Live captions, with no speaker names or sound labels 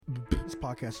This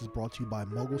podcast is brought to you by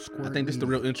Mogul Square. I think this is the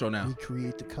real intro now. We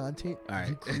create the content. All right.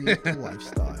 You create the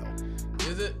lifestyle.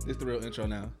 Is it? This is the real intro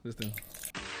now. This thing.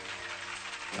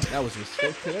 That was just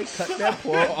so cool. They cut that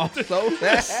pour off so That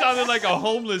fast. sounded like a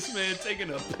homeless man taking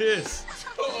a piss.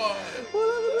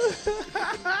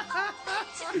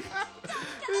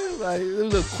 It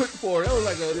was a quick pour. That was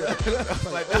like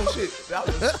Like, oh shit, that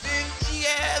was a stingy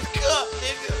ass cup,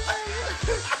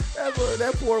 nigga.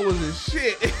 that pour was a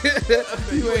shit.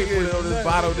 You ain't put it on this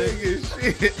bottle,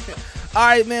 nigga. Shit. All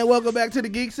right, man. Welcome back to the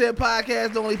GeekSet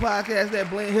podcast, the only podcast that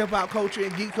blend hip hop culture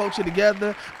and geek culture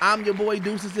together. I'm your boy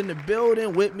Deuces in the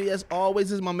building. With me, as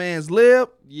always, is my man's Lib.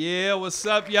 Yeah, what's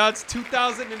up, y'all? It's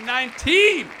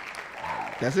 2019.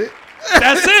 That's it.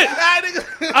 That's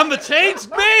it. I'm a changed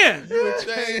man. You a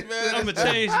changed man. I'm a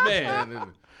changed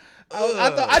man.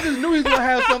 I just knew he was gonna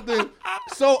have something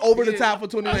so over the top for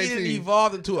He didn't 2019.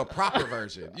 evolve into a proper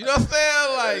version. You know what I'm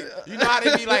saying? Like, you know how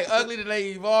they be like ugly, then they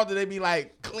evolved, and they be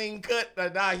like clean cut.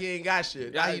 Like, nah, he ain't got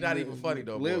shit. Now he not even funny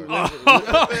though. Live- Boy. live- You know what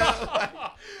I'm saying? Like,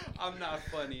 I'm not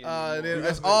funny And anymore. then,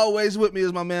 as always, with me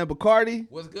is my man Bacardi.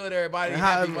 what's good, everybody? And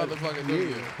Happy how- motherfucking New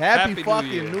Year. Happy New fucking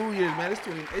Year. New Year's, man.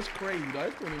 It's crazy, dog.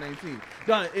 It's 2019.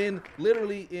 Done in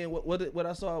literally in what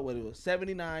I saw, what it was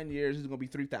 79 years is gonna be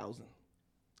 3,000.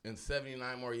 In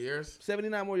 79 more years,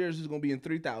 79 more years is gonna be in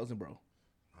 3,000, bro.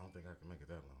 I don't think I can make it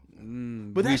that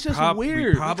long. But that's just We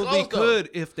weird. probably close, though. could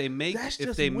if they make, That's if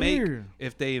just they weird. make,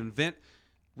 if they invent.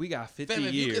 We got 50 Fam,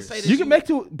 if you could years. say that You can make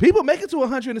people make it to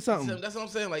 100 and something. That's what I'm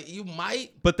saying. Like, you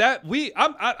might. But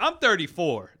I'm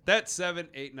 34. That's 7,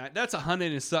 8, 9. That's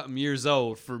 100 and something years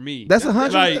old for me. That's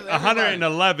 100. like Everybody.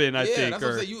 111, I Yeah, think, that's what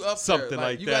I'm or saying. You up something there.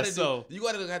 like you that. Gotta So you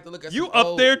gotta have to look at you some up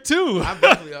old- there too. I'm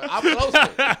definitely I'm close.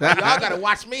 Like, y'all gotta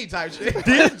watch me type shit.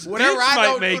 Didge Whatever might I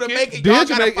don't make do to it. make it, y'all Did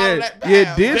you gotta make follow it? that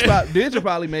Yeah, path. Did you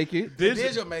probably make it?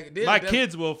 Did you make it? Did My you-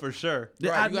 kids will for sure.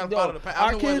 Right, you gotta follow the path.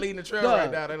 I'm the one leading the trail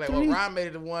right now. They're like, well, Ryan made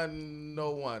it to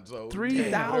 101, so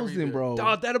 3,000, bro.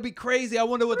 Dog, that'll be crazy. I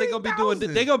wonder what they're gonna be doing.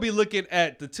 3,000. They're gonna be looking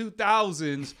at the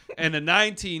 2000s and the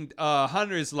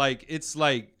 1900s like it's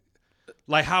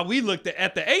like how we looked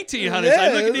at the 1800s. Yeah.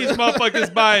 Like, look at these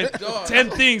motherfuckers buying Dog, 10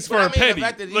 things for but I a mean, penny. The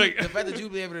fact that Look. the fact that you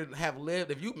be able to have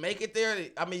lived, if you make it there,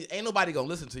 I mean, ain't nobody gonna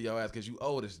listen to your ass because you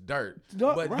old as dirt.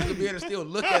 No, but right. you could be able to still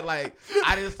look at like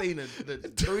I didn't see the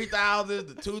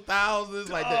 3000s, the 2000s,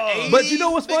 like the 80s. But you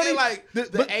know what's nigga, funny? Like the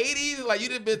But- 80s, like you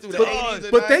done been through the But, 80s.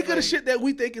 and but think of 90s, the like, shit that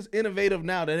we think is innovative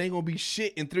now that ain't gonna be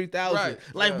shit in 3,000. Right,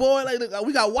 Like, yeah. boy, like look,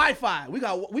 we got Wi-Fi.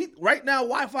 We right now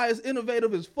Wi-Fi is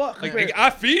innovative as fuck. Like, compared- I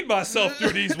feed myself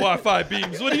through these Wi-Fi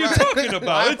beams. What are you talking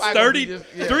about? It's Wi-Fi gonna be just-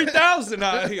 yeah. 3,000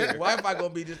 out here. Wi-Fi gonna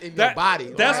be just in your body.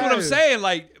 That's Like, what I'm Right. saying.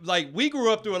 Like we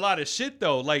grew up through a lot of shit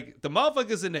though. Like the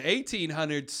motherfuckers in the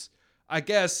 1800s, I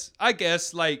guess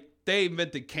like they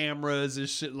invented cameras and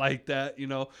shit like that, you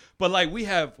know. But like we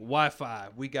have Wi-Fi,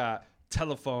 we got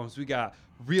telephones, we got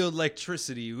real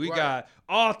electricity, we Right. got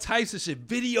all types of shit,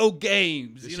 video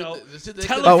games, you shit know, that- the shit they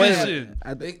could've television.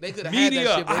 I, They could have Media, had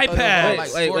that shit. but they thought it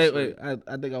was iPads. all, wait, like, wait. sorcery.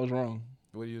 I think I was wrong.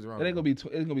 What are you wrong? It ain't gonna be. It's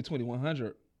gonna be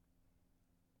 2,100.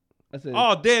 I said.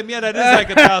 Oh damn, yeah, that is like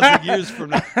 1,000 years from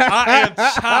now. I am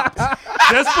shocked.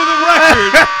 Just for the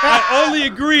record, I only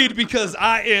agreed because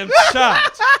I am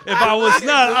shocked. If I was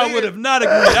not, I would have not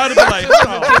agreed. I'd have been like,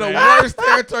 oh, the man. worst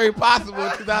territory possible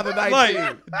in 2019.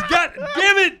 Like, God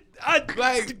damn it.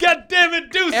 Like, God damn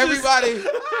it, Deuces. everybody, all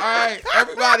right,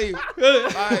 everybody, all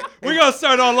right. We're going to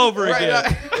start all over Right,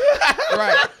 again.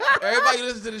 right. Everybody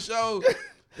listen to the show.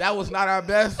 That was not our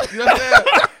best. You know what I'm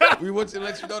saying? We want to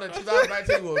let you know that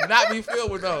 2019 will not be filled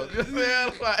with those. You know what I'm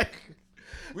saying? Like,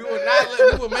 we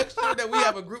will make sure that we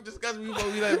have a group discussion. We will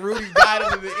let Rudy guide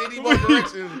us in any more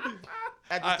directions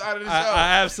at the start of the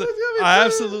show. I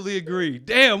absolutely agree.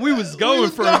 Damn, we was going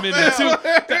for a minute too.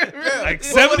 Yeah. Like What was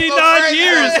so 79 crazy,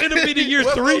 years. like, It'll be the year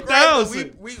what's so crazy,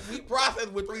 3000. We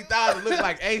processed with 3,000 look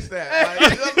like ASAP. Like,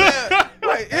 you know what I'm saying?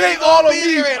 Like, it ain't all on me.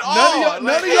 Here at all. None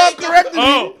Like, of y'all corrected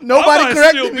Oh, me. Nobody I might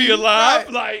corrected still me. be alive.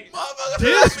 Right. Like,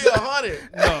 Motherfuckers, that'll be 100.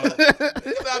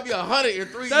 no. That'll be 100 in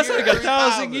 3 years. That's like 1,000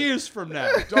 3,000. years from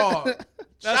now. Dog.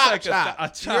 That's chop, like chop. a You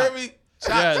chop. hear me? Chop,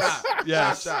 Yes, chop.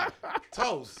 yes. Chop, chop.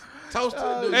 Toast. Toast to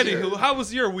the new year. Anywho, how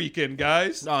was your weekend,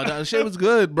 guys? No, that shit was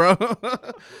good, bro.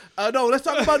 No, let's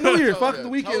talk about New Year's. Fuck Yeah, the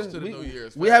weekend. toast to the New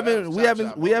Year's. We Chop,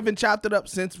 haven't chop. chopped it up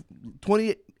since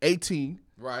 2018.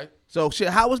 Right. So shit,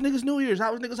 how was niggas New Year's?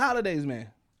 How was niggas holidays, man?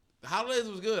 Holidays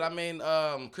was good. I mean,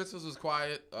 Christmas was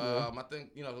quiet. I think,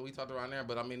 we talked around there,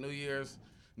 but I mean, New Year's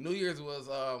New Year's was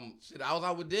shit. I was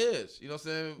out with Diz. You know what I'm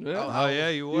saying? Yeah. Oh yeah,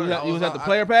 you You were. was at the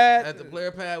player pad? At the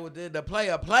player pad with the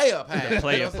player pad. The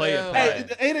player You know what I'm saying?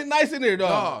 pad. Hey, ain't it nice in there,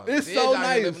 dog? It's Diz so out here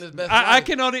nice. living his best I life.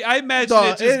 can only imagine Dog,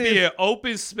 it just it be is- an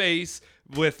open space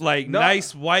with like No.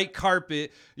 nice white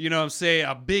carpet, you know what I'm saying,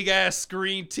 a big ass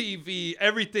screen TV,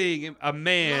 everything a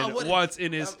man No, what- wants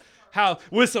in his house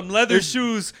with some leather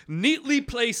shoes neatly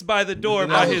placed by the door I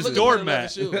by was his looking for the doormat. leather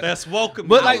shoes. That's welcome.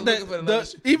 But I like was the- looking for the- leather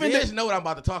shoes. even Diz the- know what I'm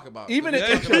about to talk about. even Diz the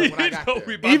know intro- when I got You know there.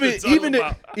 we about to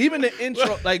talk about. Even the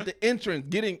intro, like the entrance,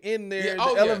 getting in there, Yeah, the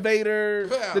oh, yeah. elevator,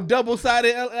 Yeah. the double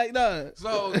sided, like no.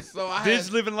 So I had. Diz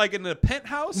living like in a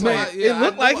penthouse. So Man, it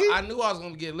looked I like knew, it. I knew I was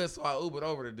gonna get lit, so I Ubered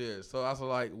over to Diz. So I was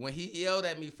like, when he yelled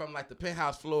at me from like the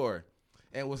penthouse floor,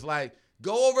 and was like,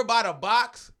 "Go over by the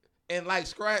box and like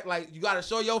scratch, like you gotta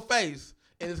show your face,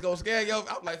 and it's gonna scare your."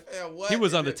 I'm like, "Fam, what?" He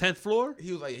was on And the then 10th floor.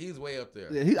 He was like, "He's way up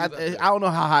there." Yeah, He was up I there. don't know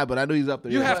how high, but I know he's up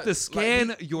there. You yeah. have to Like,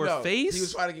 scan your no, face? He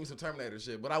was trying to give me some Terminator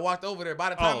shit, but I walked over there. By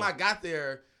the time Oh. I got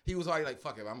there, he was already like,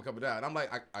 "Fuck it, I'm coming down." And I'm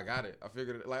like, "I got it. I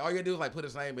figured it." Like all you gotta do is like put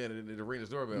his name in and the ring his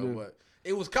doorbell. Yeah. But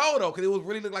it was cold though, because it was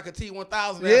really looked like a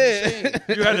T1000 Yeah. machine.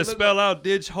 You had to It looked spell out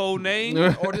Did's whole name.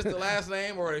 or just the last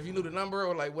name, or if you knew the number,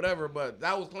 or like whatever. But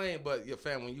that was clean. But your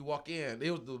fam, when you walk in, it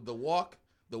was the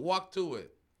walk to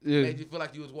it Yeah. made you feel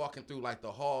like you was walking through like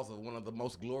the halls of one of the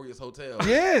most glorious hotels.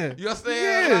 Yeah. You know what I'm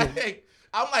saying? Yeah. Like,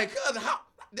 I'm like, cuz how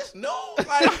this new?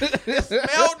 Like it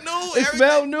smelled new. It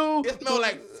smelled new. It smelled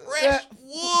like fresh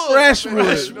wood. Fresh Man,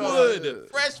 wood.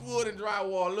 Fresh wood and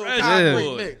drywall, a little Fresh concrete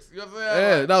wood. mix. You know what I'm Yeah,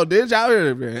 saying? Like, no, Didge out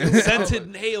here, man. Scented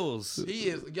nails. he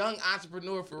is a young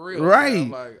entrepreneur for real. Right. Man.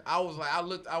 Like I was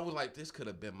like, this could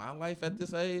have been my life at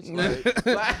this age. Like,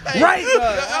 Right, you know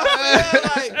what I'm saying?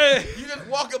 Like, Hey. you just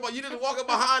walking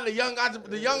behind the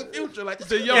young future. Like this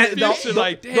The could young have been future, me.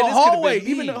 like, damn, the this could've hallway, been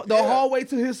me. even the Yeah. hallway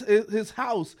to his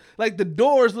house, like the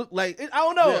doors look like I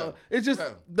don't know. Yeah. It's just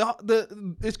Yeah.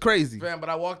 it's crazy. Man, but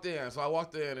I walked in. So I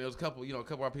walked in, and there was a couple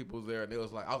of our people was there, and it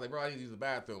was like, I was like, bro, I need to use the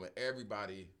bathroom, and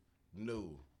everybody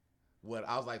knew what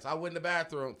I was like. So I went in the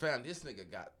bathroom, fam. This nigga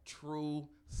got true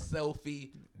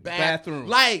selfie Bathroom.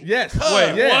 like Yes. cuz,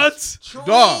 Wait, Yes. what? True.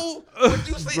 Dog. What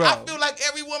you see? Bro. I feel like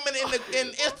every woman in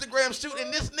Instagram shooting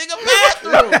this nigga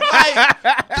bathroom.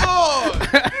 Like, dog.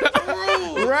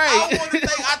 True. Right. I want to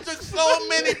think I took so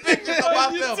many pictures of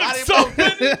myself. I didn't so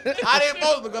post. I didn't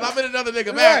post because I'm in another nigga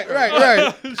Right,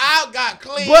 bathroom. right. I got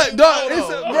clean. But dog,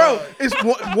 photos,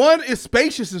 it's one is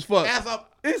spacious as fuck. As a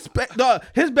It's dog.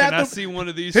 His Can I bathroom. see one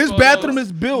of these? His photos? bathroom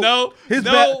is built. No, His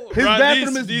no. his Ron,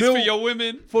 bathroom these, is these built for your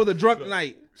women. for the drunk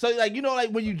night. So like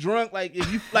like when you drunk, like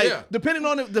if you like Yeah. depending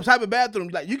on the type of bathroom,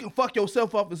 like you can fuck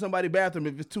yourself up in somebody's bathroom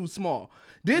if it's too small.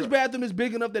 This bathroom is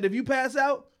big enough that if you pass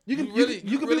out, you can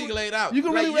you can really be, lay it out. You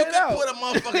can like, really lay it out. put a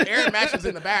motherfucking air mattress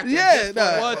in the bathroom. Yeah, just for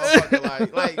that nah.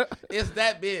 motherfucker. like it's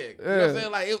that big. You know what I'm Yeah.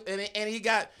 saying? Like, and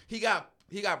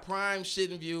he got prime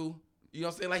shit in view. You know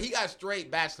what I'm saying? Like he got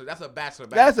straight bachelor. That's a bachelor.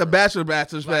 That's a bathroom.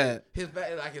 bachelor's pad.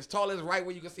 Like his toilet is right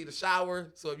where you can see the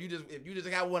shower. So if you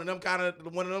just got one of them kind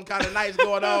of nights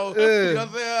going on, you know what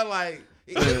I'm saying? Like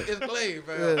it's clean,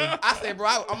 man. Yeah. I say, bro,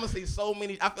 I'm gonna see so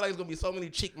many. I feel like it's gonna be so many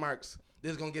cheek marks.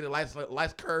 This is gonna get a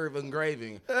nice curve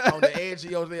engraving on the edge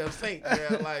of your damn sink,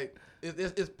 man. Like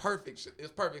it's perfect.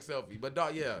 It's perfect selfie. But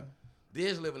dog, yeah.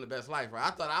 Diz living the best life, right? I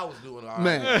thought I was doing all right.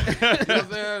 Man. You know what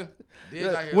I'm saying? Diz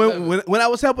out here living. When I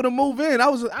was helping him move in, I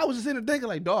was just sitting there thinking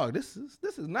like, dog, this is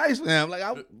nice, man. Like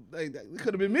it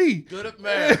could have been me. Good up,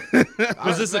 man.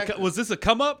 Was this a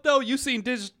come up though? You seen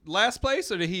Diz last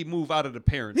place, or did he move out of the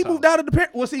parents' He house? moved out of the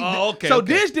parent. Well, see, Oh, okay, so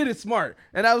okay. Dish did it smart,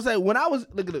 and I was like, when I was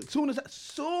look at it, soon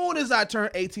as I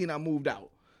turned 18, I moved out.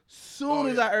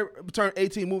 I turned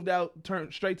 18, moved out,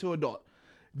 turned straight to adult.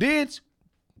 Dish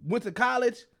went to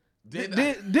college.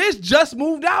 Dish just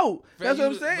moved out. Fam, That's what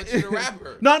I'm you saying. but you the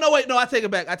rapper. No, wait, I take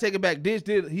it back. Dish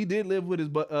did live with his,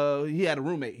 but he had a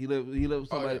roommate. He lived with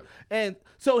somebody, and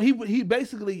so he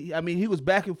basically, I mean, he was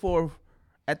back and forth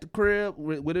at the crib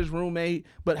with his roommate,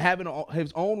 but having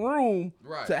his own room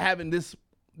Right. to having this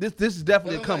is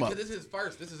definitely a come up. This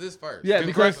is his first. Yeah,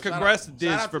 because Congrats to Diz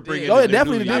shout out for to bringing Diz. Oh, in it the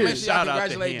definitely new did. year. Make sure y'all Shout out to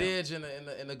congratulate him. Diz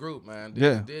in the group, man.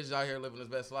 Yeah. Diz out here living his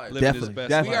best life. Living his Definitely, best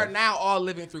definitely. We life. are now all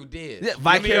living through Diz. Yeah,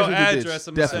 Give me your vicariously through address. Dish,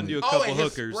 I'm gonna send definitely. you a couple and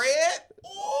his hookers. spread.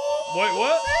 Ooh, Wait,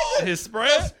 what? His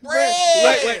spread?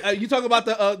 Spread. You talking about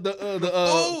the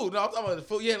Food. No, I'm talking about the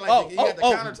food. Yeah, like you got the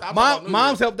countertop. I'm talking about New Mom's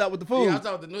Year's. helped out with the food. Yeah, I'm talking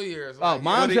about the New Year's. Oh, Like,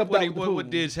 Mom's helped out with the What food. would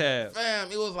Diz have?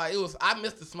 Fam, it was. I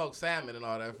missed the smoked salmon and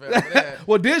all that. Fam. But that-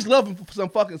 Well, Dish loving some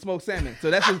fucking smoked salmon,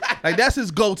 so that's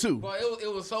his go-to. Well,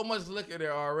 it was so much liquor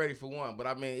there already for one, but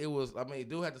I mean,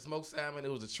 dude had the smoked salmon.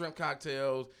 It was the shrimp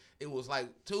cocktails. It was like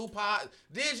 2 pods.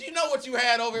 Did you know what you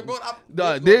had over here, bro?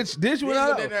 Didge went Didn't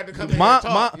out. have to come in here and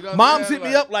talk, you know what I'm Mom saying? hit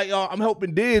me up like, I'm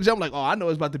helping Didge. I'm like, I know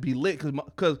it's about to be lit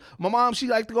because my mom, she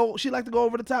like to go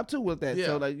over the top too with that. Yeah.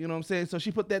 So like, you know what I'm saying? So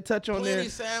she put that touch on there. Plenty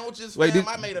sandwiches, Wait, fam.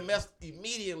 I made a mess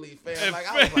immediately, fam. Like,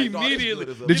 I was like, dog, Immediately.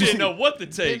 this good as a Did you bitch. didn't know what to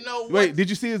take? Didn't know what. Wait, did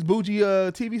you see his bougie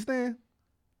TV stand?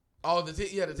 Oh, the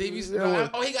TV stand. Yeah,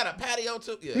 what? Oh, he got a patio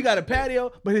too. Yeah, He got a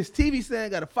patio, but his TV stand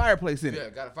got a fireplace in it. Yeah,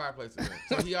 got a fireplace in there.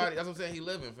 So he already. That's what I'm saying. He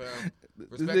living, fam.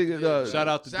 Respect nigga, to Didge, shout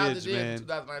out to Shout Didge, Didge man.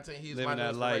 2019. He's Living my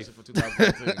that new life. inspiration for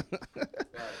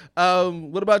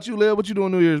 2019. What about you, Lil? What you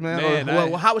doing New Year's, man?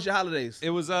 Man, How was your holidays?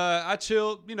 It was I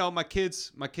chilled. You know, my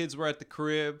kids were at the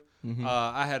crib.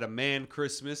 I had a man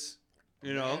Christmas.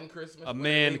 You know, Man Christmas. a When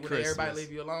man they- when Christmas. Everybody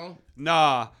leave you alone.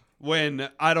 Nah, when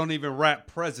I don't even wrap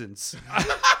presents.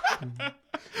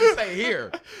 You say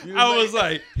here. You I say- was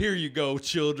like, here you go,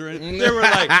 children. They were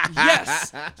like,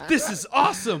 yes, this is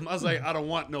awesome. I was like, I don't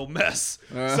want no mess.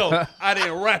 So I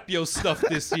didn't wrap your stuff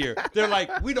this year. They're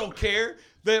like, we don't care.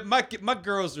 My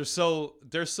girls are so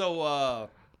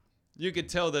you can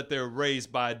tell that they're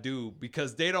raised by a dude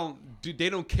because they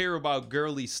don't care about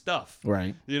girly stuff.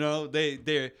 Right. You know,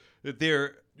 they're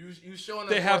You showing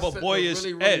They us have more a sim- boyish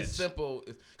really edge. simple,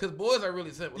 because boys are really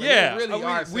simple. Like, yeah. they really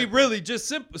are we simple. really just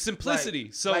simplicity.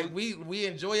 Like, So like we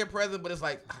enjoy your present, but it's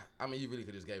like, I mean, you really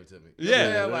could just gave it to me.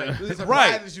 Yeah. Like, it's a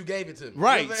Right. that you gave it to me.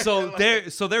 right. You know what I'm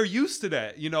So saying? they're used to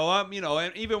that. You know,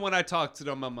 and even when I talk to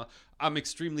them, I'm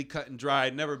extremely cut and dry.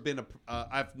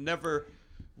 I've never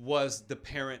was the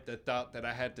parent that thought that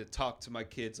I had to talk to my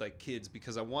kids like kids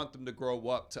because I want them to grow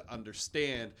up to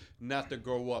understand, not to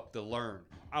grow up to learn.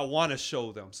 I want to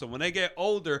show them. So when they get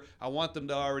older, I want them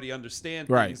to already understand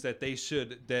things that they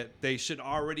should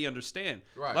already understand.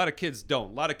 Right. A lot of kids don't.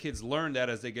 A lot of kids learn that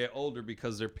as they get older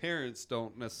because their parents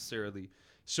don't necessarily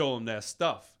show them that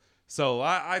stuff. So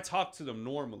I talk to them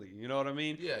normally. You know what I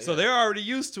mean? Yeah, So yeah. they're already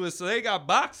used to it. So they got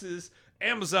boxes.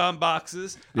 Amazon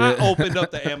boxes. I opened up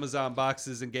the Amazon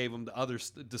boxes and gave them the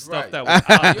stuff Right. that was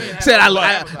out. You ain't Said have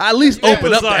I Amazon. at least Yeah, open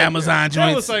was up the like- Amazon I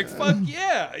joints. was like, fuck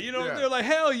yeah. You know, Yeah. they're like,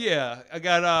 hell yeah. I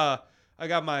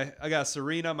got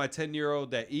Serena, my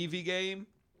 10-year-old, that Eevee game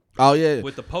Oh yeah.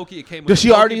 with the It came with Does the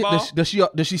she already?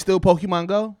 Pokeball. Does she still Pokemon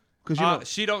Go? Because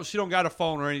She don't got a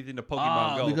phone or anything to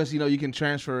Pokemon Go. because you can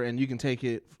transfer and you can take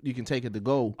it to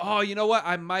go. Oh, you know what?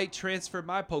 I might transfer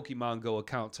my Pokemon Go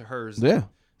account to hers. Yeah.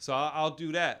 So I'll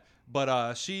do that. But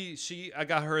I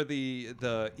got her the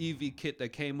Eevee kit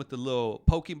that came with the little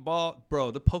Pokeball.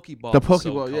 Bro, the Pokeball. The is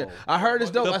so Pokeball, yeah. cold. I heard it's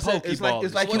dope. The I said it's like Pokeball.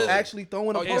 you What is it? actually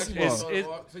throwing a Oh, you actually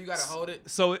Pokeball. so you gotta hold it.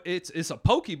 So it's a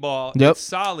Pokeball. Yep. It's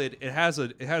solid. It has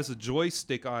a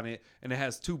joystick on it, and it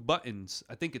has 2 buttons.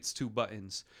 I think it's 2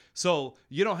 buttons. So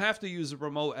you don't have to use a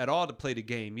remote at all to play the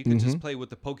game. You can just play with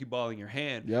the Pokeball in your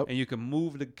hand, Yep. and you can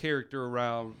move the character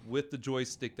around with the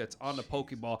joystick that's on the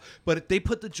Pokeball. But they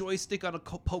put the joystick on a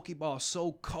Pokeball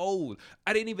so cold.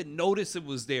 I didn't even notice it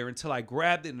was there until I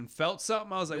grabbed it and felt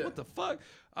something. I was like, what the fuck?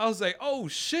 I was like, oh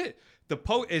shit.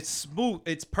 It's smooth.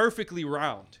 It's perfectly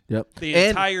round. Yep. The And-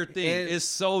 entire thing and is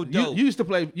so You, dope. you used to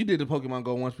play. You did the Pokemon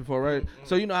Go once before, right?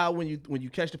 So you know how when you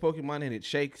catch the Pokemon and it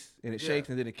shakes and it shakes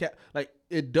and then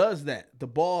it does that. The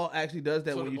ball actually does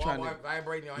that So when the you're ball trying to. might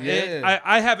vibrate in your Yeah. hand.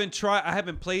 I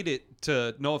haven't played it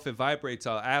to know if it vibrates.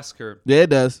 I'll ask her. Yeah, it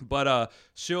does. But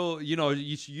she'll,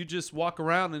 you just walk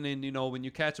around and then, when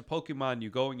you catch a Pokemon, you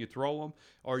go and you throw them,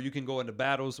 or you can go into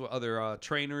battles with other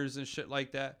trainers and shit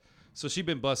like that. So she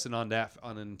been busting on that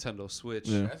on a Nintendo Switch.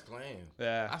 Yeah. That's clean.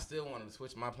 Yeah. I still wanted to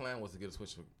switch. My plan was to get a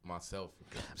Switch for myself.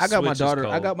 I got my Switch is daughter.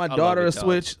 I cold. got my I love daughter it, a dog.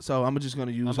 Switch, so I'm just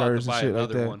gonna use I'm about hers to and buy shit like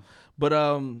another that. one.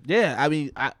 But yeah, I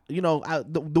mean,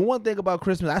 the one thing about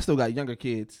Christmas, I still got younger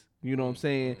kids. You know what I'm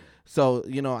saying? So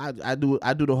I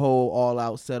do the whole all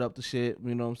out set up the shit.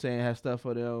 You know what I'm saying? Have stuff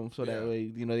for them so that Yeah.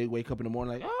 way they wake up in the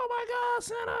morning like, oh my God,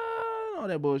 Santa, and all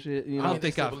that bullshit. You I know, don't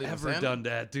think still I've believe in ever Santa? done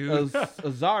that, dude.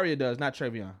 Azaria does, not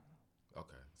Travion. Okay.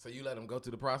 So you let them go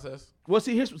through the process? Well,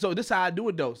 see, so this is how I do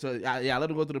it though. So I let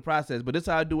them go through the process, but this is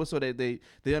how I do it so that they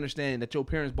understand that your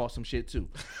parents bought some shit too.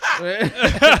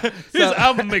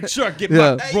 I'm gonna make sure I get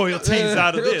Yeah. my royalties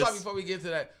out of Real talk this. before we get to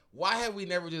that. Why have we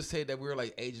never just said that we were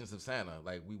like agents of Santa?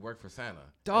 Like we work for Santa.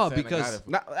 Dog, And Santa because got it for-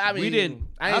 No, I mean, We didn't-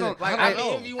 I don't- like I I don't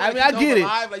know. mean, if you I want mean, to I get it.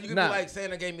 alive, like you could Nah. be like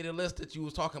Santa gave me the list that you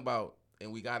was talking about,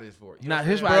 and we got it for it. You Nah, know what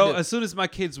here's I'm what I saying? Bro, did. as soon as my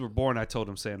kids were born, I told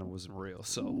them Santa wasn't real.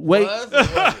 So wait, Was or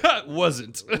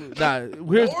wasn't? wasn't. nah,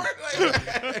 here's Lord,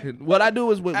 like, what I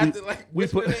do is when after, like, we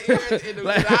whispering put in their ear in the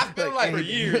like- hospital, like, For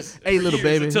years. Hey, For little years,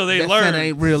 baby, until they that learned. Santa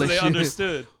ain't real until and they shit.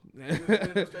 understood. straight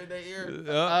their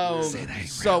ear.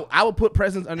 So I would put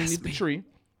presents underneath the tree,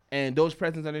 and those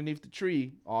presents underneath the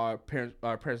tree are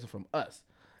presents from us.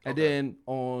 And then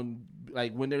on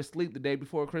like when they're asleep the day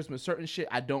before Christmas, certain shit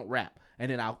I don't wrap.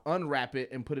 And then I'll unwrap it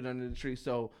and put it under the tree.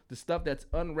 So the stuff that's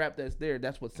unwrapped that's there,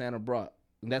 that's what Santa brought.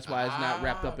 And that's why it's not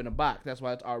wrapped up in a box. That's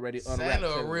why it's already unwrapped. Santa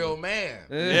a real man.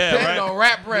 Yeah, Santa right. don't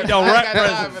wrap presents. He don't I wrap ain't got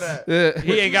time for presents. that.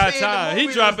 He ain't got time. He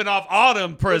dropping off all them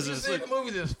You presents. see the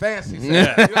movies is fancy Santa.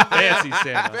 Yeah, You know what I'm saying? fancy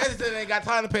Santa. Fancy Santa ain't got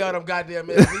time to pay all them goddamn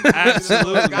bills.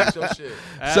 Absolutely. Got your shit.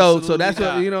 So Absolutely that's what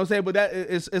not. you know what I'm saying. But that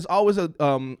it's always a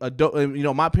you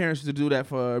know, my parents used to do that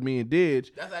for me and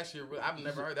Didge. That's actually I've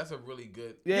never heard. That's a really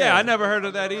good. Yeah, I never heard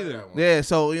of that either. one. Yeah,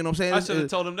 so you know what I'm saying. I should have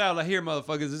told him that. Like, here,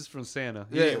 motherfuckers, this is from Santa.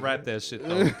 He didn't wrap that shit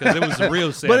though, because it was the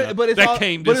real Santa But it's that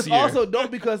came but this it's year. also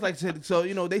dope because like so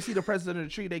you know they see the presents under the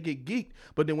tree, they get geeked,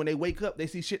 but then when they wake up they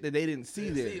see shit that they didn't see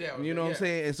They there. see that, You know what I'm yeah.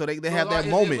 saying? And so they So have that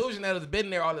it's moment. the illusion that it's been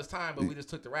there all this time, but we just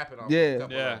took the wrapping off. Yeah. A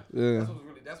couple Yeah. of them.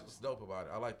 That's what's dope about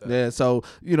it. I like that. Yeah, so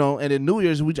you know, and then New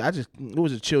Year's, it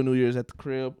was a chill New Year's at the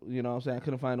crib. You know what I'm saying? I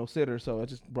couldn't find no sitter, so I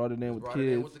just brought it in with Brought the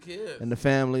it in kids with the kids. and the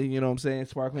family. You know what I'm saying?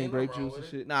 Sparkling Ain't grape nothing wrong juice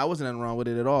and with shit. Nah, I wasn't nothing wrong with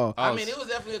it at all. I mean, it was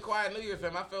definitely a quiet New Year,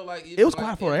 fam. I felt like It was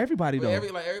quiet for everybody, though.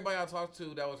 Everybody I talked to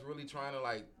that was really trying to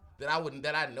like that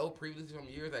I know previously from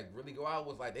years that really go out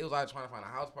was like they was out trying to find a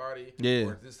house party. Yeah.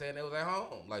 Or just saying they was at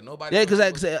home. Like nobody. Yeah, because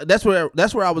that's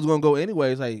where I was gonna go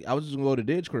anyways. Like I was just gonna go to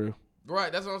Didge crib.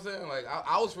 Right, that's what I'm saying. Like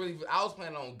I was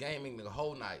planning on gaming the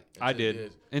whole night. I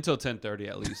did until 10:30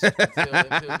 at least. Until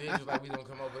Didge was like, we gonna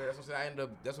come over there. That's what I'm saying.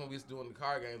 That's when we was doing the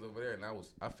card games over there, and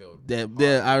I felt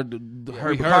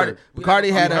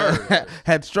Bacardi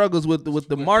had struggles with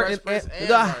the Martin. Fresh Prince and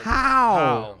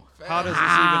How? How does this even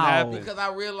happen? Because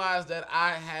I realized that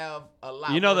I have a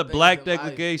lot. You know, more the things black in life.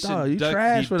 delegation Dog, you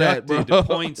trash for that, deducted bro. the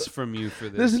points from you for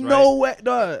this. There's right? no way,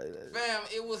 dog. Fam,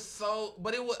 it was so,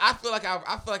 but it was. I feel like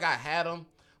I had them,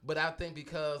 but I think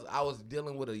because I was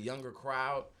dealing with a younger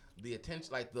crowd, the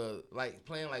attention,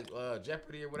 playing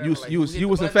Jeopardy or whatever. You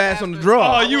wasn't fast on the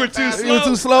draw. Oh, you were too slow. You were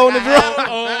too slow on the I draw.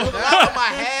 had 'em, it was out of my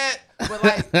head, but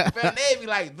like, fam, they be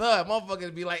like,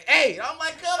 motherfuckers be like, hey, I'm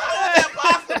like, how is that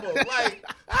possible? Like,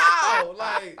 how?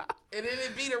 Like, and then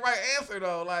it be the right answer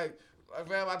though. Like,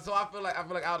 fam, so I feel like I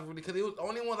was really, because it was the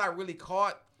only ones I really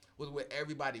caught was where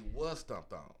everybody was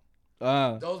stumped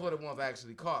on. Those were the ones I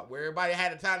actually caught, where everybody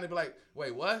had the time to be like,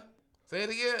 wait, what? Say it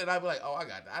again, and I'd be like, "Oh, I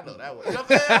got that. I know that one." You know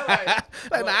what I'm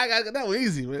saying? I got that was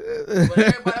easy, man. But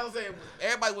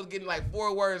everybody was getting like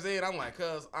 4 words in. I'm like,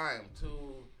 "Cause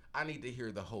I need to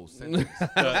hear the whole sentence." You know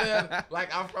what I'm saying?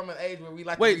 Like I'm from an age where we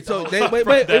like. Wait, to so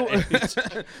read the whole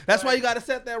wait. That's why you got to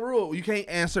set that rule. You can't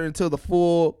answer until the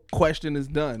full question is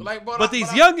done. Like, But these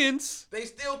youngins, they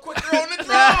still quicker on the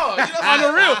draw. You know what on I'm the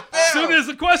saying? real, Fam, as soon as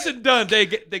the question done, they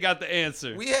got the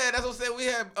answer. that's what I'm saying. We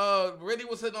had Brittany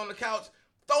was sitting on the couch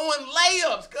throwing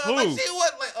layups, cause Who? like she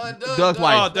was like Doug's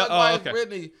wife. Doug's Oh, wife, okay.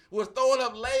 Brittany was throwing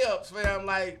up layups, fam.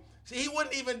 Like he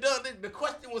wasn't even done. The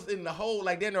question was in the whole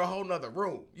like they're in a whole nother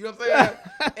room. You know what I'm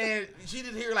saying? And she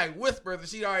just hear like whispers, and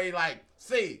she already like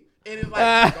see. And it's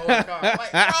like, like,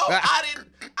 bro,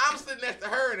 I'm sitting next to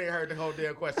her and ain't heard the whole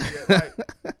damn question yet.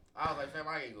 Like, I was like, fam,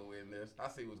 I ain't gonna win this. I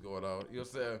see what's going on. You know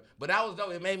what I'm saying? But that was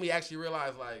dope. It made me actually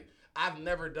realize like. I've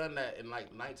never done that in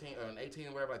like 19 or 18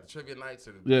 or whatever, like the trivia nights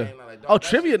or the game night. Like, Oh,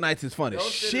 trivia nights is fun as those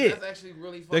shit. That's actually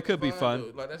really fun. They could be fun.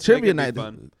 Dude. Like, that's Trivia That could be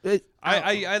night.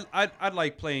 fun. I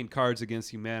like playing Cards Against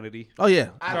Humanity. Oh yeah.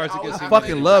 Cards Against I Humanity.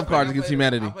 fucking love Cards Against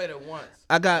Humanity. I played it once.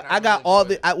 I got really all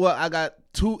enjoyed the it. I got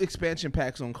 2 expansion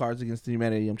packs on Cards Against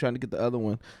Humanity. I'm trying to get the other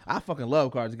one. I fucking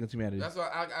love Cards Against Humanity. That's why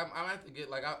I'm have to get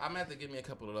like I'm gonna have to give me a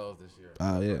couple of those this year.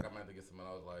 Oh, yeah. Like, I'm gonna have to get some of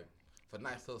those like for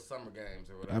nice little summer games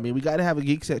or whatever. I mean, we got to have a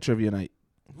GeekSet trivia night.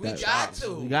 we got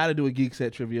to. We got to do a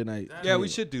GeekSet trivia night. Yeah, we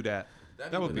should do that.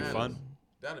 That'd That would be bananas. fun.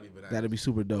 That'd be bananas. That'd be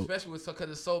super dope. Especially with because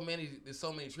there's so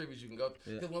many tributes you can go.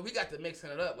 Because when we got to mixing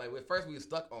it up, like at first we were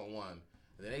stuck on one,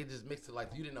 and then they just mixed it like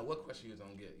you didn't know what question you was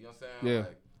gonna get. You know what I'm saying? Yeah.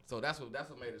 Like, so that's what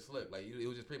made it slip. Like it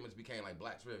was just pretty much became like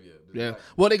black trivia. Just Yeah. like-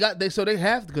 Well, they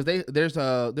have because there's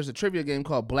a trivia game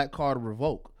called Black Card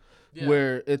Revoke, Yeah.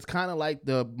 where it's kind of like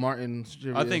the Martin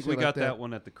trivia. I think shit we like got that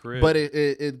one at the crib. But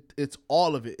it's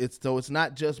all of it. It's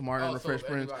not just Martin and the so Fresh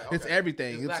Prince. everybody- It's okay.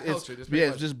 everything. It's black culture, just yeah, pretty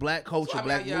it's much. just black culture, So, I mean,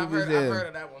 black yeah, movies. I've heard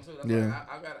of that one too. That's Yeah.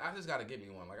 I just gotta get me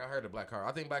one. Like I heard of Black Card.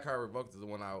 I think Black Card Revoked is the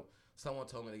one someone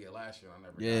told me to get last year. I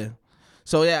never. Yeah. got it.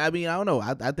 So yeah, I mean, I don't know.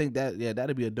 I think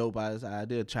that'd be a dope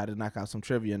idea. Try to knock out some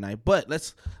trivia night. But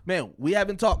we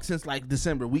haven't talked since like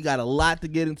December. We got a lot to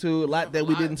get into, a lot that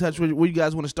we didn't touch. Where you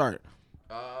guys want to start?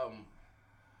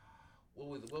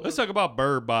 Let's talk about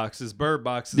Bird Boxes. Bird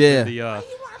Boxes Yeah. is the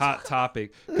hot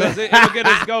topic because it'll get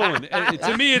us going.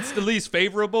 To me, it's the least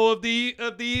favorable of the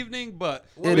evening, but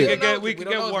It we is. could get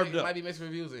don't know. warmed There up. might be mixed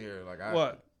reviews in here. Like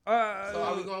What? So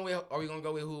are we gonna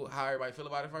go with how everybody feel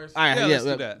about it first? All right, Yeah, let's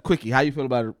do that. Quickie, how you feel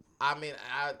about it? I mean,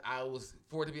 I was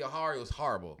for it to be a horror, it was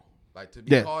horrible. Like to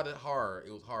be Yeah. called a horror,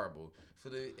 it was horrible.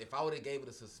 If I would have gave it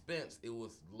a suspense, it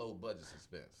was low budget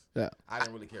suspense. Yeah. I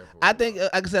didn't really care for it. I think,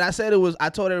 like I said, I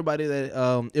told everybody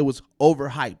that it was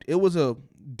overhyped. It was a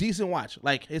decent watch.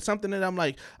 Like, it's something that I'm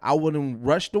like, I wouldn't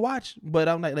rush to watch, but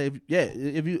I'm like,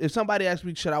 if somebody asks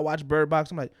me, should I watch Bird Box?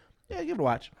 I'm like, yeah, give it a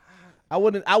watch. I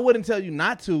wouldn't tell you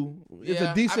not to. It's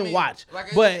a decent watch,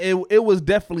 but it was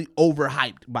definitely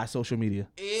overhyped by social media.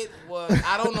 It was.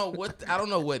 I don't know what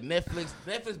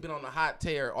Netflix been on a hot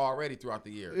tear already throughout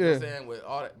the year. You know what I'm saying? With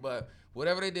all that, but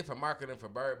whatever they did for marketing for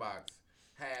Bird Box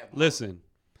had. Listen,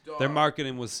 their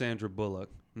marketing was Sandra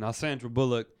Bullock. Now Sandra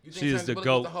Bullock, she is the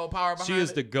GOAT. She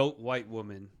is the GOAT white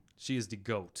woman. She is the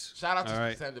GOAT. Shout out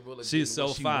to Sandra Bullock. She is so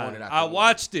fine. I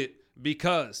watched it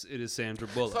because it is Sandra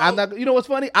Bullock. I'm not. You know what's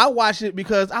funny? I watched it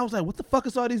because I was like, "What the fuck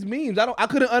is all these memes?" I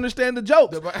couldn't understand the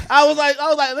jokes. I was like,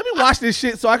 let me watch this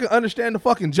shit so I can understand the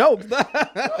fucking jokes.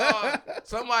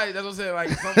 Somebody, that's what I'm saying.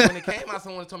 Like when it came out,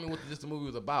 someone told me what the movie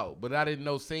was about, but I didn't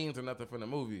know scenes or nothing from the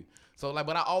movie. So like,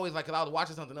 but I always cause I was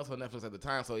watching something else on Netflix at the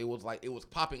time, so it was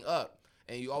popping up,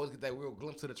 and you always get that real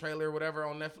glimpse of the trailer or whatever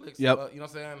on Netflix. You know what I'm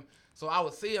saying? So I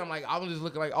would see, I was just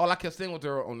looking like, all I kept seeing was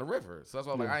her on the river. So that's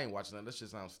why I'm like, I ain't watching that. This shit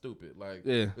sounds stupid. Like,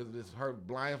 this her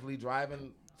blindly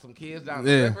driving some kids down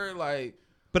the river. Like,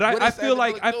 but I feel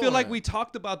like we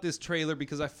talked about this trailer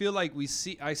because I feel like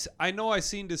I know I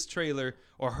seen this trailer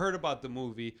or heard about the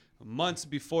movie months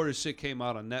before the shit came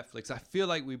out on Netflix. I feel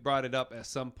like we brought it up at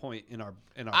some point in our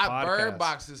podcast. Bird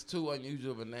Box is too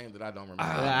unusual of a name that I don't remember.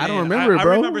 I don't remember it,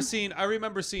 bro. I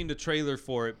remember seeing the trailer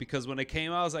for it because when it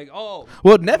came out, I was like, oh.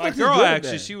 Well, Netflix my girl is good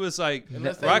actually, at she was like,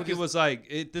 Rocket was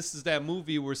like, this is that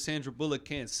movie where Sandra Bullock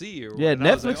can't see her. Yeah,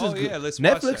 Netflix is good. Yeah, let's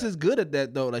watch Netflix that. is good at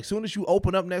that though. Like, soon as you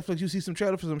open up Netflix, you see some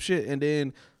trailer for some shit, and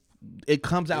then it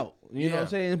comes out. You know what I'm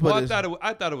saying? But well,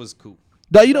 I thought it was cool.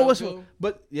 No, you know what's cool?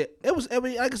 But yeah, it was. I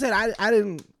mean, like I said, I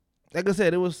didn't. Like I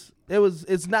said, it was.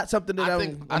 It's not something that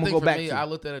I'm gonna go back to. I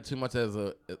looked at it too much I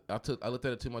looked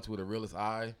at it too much with a realist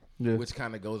eye, which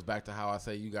kind of goes back to how I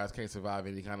say you guys can't survive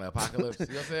any kind of apocalypse. You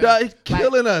know what I'm saying? No, it's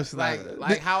killing us.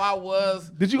 Like how I was.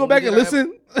 Did you go back and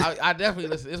listen? I definitely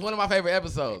listened. It's one of my favorite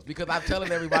episodes because I'm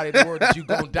telling everybody in the world that you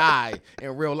gonna die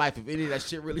in real life if any of that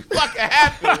shit really fucking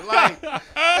happens.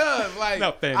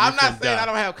 I'm not saying I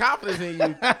don't have confidence in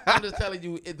you. I'm just telling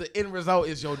you the end result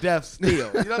is your death still.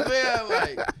 You know what I'm saying?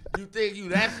 Like you think you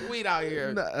that sweet out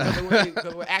here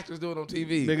because what actors doing on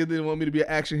TV. Niggas didn't want me to be an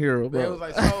action hero, bro. It was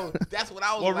like, so that's what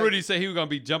I was. Well, Rudy said he was gonna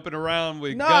be jumping around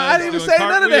with guns. I didn't even say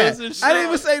none of that. I didn't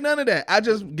even say none of that. I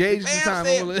just gauged the time.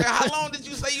 How long did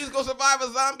you say you was gonna survive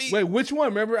a zombie? Wait, which one?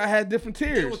 Remember, I had different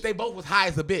tiers. They both was high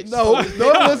as a bitch. No, it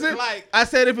wasn't. I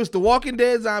said if it's The Walking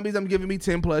Dead zombies, I'm giving me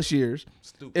 10+ years.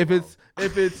 Stupid.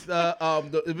 If it's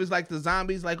like the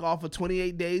zombies like off of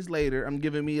 28 Days Later, I'm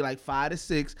giving me like 5 to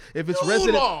 6. If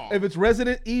it's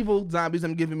Resident Evil zombies,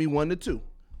 I'm giving me 1 to 2.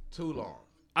 Too long.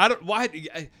 All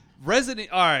right. Resident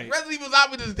Evil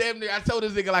zombies is damn near. I told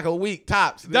this nigga like a week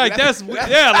tops. Like that's like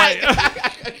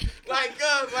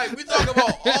we talk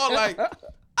about all like.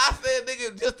 I said,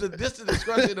 nigga, just the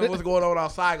description of what's going on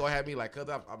outside gonna have me like, cause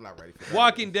I'm not ready for that.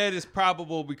 Walking Dead is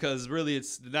probable because really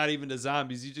it's not even the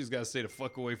zombies. You just gotta stay the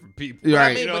fuck away from people.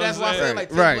 Right. I mean, but that's why I said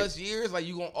like 10+ years, like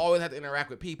you gonna always have to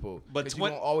interact with people. But you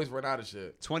gonna always run out of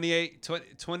shit. 28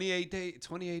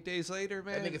 days later,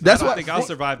 man. That's I don't think I'll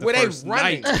survive the first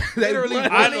night. Literally,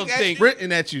 I don't think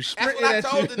sprinting at you. That's what I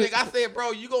told the nigga. I said, bro,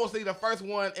 you gonna see the first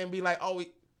one and be like, oh.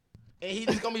 And he's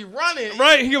just gonna be running.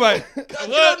 Right, he like, you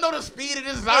don't know the speed of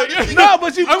this zombie. No,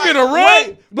 but I'm gonna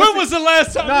run. When was the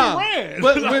last time you ran?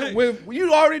 But when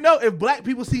you already know, if black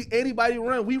people see anybody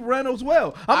run, we run as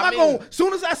well. I'm not gonna. As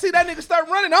soon as I see that nigga start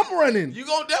running, I'm running. You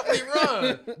gonna definitely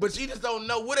run, but you just don't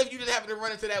know. What if you just happen to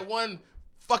run into that one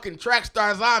fucking track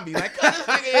star zombie? Like, this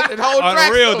nigga hit the whole track.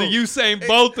 On real, the Usain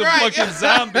Bolt of fucking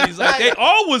zombies. Like, they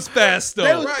all was fast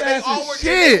though.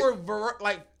 They were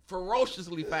like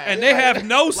ferociously fast, and they have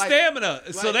no stamina,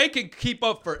 so they can keep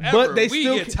up forever. But they we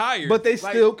still get tired, but they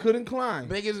still couldn't climb.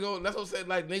 Niggas go. That's what I said.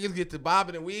 Like niggas get to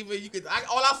bobbing and weaving. You get.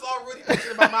 All I saw really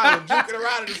picture in my mind was juking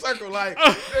around in a circle. Like,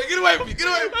 hey, get away from me. Get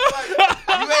away from me. Like,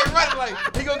 you ain't running.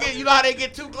 Like he gonna get. You know how they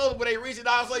get too close, but they reach it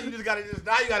all. So you just gotta just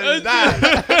die. You gotta just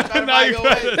die. Now you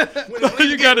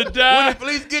gotta die. When the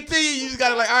police get to you, you just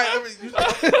gotta like. All right, you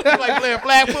like playing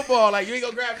flag football. Like you ain't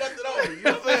gonna grab nothing on me. You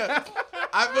know what I'm saying?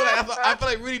 I feel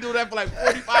like really doing that for like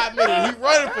 45 minutes. He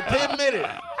running for 10 minutes.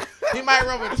 He might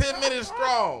run for 10 minutes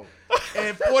strong.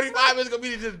 And 45 minutes gonna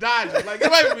be just dodging. Like, get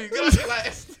away from me. Get away from me.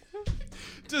 Like,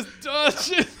 Just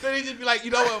dodging. Then he just be like,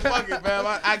 you know what, fuck it, man.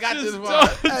 I got Just this one.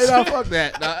 dodge. Hey, no, fuck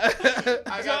that.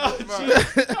 Nah. I got this one.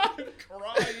 I'm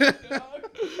crying, dog.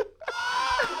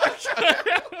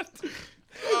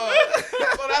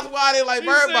 So that's why they like You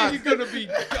Bird say Box. you're gonna be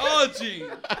dodging.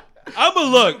 I'ma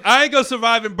look. I ain't gonna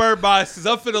survive in Bird Box because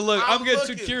I'm finna look. I'm getting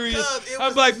too looking, curious. cuz it I'm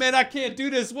was- like, man, I can't do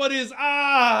this. What is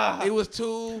It was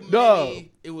too many. No.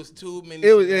 It was too many.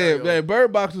 It was scenarios. man.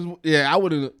 Bird Box was I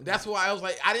would have. That's why I was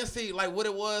like, I didn't see like what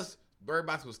it was. Bird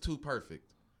Box was too perfect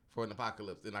for an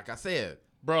apocalypse, and like I said,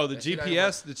 Bro, the That shit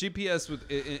GPS with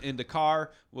in the car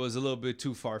was a little bit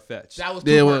too far fetched. that was too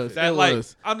It perfect. was. That It like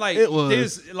was. I'm like It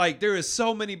was. there is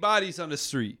so many bodies on the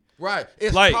street. Right,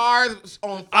 it's Like, cars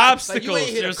on obstacles, Like, you ain't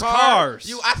hit there's a car.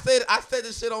 cars. I said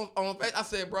this shit on. I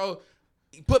said, bro,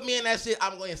 put me in that shit.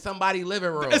 I'm going in somebody's living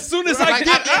room. As soon as I like,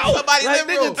 get I'm in out, somebody's like,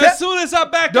 living nigga, room. as soon as I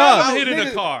back Dog, out, I'm hitting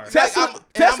nigga, a car. Tesla, I'm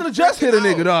Tesla just hit a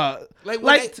freaking nigga, out. dog. Like, when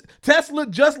Like they- Tesla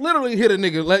just literally hit a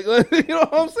nigga. Like you know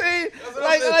what I'm saying? That's what I'm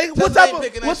Like saying. like what Tesla ain't type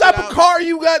picking of that shit of out. car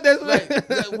you got? That's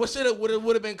like what should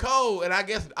would have been cold, and I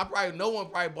guess no one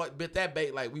bit that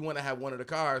bait. Like we want to have one of the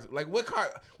cars. Like what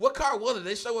car was it?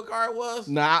 They show what car it was.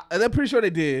 Nah, I'm pretty sure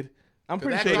they did. I'm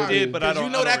pretty That sure car- They did, but I 'cause don't- You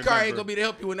know I don't that car ain't remember. gonna be to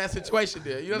help you in that situation.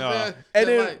 There, you know what Nah. I'm saying? And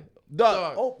then, like,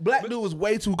 dog, black dude was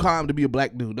way too calm to be a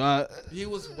black dude, dog. he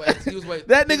was way.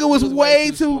 That nigga was way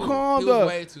too smooth. calm, He was dog.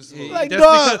 way too smooth. Like, that's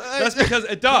dog, because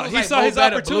dog, he was like saw his Mo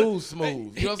Better opportunity. Blues smooth.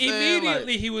 You know what I'm saying?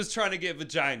 Immediately Like, he was trying to get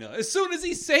vagina. As soon as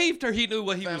he saved her, he knew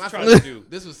what he Fam, was I trying feel- to do.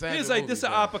 this was He Sandra was like, movie, "This is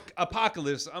fam.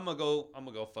 apocalypse. I'm gonna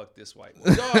go fuck this white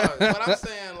woman. dog, but I'm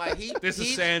saying like This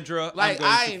is Sandra. Like I'm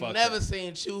going I to ain't fuck never her."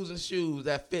 seen shoes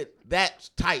that fit that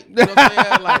tight. You know what I'm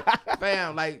saying? Like,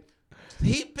 fam, like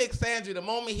he picked Sandra the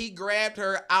moment he grabbed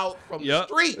her out from the Yep.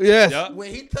 street. Yes. Yep.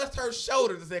 When he touched her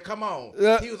shoulders and said, "Come on,"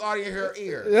 Yep. he was already in her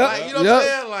ear. Yep. Like, you know what Yep. I'm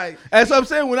saying? Like, That's what I'm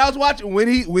saying. When I was watching,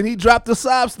 when he dropped the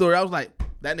sob story, I was like,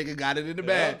 that nigga got it in the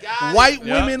bag. got it. White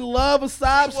Yeah. women love a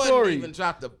sob he wasn't story. even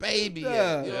dropped the baby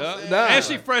Yeah. yet. You know what I'm Yeah. saying? Nah. And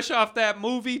she fresh off that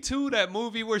movie too. That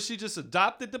movie where she just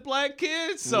adopted the black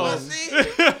kid. So Well, see,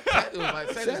 it was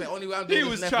like Sandra said, only way I'm He doing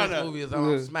was this Netflix tryna- movie is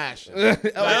I'm smashing. Yeah.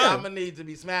 Like, Yeah. I'm gonna need to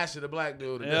be smashing a black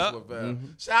dude in Yeah. this one,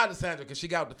 fam. Shout out to Sandra because she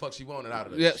got what the fuck she wanted out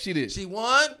of this. Yeah, she did. She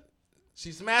won.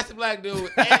 She smashed the black dude,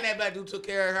 and that black dude took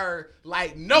care of her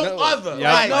like no other.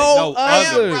 Yeah, like, no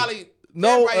Fam other. probably, No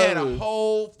Fam probably had other. a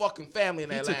whole fucking family in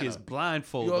he Atlanta. took his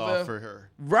blindfold You know what I'm off saying? for her.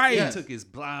 Right. Yes. He took his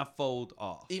blindfold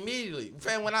off. Immediately,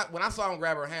 fam. When I saw him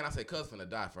grab her hand, I said, "Cuz finna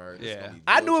die for her." This is Yeah. gonna be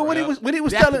I knew it when he real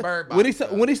was That's telling the Bird Box,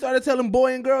 when he bro. started telling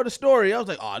boy and girl the story. I was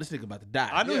like, oh, this nigga about to die.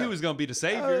 I knew Yeah. he was gonna be the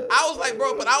savior. I was like,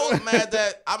 bro, but I was mad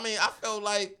that I felt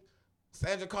like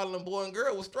Sandra calling him boy and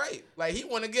girl was straight. Like he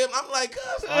want to give him. I'm like,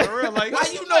 cuz, For real, like, why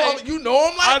you know him? You know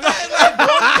him I like know.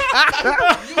 that? Like,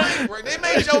 bro, you ain't, they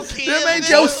made your kids. They made nigga.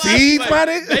 your Like, seeds, my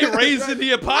nigga. They raised in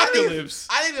the apocalypse.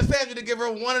 I needed Sandra to give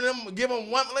her one of them. Give him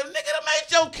one. Like, nigga, that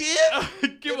made your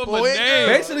kid. Give him Boy a and name.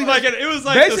 girl. Basically- like it was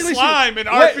like basically the she- slime in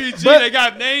wait, RPG. but- They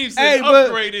got names Hey, and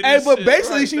but upgraded. hey, and but shit.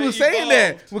 basically Right, she they was saying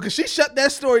that evolved. because she shut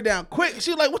that story down quick.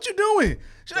 She was like, "What you doing?"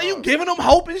 She's like, "You giving them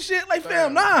hope and shit?" Like,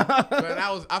 fam, nah. But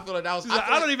I feel like that was. She's like,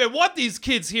 I don't even want these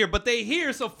kids here, but they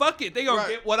here, so fuck it. They gonna Right.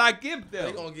 get what I give them.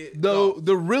 They gonna get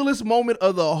The realest moment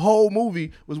of the whole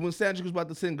movie was when Sandra was about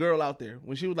to send girl out there.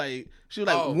 When she was like,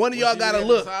 Oh, one of when y'all she gotta was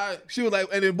look. inside? She was like,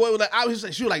 and then boy was like,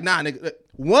 she was like, nah, nigga.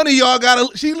 One of y'all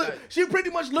gotta. She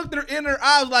pretty much looked her in her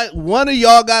eyes like, one of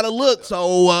y'all gotta look.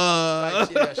 So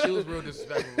Like, she was real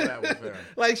disrespectful for that one, fam.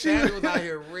 like she Sandra was out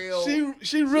here real.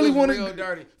 she really was wanted. real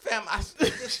dirty, fam.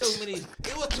 There's so many.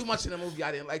 It was too much in the movie.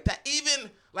 I didn't like that.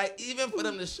 Even for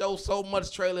them to show so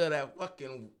much trailer of that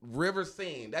fucking river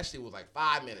scene, that shit was like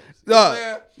 5 minutes. You know what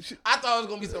I'm saying? I thought it was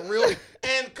gonna be some real.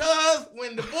 And cuz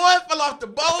when the boy fell off the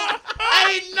boat,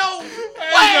 ain't no way.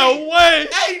 Ain't no way.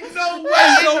 Ain't In no the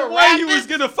way you rapids, was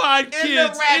gonna find in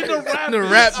kids the in the rapids. In the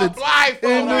rapids. rapids. A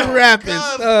blindfold In the on.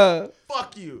 rapids. Cuz,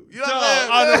 fuck you. You know No, what I'm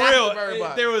saying? on the That's real, Bird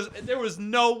Box. there was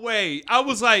no way. I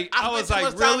was like,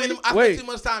 really? I Wait. spent too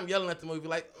much time yelling at the movie.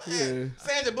 Like, man, Yeah.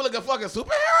 Sandra Bullock a fucking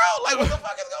superhero? Like, what the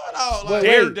fuck is going on? Like, Wait.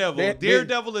 Daredevil, They-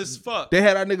 Daredevil as fuck. They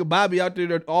had our nigga Bobby out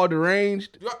there all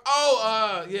deranged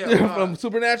yeah. from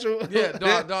Supernatural. Yeah,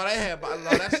 dog, they had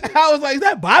that shit. I was like, is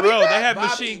that Bobby? Bro, they back? had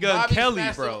Machine Gun Kelly,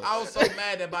 smashed bro. him. I was so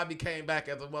mad that Bobby came back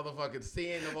as a motherfucking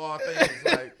sin of all things.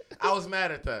 Like, I was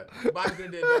mad at that. Bobby could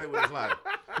have did better with his life.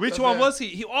 Which So one then- was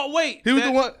he? Oh wait, He was that-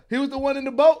 the one. He was the one in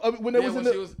the boat when they Yeah, was in when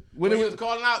the she was, when when it he was was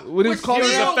calling out. when he was which calling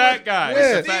still out- He was a fat guy. Which Yeah.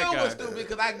 He was a fat still guy. was stupid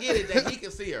because I get it that he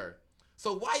can see her.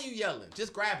 So why you yelling?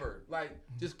 Just grab her. Like,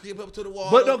 just keep up to the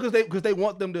wall. But no, because they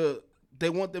want them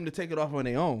to take it off on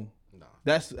their own. Nah.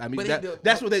 That's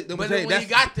what they. But saying, when he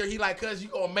got there, he like, cuz you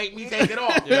gonna make me take it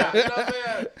off. Yeah. You know what I'm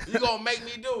saying? You gonna make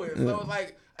me do it. So it's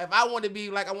like, if I want to be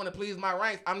like, I want to please my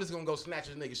ranks, I'm just gonna go snatch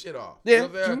this nigga shit off. Yeah, You know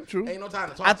what I'm saying? true. Ain't no time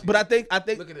to talk to you. But I think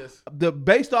Look at this.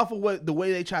 based off of the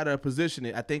way they try to position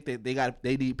it, I think that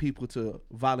they need people to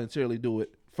voluntarily do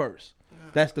it first.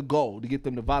 That's the goal, to get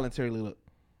them to voluntarily look.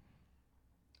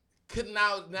 Could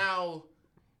now,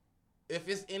 if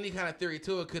it's any kind of theory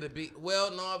to it, could it be?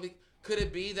 Well, no. Could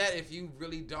it be that if you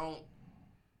really don't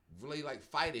really like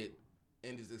fight it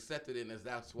and just accept it, and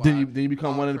that's why Then you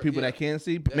become one of the people that can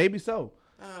see? Maybe so.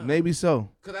 Maybe so.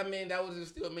 Because I mean, that would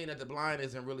just still mean that the blind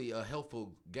isn't really a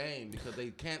helpful game because they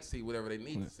can't see whatever they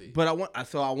need to see. But I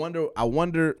wonder.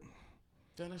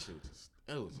 Damn, that shit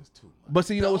was just too much. But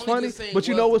see, you know what's funny? But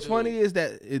you know what's funny is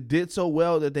that it did so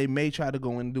well that they may try to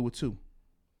go in and do it too.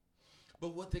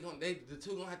 But what the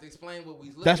two gonna have to explain what we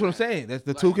looking That's what I'm at. saying. That's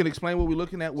the two can explain what we're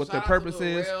looking at, what their Shout out to purpose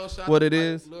Lil is, Rel, shout what out it to,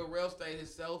 is. Lil Rel stayed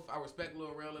himself. I respect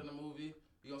Lil Rel in the movie.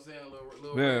 You know what I'm saying?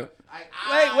 Lil Yeah.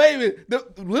 Rel. Wait a minute.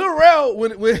 The Lil Rel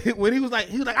when he was like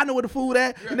I know where the food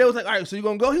at, and they was like, all right, so you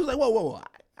gonna go? He was like, whoa.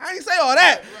 I ain't say all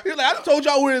that. He was like, I just told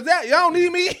y'all where it's at. Y'all don't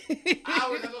need me. That's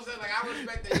what I'm saying. Like, I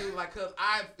respect that he was like, cause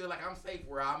I feel like I'm safe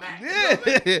where I'm at. Yeah. You know what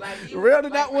I'm saying? Like, Rel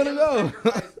did not want to go.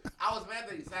 I was mad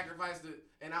that he sacrificed it,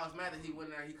 and I was mad that he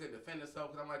went there and he couldn't defend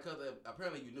himself. Cause I'm like, cause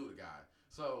apparently you knew the guy,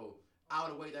 so I would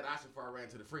have waited that option before I ran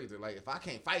to the freezer. Like, if I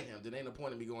can't fight him, then ain't no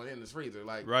point in me going in this freezer.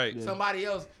 Like, Right. Yeah. somebody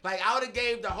else. Like, I would have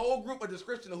gave the whole group a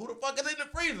description of who the fuck is in the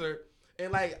freezer.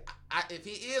 And like, if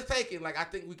he is taken, like, I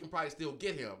think we can probably still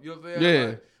get him. You know what I'm saying? Yeah.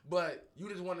 Like, but you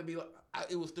just want to be like,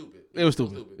 it was stupid. It was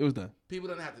stupid. It was done. People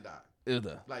don't have to die. It was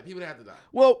done. Like, people didn't have to die.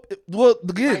 Well,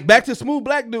 again, Like, back to Smooth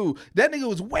Black Dude. That nigga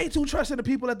was way too trusting the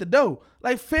people at the door.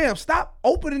 Like, fam, stop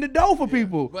opening the door for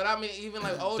people. But I mean, even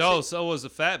like old Oh, shit. so was a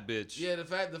fat bitch. Yeah, the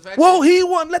fact. Well, that, he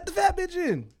wouldn't let the fat bitch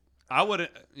in. I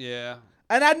wouldn't. Yeah.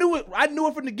 And I knew it. I knew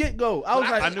it from the get go. I was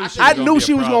But I like, think- I gonna knew be a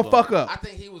she was gonna problem. fuck up. I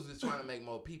think he was just trying to make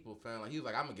more people feel like he was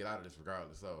like, I'm gonna get out of this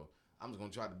regardless. So I'm just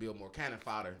gonna try to build more cannon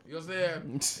fodder. You know what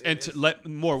I'm saying? And to let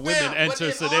more women Fam, but enter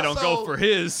then so they don't go also- for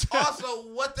his. Also,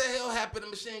 what the hell happened to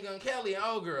Machine Gun Kelly and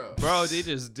Old Girl? Bro, they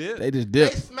just did. They just They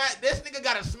dipped. smacked. This nigga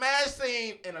got a smash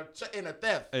scene in a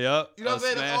theft. Yep. You know what I'm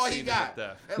saying? That's all he got.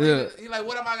 And like, he like,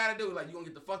 what am I gotta do? Like, you gonna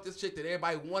get to fuck this chick that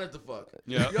everybody wanted to fuck?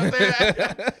 Yeah. You know what I'm saying?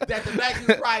 That the black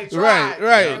dude probably tried.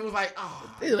 Right. And it was like,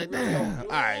 oh. He was like, damn. All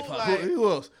right, fuck. Who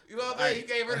else? You know what I'm saying? He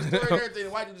gave her the story and everything. The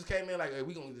white dude just came in like, hey,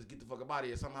 we gonna just get the fuck up out of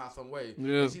here somehow, some way.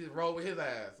 Yeah. And she just rolled with his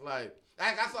ass. Like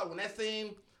I saw when that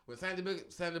scene when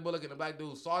Sandra Bullock and the black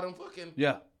dude saw them fucking.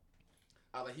 Yeah.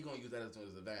 I was like, he gonna use that as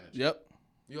his advantage. Yep.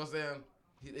 You know what I'm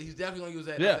saying? He's definitely gonna use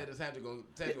that. Yeah. And say that Sandra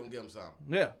gonna give him something.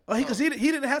 Yeah. Oh, because he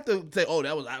didn't have to say, oh,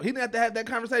 that was out. He didn't have to have that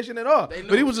conversation at all. They knew.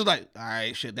 But he was just like, all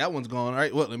right, shit, that one's gone. All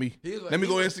right, well, let me He was like, go in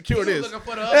and he secure was this. looking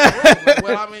for the other room. Like,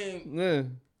 well, I mean, Yeah.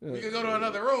 we could go to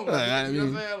another room. Like, I you know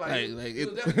mean, what I'm saying? Like, he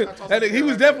was it- definitely trying to toss that nigga, something he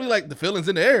was like definitely that. like the feelings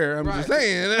in the air. I'm just Right.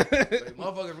 saying. Like,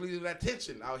 motherfuckers releasing that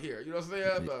tension out here. You know what I'm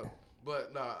saying?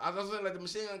 But no, I was saying like the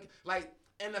machine gun, like,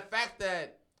 and the fact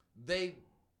that they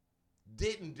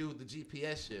didn't do the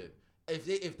GPS shit.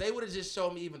 If they would have just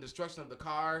showed me even destruction of the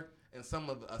car and some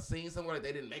of a scene somewhere that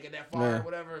they didn't make it that far Yeah. or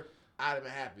whatever, I'd have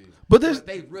been happy. But there's-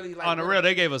 they really like On the real,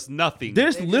 they gave us nothing.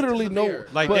 There's They just literally no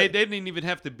disappeared. Like but, they didn't even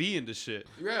have to be in the shit.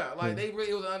 yeah, like they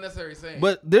really it was an unnecessary scene.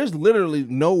 but there's literally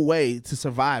no way to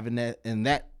survive in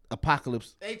that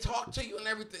apocalypse. they talk to you and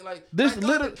everything. Like This like,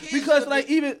 literally the kids because should've like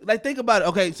been- even like think about it.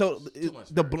 Okay, so Too much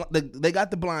they got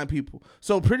the blind people.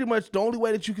 So pretty much the only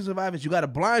way that you can survive is you got to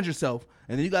blind yourself,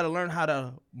 and then you got to learn how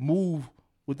to move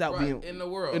without right, being in the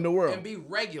world. And be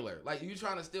regular. Like you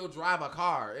trying to still drive a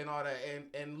car and all that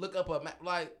and look up a map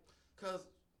like cause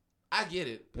I get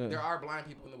it. Yeah. There are blind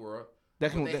people in the world.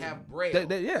 That But they have braille.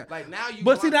 yeah. Like now you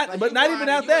But see, blind- not like, but you not blind even and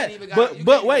out you that. ain't even got- you can't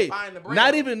But even wait, find the braille.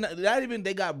 not even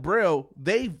they got braille.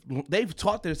 They've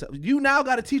taught themselves. You now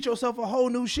got to teach yourself a whole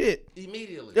new shit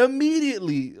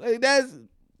immediately. Like that's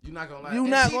You're not gonna lie. You And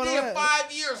not she gonna did lie.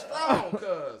 5 years strong,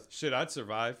 cuz. Shit, I'd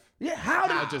survive. yeah. How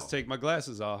did How? I'd just take my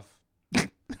glasses off.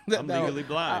 No, I'm legally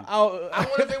blind. I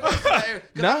wonder if it was there.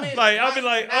 Nah. Like I'll be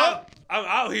like, now- oh, I'm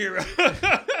out here.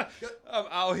 I'm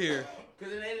out here.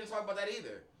 Because then they didn't talk about that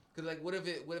either. Because like, what if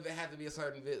it had to be a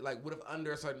certain like, what if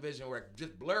under a certain vision where it's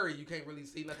just blurry, you can't really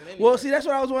see nothing anyway? Well, see, that's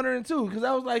what I was wondering too, because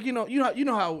I was like, you know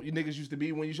how you niggas used to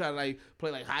be when you try to like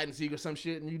play like hide and seek or some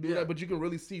shit, and you do Yeah. that, but you can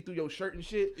really see through your shirt and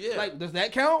shit. Yeah. Like, does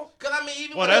that count? Because I mean,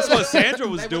 even Well, when that's they what were- Sandra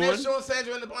was like, when they were doing. showing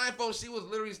Sandra in the blindfold, she was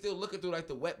literally still looking through like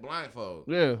the wet blindfold.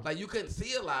 Yeah. Like you couldn't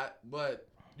see a lot, but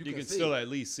You can see. still at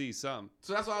least see some.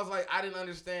 So that's why I was like, I didn't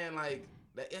understand like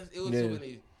that. It was Yeah. too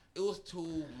many. It was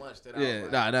too much that I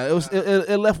Yeah. was like,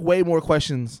 It left way more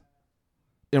questions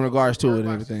in regards to it Bird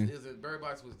and Box everything. Bird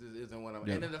Box isn't one of them.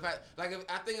 Yeah. And then the fact, like,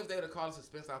 I think if they would have called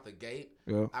suspense out the gate,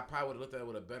 Yeah. I probably would have looked at it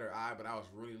with a better eye. But I was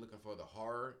really looking for the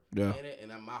horror Yeah. in it,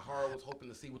 and my horror was hoping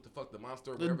to see what the fuck the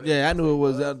monster. Yeah, I knew it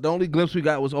was. The only glimpse we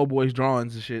got was old boy's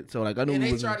drawings and shit. So like I knew. And it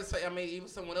they was, tried to say, I mean, even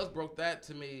someone else broke that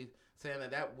to me, saying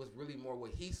that was really more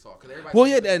what he saw. Cause everybody. Well,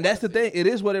 yeah, and that's the thing. It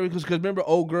is whatever because remember,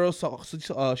 old girl saw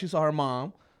she saw her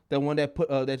mom, the one that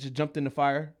that just jumped in the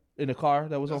fire in the car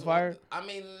that was on fire. I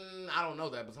mean, I don't know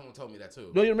that, but someone told me that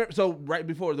too. No, you remember? So right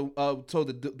before the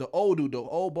old dude, the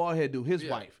old bald head dude, his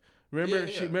wife. Remember,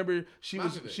 she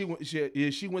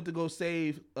went to go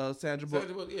save Sandra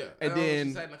Bullock. Yeah, and then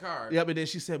she sat in the car. Yep, and then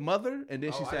she said mother, and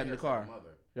then she sat in the car.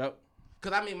 Mother. Yep.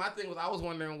 Cause I mean, my thing was I was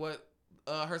wondering what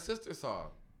her sister saw.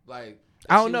 Like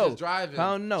I don't she know. Was just driving.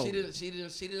 I don't know. She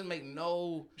didn't make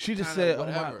no. She just said,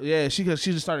 whatever. she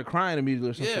just started crying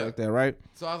immediately or something like that, right?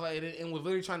 So I was like, and was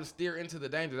literally trying to steer into the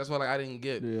danger. That's why like I didn't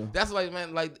get. Yeah. That's like,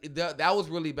 man, like that was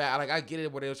really bad. Like I get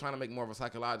it where they were trying to make more of a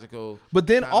psychological. But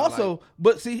then also,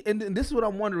 but see, and this is what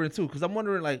I'm wondering too, because I'm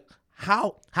wondering like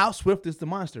how swift is the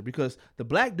monster? Because the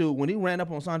black dude when he ran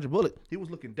up on Sandra Bullock, he was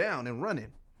looking down and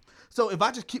running. So if I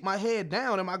just keep my head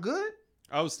down, am I good?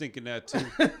 I was thinking that too.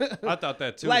 I thought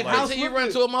that too. Like, how Until you run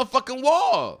into a motherfucking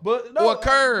wall, or a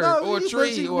curb, or a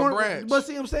tree, or a branch. But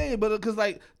see, what I'm saying, but because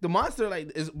like the monster,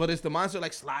 it's the monster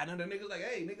like sliding under niggas, like,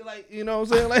 hey, nigga, like, you know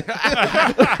what I'm saying, like,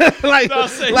 sliding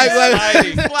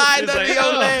under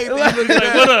your legs.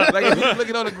 Like if you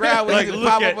looking on the ground, when you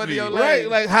pop up under your legs, right?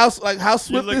 Like how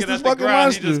swift is this fucking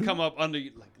monster? He just come up under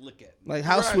you, like, look at me. Like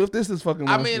how swift is this fucking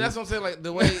monster? I mean, that's what I'm saying. Like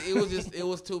the way it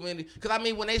was too many. Because I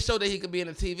mean, when they showed that he could be in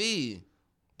the TV.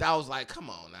 That was like, come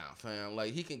on now, fam.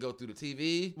 Like, he can go through the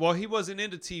TV. Well, he wasn't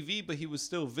into TV, but he was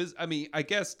still I mean, I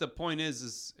guess the point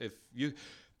is if you...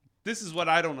 This is what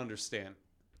I don't understand.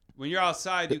 When you're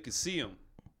outside, you can see him.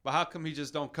 But how come he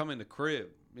just don't come in the crib?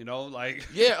 You know, like...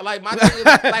 Yeah, like, my thing is...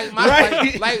 Like,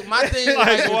 my thing...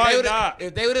 Like, why not?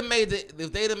 If they would have made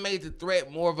the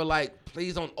threat more of a, like,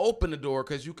 please don't open the door,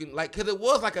 because you can... Like, because it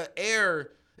was like an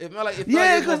air... It felt like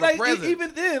because like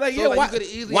even then, like, so,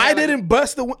 yeah, why didn't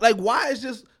bust the like? Why is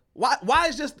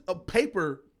just a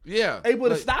paper? Yeah, able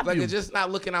to stop like you? It's just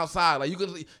not looking outside. Like you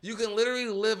can literally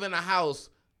live in a house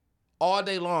all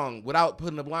day long without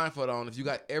putting a blindfold on if you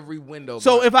got every window.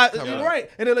 So if right,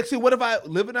 and then like, see, what if I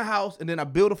live in a house and then I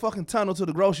build a fucking tunnel to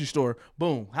the grocery store?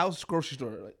 Boom, house grocery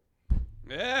store. Like,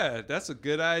 yeah, that's a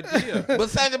good idea. But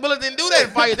Sandra Bullock didn't do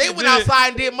that for you. They went outside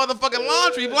and did motherfucking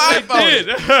laundry blindfolded. They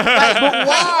did. Like, but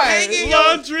why?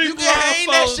 Laundry you can hang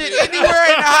that shit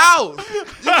anywhere in the house. You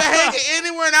can hang it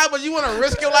anywhere in the house, but you want to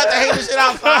risk your life to hang the shit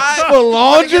outside? For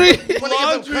laundry? Want to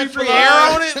get some country air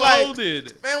on it? Like,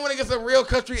 Folded. man, want to get some real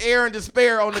country air and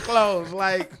despair on the clothes.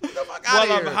 Like, get the fuck out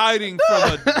While of here. I'm hiding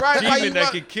from a demon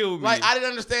that could kill me. Like, I didn't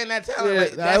understand that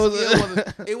talent. Yeah,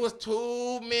 Like, it was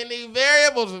too many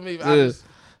variables for me.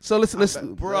 So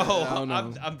listen, bro,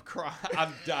 I'm crying.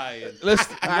 I'm dying.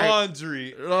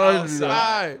 Laundry.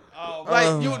 Outside. Oh,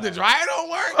 like, the dryer don't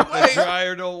work? Like, the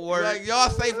dryer don't work. Like, y'all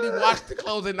safely washed the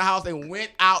clothes in the house and went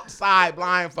outside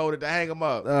blindfolded to hang them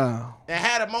up. And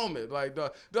had a moment. Like,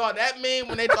 dog, that meme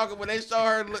when they show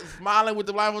her smiling with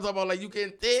the blindfolds up on, like, you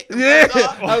getting thick? Yeah.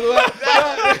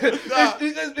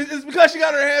 It's because she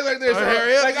got her hands like this.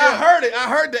 Like, I heard it. I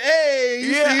heard the hey.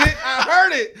 You see it? I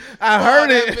heard it. I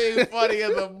heard it. That being funny as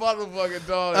a motherfucking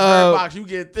dog. In her box, you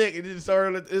get thick, and then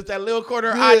so it's that little corner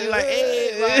of eye. You like,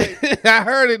 hey, like, I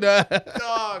heard it.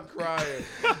 dog crying.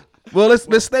 Well,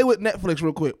 let's stay with Netflix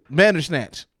real quick.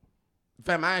 Bandersnatch.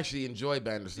 Fam, I actually enjoy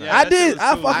Bandersnatch. Yeah, I did.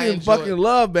 I I fucking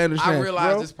love Bandersnatch. I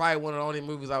realized bro. it's probably one of the only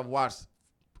movies I've watched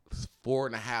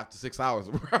 4.5 to 6 hours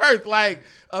worth, like,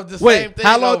 of the same thing.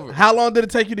 How long did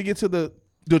it take you to get to the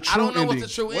true ending? I don't know what's the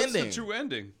true What's ending. the true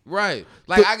ending? Right.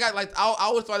 Like, I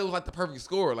always thought it was like the perfect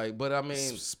score. Like, but I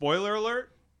mean, Spoiler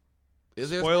alert. is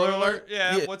there a Spoiler alert?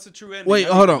 Yeah. Yeah. What's the true ending? Wait,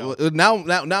 I hold don't on.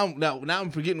 know. Now I'm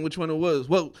forgetting which one it was.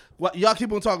 Well, y'all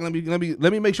keep on talking.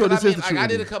 Let me make sure this is the true I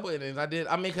did ending. a couple endings. I thought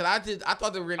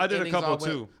the I did a endings couple all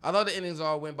too. went, I thought the endings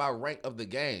all went by rank of the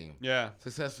game. Yeah.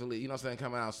 Successfully, you know what I'm saying,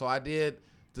 coming out. So I did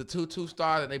the two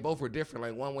stars, and they both were different.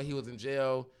 Like, one when he was in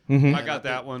jail. Mhm. I got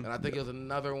that one. And I think it was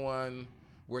another one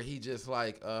where he just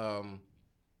like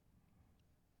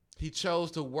he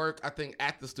chose to work, I think,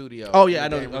 at the studio. Oh, yeah, I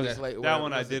know. Okay. Okay. That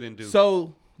one I didn't do.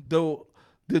 So the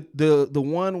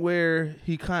one where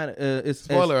he kind of it's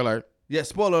Spoiler alert. Yeah,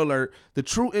 spoiler alert. The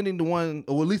true ending, the one,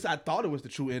 or at least I thought it was the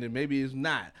true ending. Maybe it's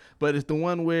not, but it's the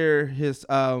one where his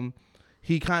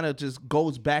he kind of just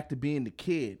goes back to being the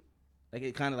kid. Like,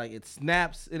 it kind of like it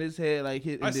snaps in his head. Like,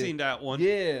 I seen that one.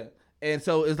 Yeah, and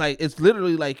so it's like it's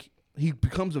literally like he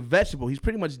becomes a vegetable. He's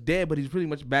pretty much dead, but he's pretty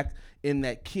much back in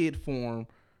that kid form.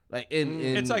 Like in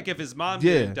It's like if his mom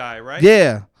Yeah. didn't die, right?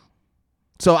 yeah.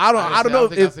 So I don't know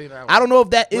if I don't know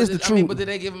if that is the I mean, truth. but did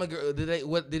they give him a?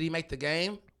 Did he make the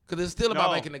game? Because it's still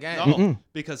about making the game. No,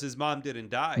 because his mom didn't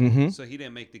die, Mhm. so he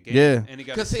didn't make the game. Yeah. And he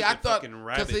got Because see, I thought, fucking because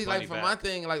rabbit see, like money for back. my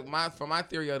thing, like for my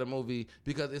theory of the movie,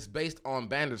 because it's based on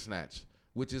Bandersnatch,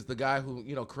 which is the guy who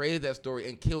created that story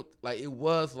and killed. Like it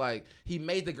was like he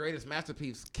made the greatest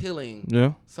masterpiece,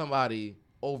 killing somebody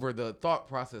over the thought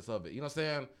process of it. You know what I'm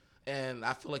saying? And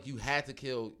I feel like you had to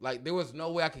kill. Like there was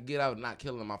no way I could get out of not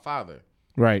killing my father.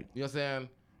 Right. You know what I'm saying?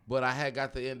 But I had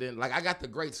got the ending. Like I got the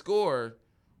great score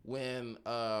when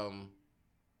I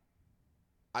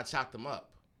chopped him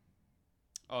up.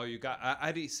 Oh, you got?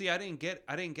 I didn't get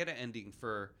an ending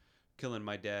for killing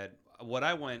my dad.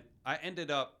 I ended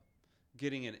up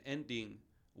getting an ending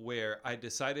where I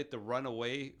decided to run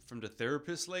away from the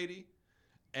therapist lady,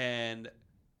 and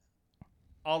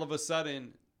all of a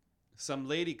sudden, some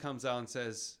lady comes out and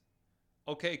says,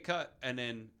 "Okay, cut," and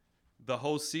then the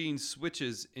whole scene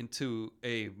switches into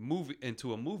a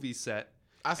movie set.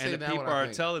 I see And the that people one, I are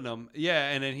think. telling him,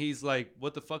 and then he's like,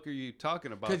 "What the fuck are you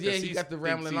talking about?" 'Cause, yeah, he he's- got the thinks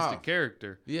rambling he's the off.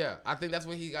 character. Yeah, I think that's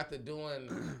when he got to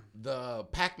doing the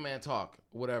Pac-Man talk,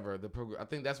 whatever. I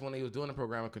think that's when he was doing the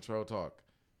program and control talk.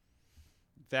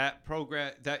 That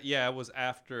program, it was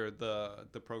after the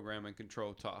program and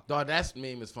control talk. Dog, that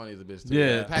meme is funny as a bitch too.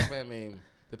 Yeah. The Pac-Man meme.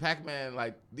 The Pac-Man,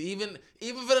 like even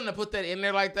for them to put that in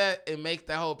there like that and make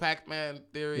that whole Pac-Man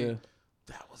theory, Yeah.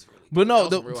 that was really. But no,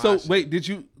 that was real so hot shit. wait, did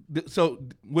you? So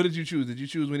what did you choose? Did you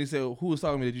choose when he said who was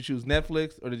talking to me? Did you choose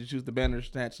Netflix or did you choose the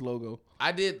Bandersnatch logo?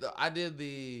 I did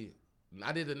the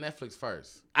Netflix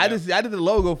first. I did the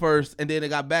logo first, and then it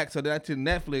got back. So then I did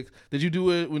Netflix. Did you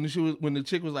do it when the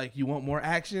chick was like, "You want more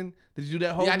action"? Did you do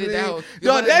that whole? Yeah, I did thing? that whole.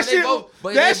 Yo, but that they shit. both-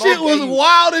 but That they both shit was gave you-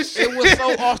 wild as shit. It was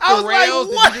so off I the was rails.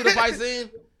 Like, what? Did you do the fight scene?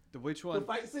 The which one? The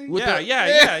fight scene? With Yeah, the-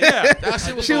 yeah. That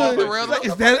shit was She so off was, the rails. like,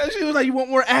 is that, she was like, "You want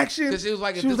more action?" Because she was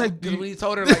like, She was like, because when he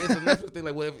told her like it's a Netflix thing,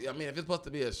 like, well, if it's supposed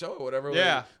to be a show or whatever,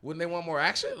 Yeah. like, wouldn't they want more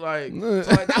action? Like, so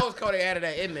like that was cool. They added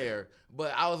that in there,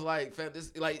 but I was like, fam,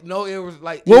 this like no, it was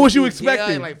like, What it was you yeah,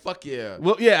 expecting? and, like fuck yeah.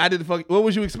 Well, yeah, I did the fuck. What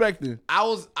was you expecting? I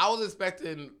was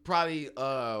expecting probably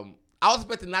I was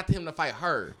expecting not him to fight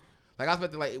her. Like I was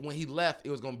expecting like when he left, it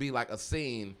was gonna be like a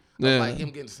scene of Yeah. like him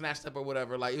getting snatched up or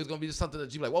whatever. Like it was gonna be just something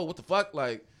that you be like, whoa, what the fuck?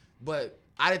 Like, but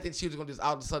I didn't think she was gonna just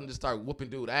all of a sudden just start whooping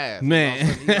dude ass. Man. All of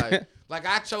a sudden, he, like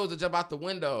I chose to jump out the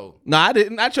window. No, I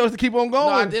didn't. I chose to keep on going.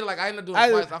 No, I did. Like I ended up doing it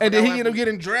twice. I and then forgot he ended what up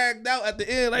getting dragged out at the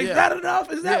end. Like, Yeah. is that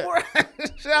enough? Is that Yeah. more?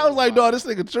 I was like, dog, this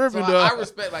nigga tripping, So dog. I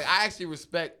respect, like, I actually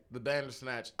respect the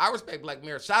Bandersnatch. I respect Black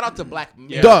Mirror. Shout out to Black Mirror.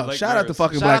 Yeah, Dog, Black shout out to Mirror's-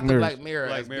 fucking Shout Black out to Mirror. Black Mirror.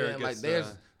 Black as Mirror being, like,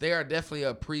 gets, they are definitely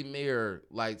a premier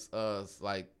like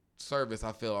service.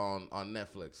 I feel on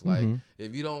Netflix. Like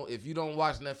if you don't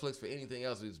watch Netflix for anything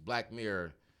else, it's Black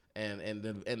Mirror. And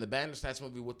the Bandersnatch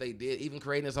movie, what they did, even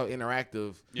creating this whole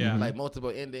interactive, Yeah. like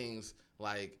multiple endings,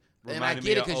 like. And I Reminded get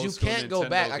me it because of you old school can't go Nintendo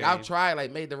back. Like I've games. tried,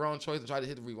 like made the wrong choice and tried to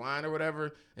hit the rewind or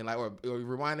whatever, and like or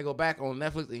rewind to go back on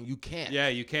Netflix, and you can't. Yeah,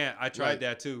 you can't. I tried Like-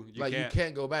 that too. You You can't.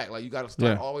 can't go back. Like you got to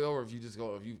start Yeah. all the way over if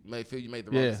you may feel you made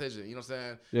the wrong Yeah. decision. You know what I'm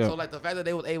saying? Yeah. So like the fact that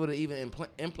they was able to even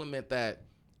implement that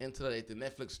into the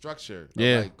Netflix structure, of,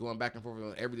 Yeah. like going back and forth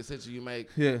on every decision you make.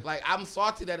 Yeah. Like I'm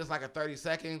salty that it's like a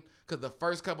 30-second because the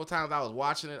first couple times I was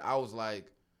watching it, I was like,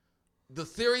 the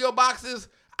cereal boxes.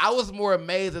 I was more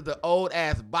amazed at the old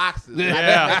ass boxes. Yeah.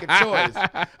 I didn't make a choice.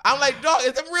 I'm like, dog,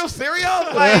 is them real cereal?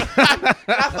 Like, I'm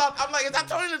like, is that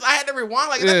Tony? I had to rewind.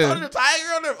 Like, is that Tony the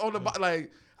Tiger on the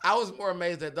like? I was more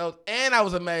amazed at those, and I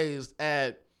was amazed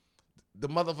at the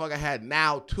motherfucker had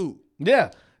now too.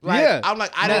 Yeah. Like, yeah. I'm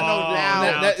like, I didn't know now.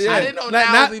 yeah. I didn't know Not-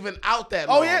 now not- was even out that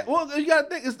long. Oh yeah, well you gotta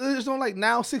think it's on like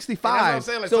now 65. And that's what I'm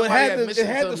saying, like, so it somebody had had to mentioned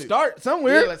to me. start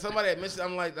somewhere. Yeah, like somebody had mentioned.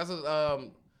 I'm like, that's what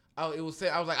it was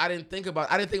saying. I was like, I didn't think about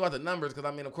the numbers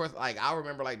because I mean, of course, like I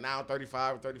remember like now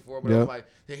 35 or 34, but Yeah. I was like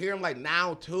to hear him like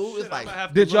now too. It's Shit, like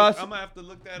I'm Did y'all gonna have to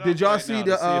look that up. Did y'all right see now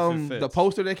to if it the fits.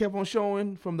 poster they kept on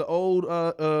showing from the old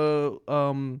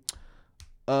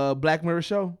Black Mirror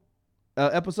show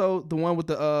episode, the one with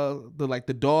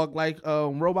the dog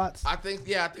robots? I think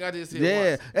I did see it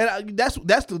Yeah, once. and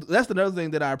that's another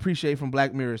thing that I appreciate from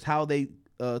Black Mirror is how they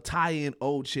tie in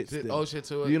old shit still. Old shit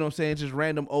to it. You know what I'm saying? Just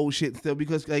random old shit still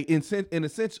because like in a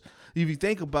sense, if you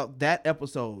think about that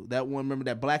episode, that one, remember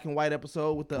that black and white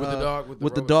episode with the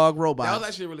dog robots. That was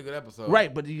actually a really good episode.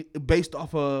 Right, but based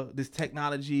off of this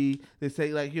technology, they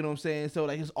say like, you know what I'm saying? So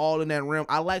like it's all in that realm.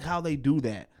 I like how they do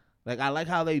that. Like I like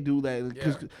how they do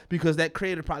that because that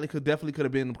creator probably could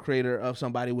have been the creator of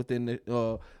somebody within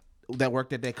the that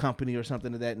worked at that company or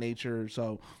something of that nature.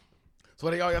 So So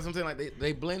they all got something like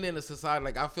they blend into society.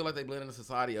 Like I feel like they blend into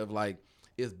society of like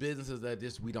it's businesses that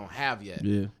just we don't have yet.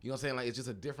 Yeah. You know what I'm saying? Like it's just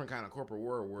a different kind of corporate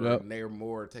world where they're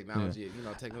more technology,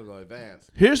 technical advance.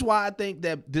 Here's why I think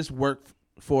that this worked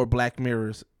for Black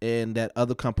Mirrors and that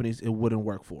other companies it wouldn't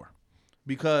work for.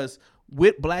 Because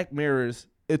with Black Mirrors,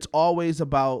 it's always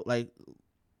about like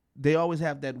they always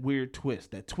have that weird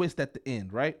twist at the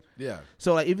end, right? Yeah.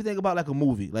 So like if you think about like a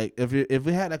movie, like if it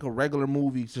had like a regular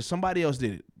movie, so somebody else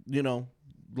did it,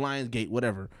 Lionsgate,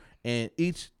 whatever, and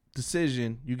each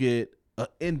decision you get an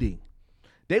ending.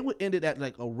 They would end it at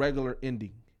like a regular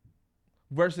ending.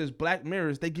 Versus Black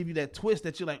Mirrors, they give you that twist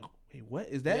that you're like, hey, what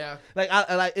is that? Yeah.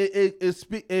 Like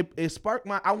it sparked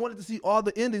my. I wanted to see all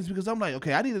the endings because I'm like,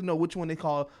 okay, I need to know which one they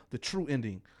call the true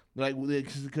ending, like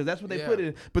because that's what they put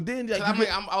in. But then like,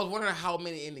 I was wondering how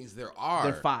many endings there are.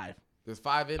 There are 5. There's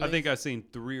 5 endings. I think I've seen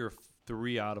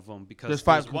 3 out of them because There's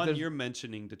 5 there's one you're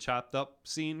mentioning, the chopped up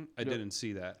scene. I didn't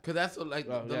see that. Because that's like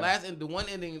the one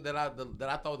ending that I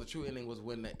thought was the true ending was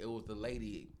when it was the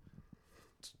lady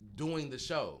doing the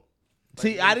show. Like,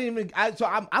 see, I didn't even.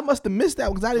 I must have missed that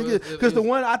because I didn't get because the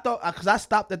one I thought because I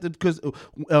stopped at the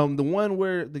the one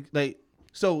where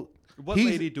What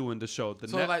lady doing the show? The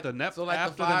Netflix. So like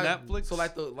after the 5, the Netflix. So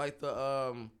like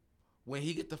the when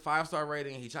he get the 5-star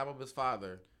rating and he chop up his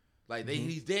father, like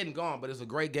he's dead and gone, but it's a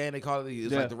great game. They call it.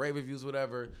 It's like the rave reviews,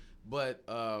 whatever. But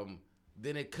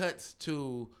then it cuts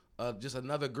to just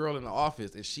another girl in the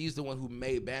office, and she's the one who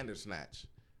made Bandersnatch.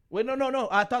 Wait, no.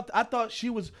 I thought she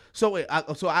was. So wait,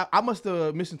 I must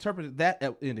have misinterpreted that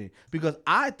ending because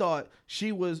I thought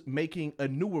she was making a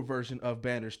newer version of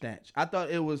Bandersnatch. I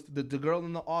thought it was the girl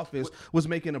in the office was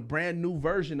making a brand new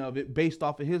version of it based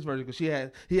off of his version because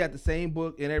he had the same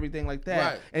book and everything like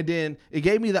that. Right. And then it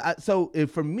gave me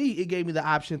for me it gave me the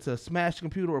option to smash the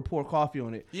computer or pour coffee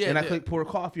on it. Yeah, and I clicked pour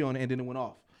coffee on it and then it went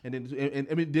off. And then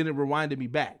then it rewinded me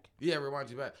back. Yeah, it reminds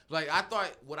you back. Like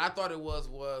what I thought it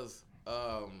was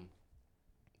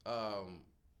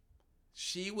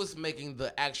she was making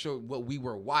the actual what we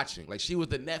were watching. Like she was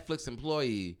the Netflix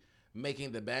employee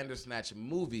making the Bandersnatch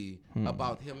movie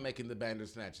about him making the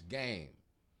Bandersnatch game.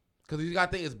 Because you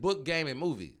got to think it's book, game, and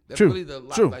movie. That's True. really the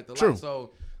True. like the True. life.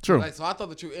 So True. Like so I thought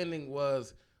the true ending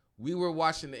was we were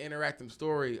watching the interactive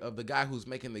story of the guy who's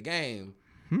making the game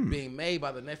being made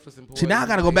by the Netflix employee. See, now I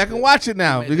gotta go back and watch it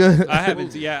now because I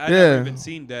haven't. I never even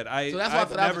seen that. So that's why I I've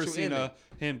thought that was never true seen ending.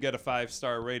 him get a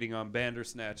 5-star rating on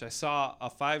Bandersnatch. I saw a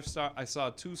 5-star. I saw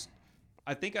 2.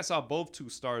 I think I saw both 2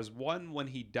 stars. One when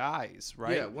he dies,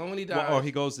 right? Yeah, one when he dies. Or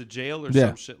he goes to jail or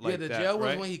some shit like that. Yeah, the jail was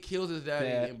right? when he kills his daddy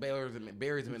and buries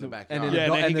him in the backyard.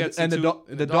 and The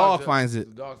the dog finds it.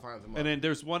 The dog finds him. And then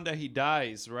there's one that he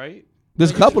dies, right?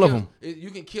 There's a couple of them. You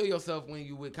can kill yourself when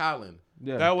you with Colin.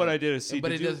 Yeah. That what I did see.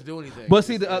 But it doesn't do anything. But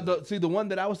see the one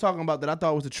that I was talking about that I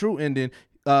thought was the true ending.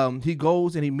 He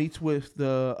goes and he meets with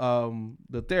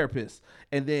the therapist,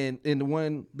 and then in the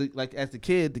one as the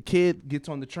kid gets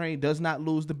on the train, does not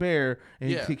lose the bear,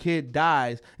 and the kid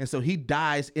dies, and so he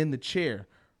dies in the chair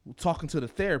talking to the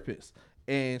therapist.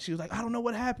 And she was like, I don't know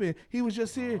what happened. He was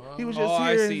just here. He was just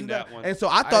here. I seen that one. And so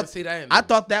I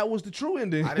thought that was the true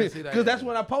ending. I didn't see that because that's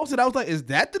when I posted. I was like, is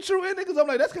that the true ending? Because I'm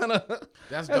like, that's kind of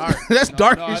that's dark. That's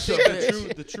dark No, I as think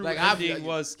shit. the true Like, ending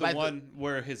was the like one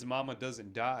where his mama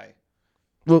doesn't die.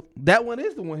 Well, that one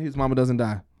is the one his mama doesn't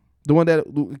die. The one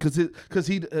that because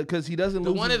he doesn't The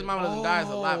lose. one his mom doesn't die is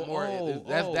a lot more.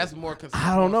 That's more.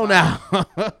 I don't know now.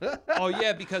 Oh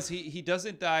yeah, because he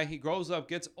doesn't die. He grows up,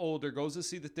 gets older, goes to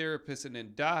see the therapist, and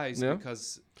then dies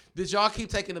because. Did y'all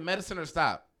keep taking the medicine or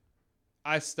stop?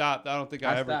 I stopped. I don't think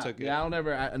I ever stopped. took it. Yeah, I don't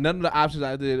ever. None of the options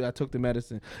I did, I took the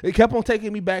medicine. It kept on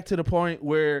taking me back to the point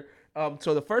where.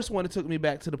 So the first one, it took me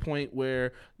back to the point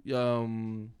where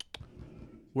I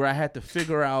had to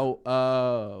figure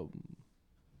out.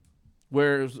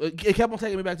 Where it kept on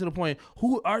taking me back to the point.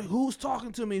 Who's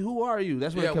talking to me? Who are you?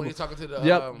 That's what. When he's talking to the.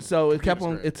 Yep. So it kept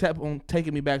on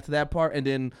taking me back to that part, and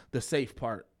then the safe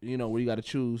part. Where you got to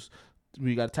choose. Where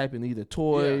you got to type in either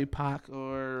toy, Pac,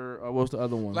 or what's the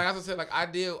other one? Like I said, like I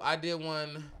did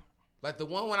one, like the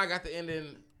one when I got the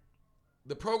ending,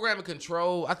 the program and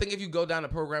control. I think if you go down the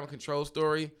program and control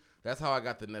story, that's how I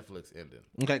got the Netflix ending.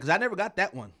 Okay, because I never got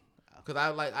that one. Because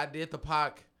I did the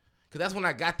Pac, because that's when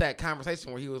I got that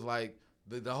conversation where he was like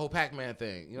the whole Pac-Man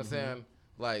thing. You know what I'm saying?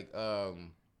 Like,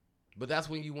 but that's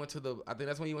when you went to the. I think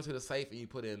that's when you went to the safe and you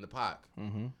put in the Pac.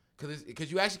 Mm-hmm.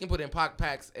 Because you actually can put in Pac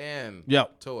packs and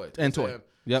toy. And toy.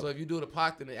 Yep. So if you do the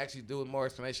Pac, then they actually do more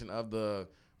explanation of the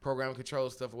program control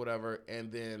stuff or whatever,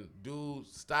 and then dude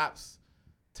stops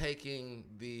taking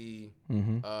the.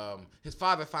 His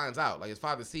father finds out. Like his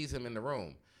father sees him in the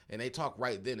room, and they talk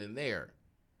right then and there.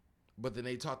 But then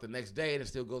they talk the next day, and it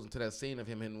still goes into that scene of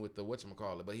him with the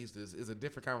whatchamacallit. But it's a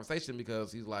different conversation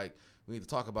because he's like, we need to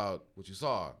talk about what you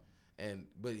saw.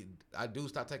 But I do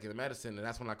stop taking the medicine, and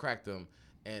that's when I cracked him.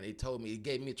 And it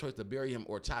gave me a choice to bury him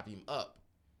or chop him up.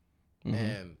 Mm-hmm.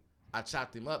 And I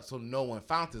chopped him up so no one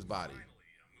found his body.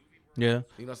 Yeah. You know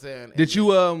what I'm saying? Did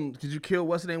you kill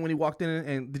what's his name when he walked in?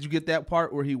 And did you get that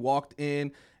part where he walked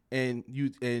in and you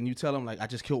tell him, like, I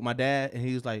just killed my dad? And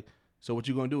he was like, so what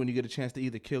you gonna do when you get a chance to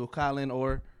either kill Colin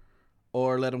or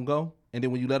let him go? And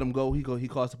then when you let him go, he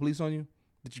calls the police on you?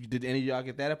 Did any of y'all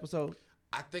get that episode?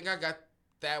 I think I got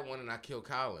that one, and I killed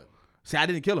Colin. See, I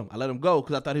didn't kill him. I let him go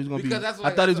because I thought he was gonna be.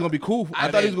 I thought he was gonna be cool. I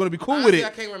thought he was gonna be cool with it.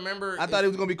 I can't remember. I thought he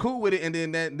was gonna be cool with it, and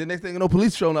then the next thing you know,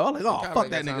 police showing up. I was like, oh, fuck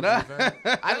that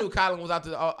nigga. I knew Colin was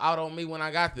out on me when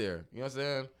I got there. You know what I'm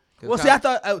saying? Well,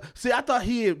 I thought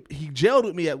he jailed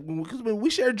with me because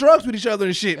we shared drugs with each other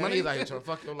and shit. Man, he's like, trying to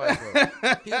fuck your life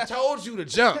up. He told you to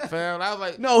jump, fam. I was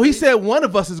like, no, he said one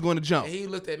of us is going to jump. And he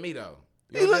looked at me though.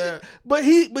 But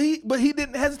he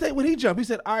didn't hesitate when he jumped. He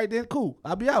said, all right, then cool,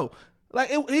 I'll be out. Like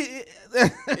it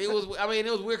was. I mean,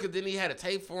 it was weird because then he had a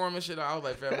tape for him and shit. I was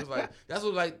like, fam, it was like that's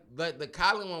what like the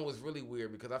Colin one was really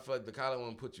weird because I felt like the Colin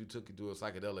one took you to a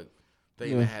psychedelic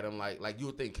thing that had him like you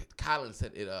would think Colin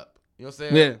set it up. You know what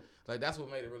I'm saying? Yeah. Like that's what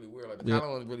made it really weird. Like the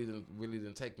Colin one really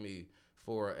didn't take me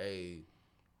for a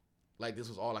like this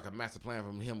was all like a master plan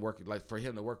from him working like for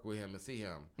him to work with him and see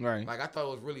him. Right. Like I thought it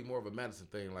was really more of a medicine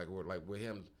thing. Like with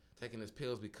him taking his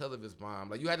pills because of his mom.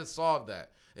 Like you had to solve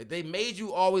that. They made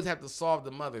you always have to solve the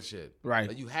mother shit. Right.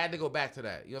 Like you had to go back to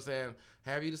that. You know what I'm saying?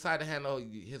 However you decide to handle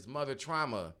his mother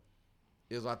trauma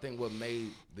is I think what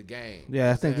made the game. Yeah,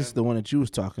 I think this is the one that you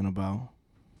was talking about.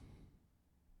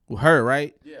 With her,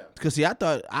 right? Yeah. Because see,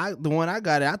 the one I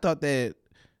got I thought that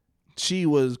she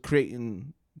was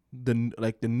creating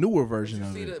the newer version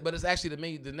of it. But it's actually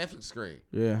the Netflix screen.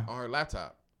 Yeah. On her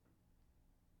laptop.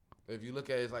 If you look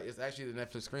at it, it's actually the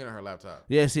Netflix screen on her laptop.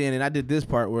 Yeah, see, and then I did this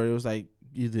part where it was like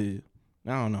either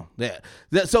I don't know that.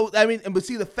 So I mean, but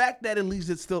see, the fact that it leaves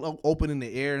it still open in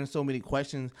the air and so many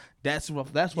questions. That's what.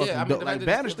 Yeah, I mean, like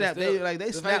Bandersnap,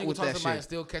 they snapped with that shit. And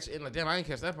still catch it. Like, damn, I didn't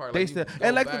catch that part. They still,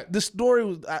 and like the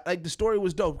story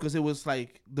was dope because it was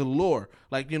like the lore.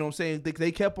 Like you know what I'm saying.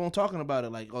 They kept on talking about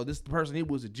it. Like, oh, this person, he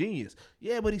was a genius.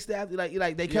 Yeah, but he stabbed.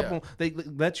 Like they kept on. They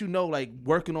let you know like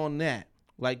working on that.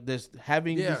 Like this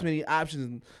having this many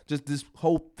options, just this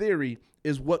whole theory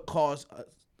is what caused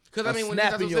because I mean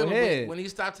when he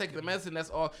stopped taking the medicine,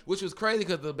 that's all, which was crazy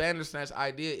because the Bandersnatch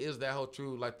idea is that whole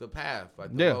true like the path,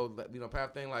 like the whole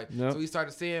path thing, like so he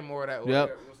started seeing more of that.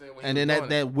 Yep. And then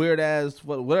that weird ass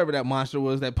whatever that monster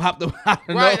was that popped up.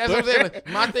 Right, that's what I'm saying. Like,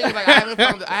 my thing is like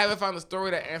I haven't found the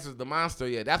story that answers the monster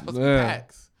yet. That's supposed to be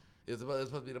Pax. It's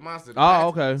supposed to be the monster.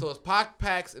 Okay. So it's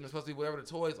Pax, and it's supposed to be whatever the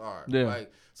toys are. Yeah.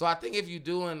 Like, so I think if you're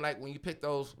doing like when you pick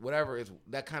those whatever, it's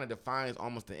that kind of defines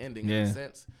almost the ending in a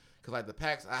sense. Because like the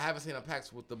Pax, I haven't seen a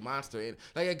Pax with the monster in.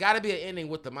 Like it got to be an ending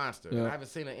with the monster. Yeah. I haven't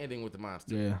seen an ending with the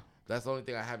monster. Yeah. That's the only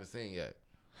thing I haven't seen yet.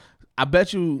 I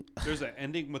bet you there's an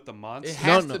ending with the monster. It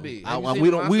has to be.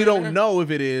 We don't know if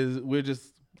it is.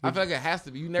 I feel like it has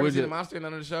to be. You never seen the monster in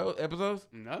none of the show episodes?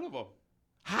 None of them.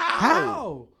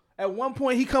 How? At one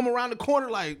point, he come around the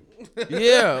corner like,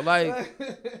 yeah, like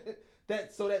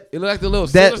it looked like the little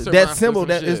that symbol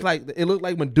that is like it looked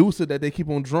like Medusa that they keep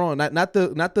on drawing, not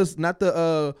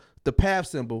the path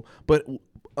symbol, but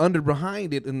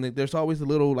behind it, and there's always a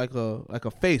little like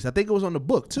a face. I think it was on the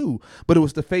book too, but it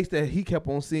was the face that he kept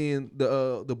on seeing.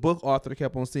 The book author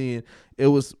kept on seeing. It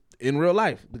was in real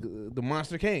life. The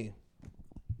monster came.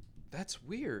 That's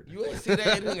weird. You ain't seen that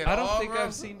ending at all? I don't think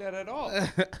I've seen that at all.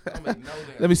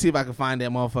 Let me see if I can find that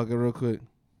motherfucker real quick.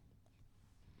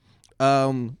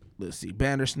 Let's see,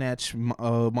 Bandersnatch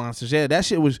monsters. Yeah, that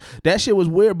shit was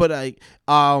weird, but like,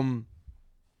 I'm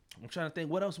trying to think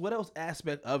what else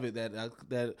aspect of it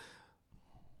that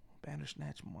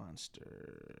Bandersnatch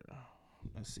monster.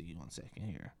 Let's see 1 second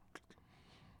here.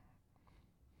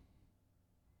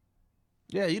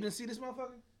 Yeah, you didn't see this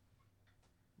motherfucker?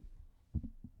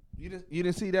 You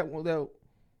didn't see that one though?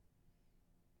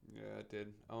 Yeah, I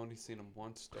did. I only seen him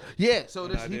once though. Yeah, so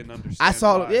I didn't understand. I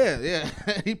saw why. him. Yeah.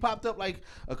 He popped up like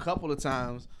a couple of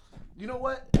times. You know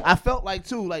what? I felt like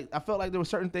there were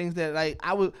certain things that like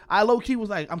I low key was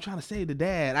like, I'm trying to save the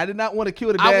dad. I did not want to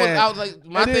kill the dad. I was like,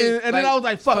 then I was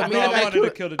like, fuck. I wanted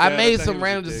to kill the dad. I made some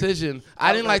random decision.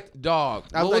 I didn't like the dog.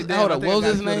 What was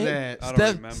his name?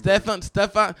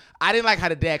 Stefan. I didn't like how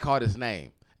the dad called his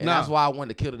name. And that's why I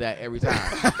wanted to kill the dad every time.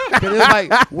 Because it was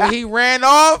like when he ran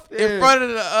off in front of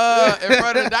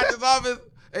the doctor's office,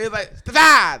 and he was like,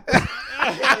 Stefan.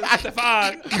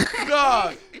 Stefan.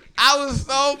 Dog. I was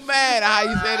so mad how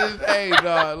he said his name,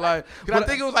 dog. Like, cause I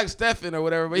think it was like Stefan or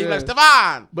whatever. But he was like,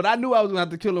 Stefan. But I knew I was gonna have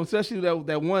to kill him, especially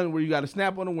that one where you got to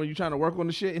snap on him when you're trying to work on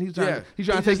the shit, and he's trying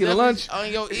to take you to lunch.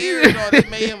 On your ear, dog. They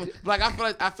made him like I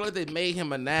feel like they made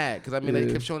him a nag because I mean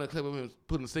they kept showing the clip of him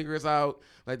putting cigarettes out.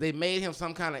 Like they made him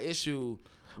some kind of issue.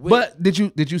 But did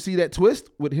you see that twist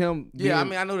with him? Yeah, I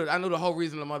mean I know the whole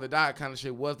reason the mother died kind of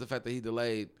shit was the fact that he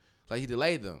delayed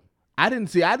them. I didn't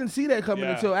see that coming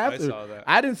until after. I saw that.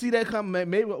 I didn't see that coming.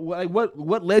 Maybe like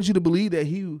what led you to believe that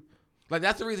he? Like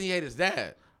that's the reason he hated his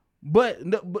dad. But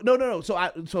no. So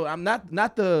I'm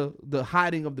not the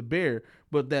hiding of the bear,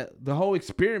 but that the whole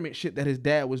experiment shit that his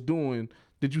dad was doing.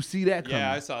 Did you see that coming?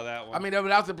 Yeah, I saw that one. I mean,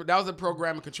 that was a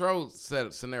program and control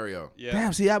scenario. Yeah.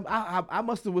 Damn. See, I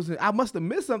must have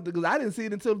missed something because I didn't see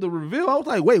it until the reveal. I was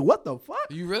like, wait, what the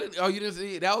fuck? You really? Oh, you didn't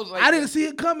see it? That was like I didn't see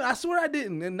it coming. I swear I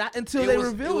didn't, and not until they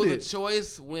revealed it. It was a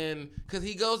choice because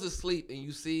he goes to sleep and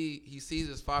he sees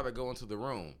his father go into the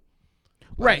room.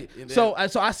 Right. Then, so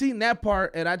I seen that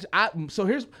part, and so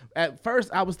here's at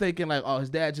first I was thinking like, oh, his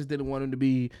dad just didn't want him to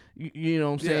be, you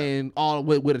know what I'm saying, all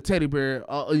with a teddy bear,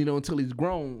 until he's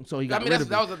grown. So he got rid of it.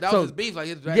 That was his beef. Like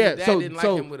his dad didn't like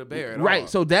him with a bear. Right. All.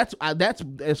 So that's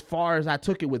as far as I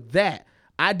took it with that.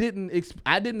 I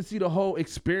didn't see the whole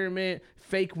experiment,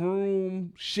 fake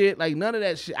room shit, like none of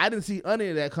that shit. I didn't see any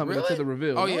of that coming until the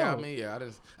reveal. Oh no. yeah,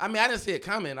 I didn't see it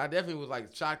coming. I definitely was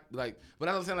like shocked, like, but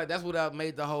I was saying like that's what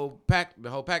made the whole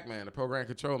Pac-Man, the program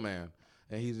control man,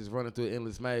 and he's just running through an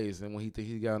endless maze, and when he thinks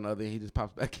he got on the other end, he just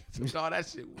pops back into all that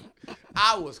shit.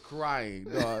 I was crying,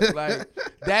 dog. Like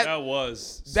that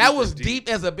was deep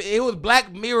as it was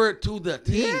Black Mirror to the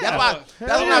T. Yeah.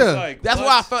 That's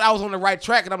why I felt I was on the right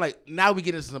track, and I'm like, now we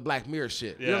get into some Black Mirror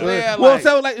shit. Yeah. You know what I'm saying? Well,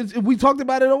 so like we talked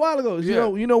about it a while ago. Yeah.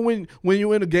 You know when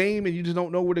you're in a game and you just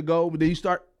don't know where to go, but then you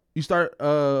start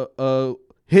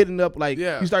hitting up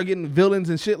you start getting villains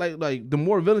and shit. Like the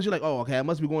more villains, you're like, oh, okay, I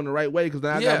must be going the right way because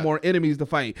then I got more enemies to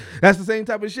fight. That's the same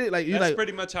type of shit. Like that's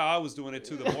pretty much how I was doing it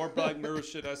too. The more Black Mirror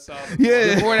shit I saw,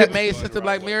 the more that made sense to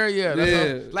Black Mirror.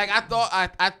 Like I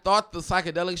thought the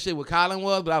psychedelic shit with Colin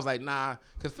was, but I was like, nah,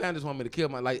 because fam just want me to kill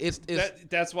my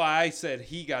that's why I said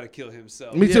he got to kill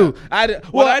himself. Me too.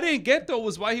 What I didn't get though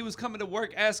was why he was coming to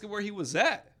work asking where he was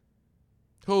at.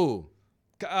 Who?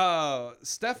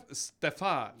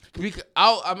 Stefan.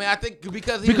 I think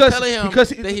because he was telling him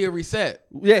that he'll reset.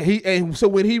 Yeah, so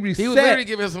when he reset, he was literally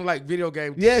giving him some like video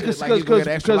game. Yeah, because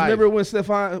remember when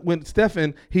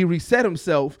Stefan he reset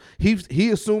himself,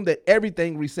 he assumed that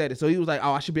everything reset it. So he was like,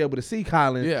 oh, I should be able to see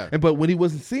Colin. Yeah. But when he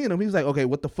wasn't seeing him, he was like, okay,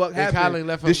 what the fuck happened? Colin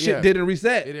left him, this shit didn't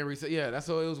reset. It didn't reset. Yeah, that's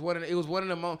so it was one of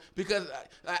the moments because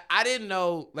I didn't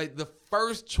know like the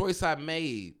first choice I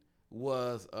made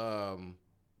was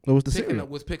What was the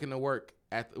was picking to work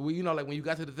at like when you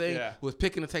got to the thing was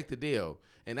picking to take the deal.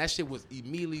 And that shit was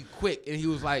immediately quick. And he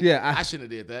was like, I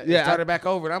shouldn't have did that. Yeah, started back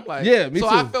over. And I'm like, me too.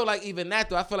 I feel like even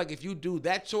that, though, I feel like if you do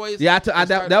that choice. Yeah,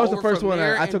 that was the first one.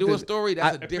 I took a story,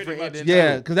 that's a different ending.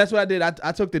 Yeah, because that's what I did.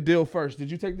 I took the deal first. Did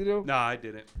you take the deal? No, I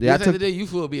didn't. Yeah, I took the deal. You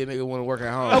feel be a nigga want to work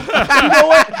at home. You know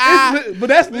what? But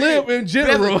that's live in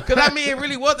general. Because I mean, it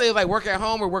really was. It was like work at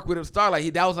home or work with a star. Like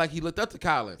he looked up to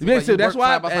Colin. Yeah, so that's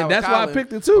why I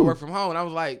picked it too. Work from home. And I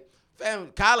was like,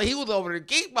 fam, Colin, he was over there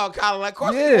geek about Colin. Like, of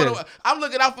course, I'm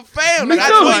looking out for fam. Me like,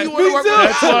 too. I know you want to work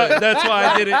with Colin. That's why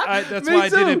I didn't. That's why I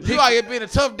didn't. You out here being a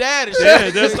tough dad and shit. Yeah,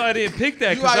 that's why I didn't pick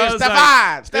that. You out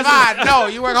here, Stefan. No,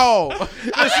 you work home.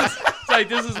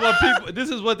 This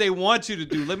is what they want you to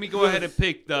do. Let me go ahead and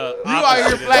pick the. You out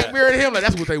here Black Mirror him. Like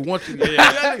that's what they want you to do.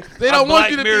 They don't want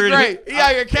you to be great. He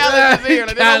out here Callan is here.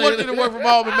 Like, they don't want you to work from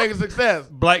home and make a success.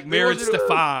 Black Mirror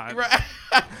Stefan. Right.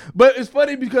 But it's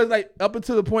funny because like up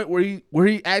until the point where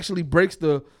he actually breaks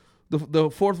the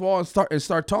fourth wall and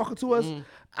start talking to us,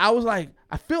 I was like,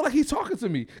 I feel like he's talking to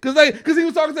me because he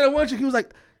was talking to that one chick. He was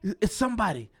like, it's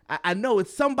somebody. I know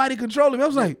it's somebody controlling me. I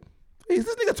was like, hey, is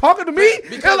this nigga talking to me?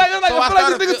 Because I feel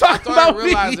like this nigga talking about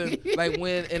realizing, me. Like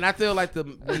and I feel like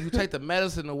when you take the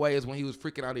medicine away is when he was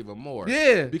freaking out even more.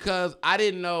 Yeah, because I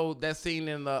didn't know that scene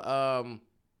in the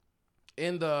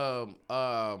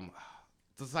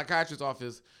psychiatrist's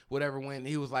office, whatever, when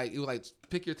he was like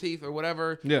pick your teeth or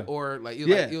whatever, or like he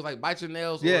was like bite your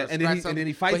nails, or and then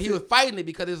he fights. But he was fighting it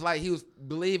because it's like he was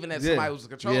believing that somebody was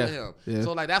controlling him. Yeah.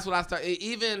 So like that's what I started.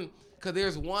 Even because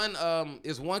there's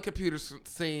one computer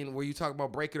scene where you talk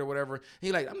about break it or whatever.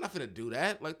 He like, I'm not finna do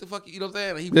that. Like the fuck, you know what I'm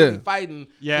saying? Like, he really fighting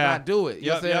to not do it. You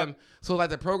know what I'm saying? So like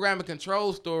the program and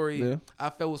control story, I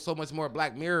felt was so much more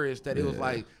Black Mirror-ish that it was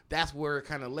like that's where it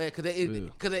kind of led because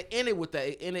it ended with that.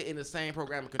 It ended in the same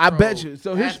program and control. I bet you.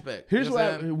 So aspect. Here's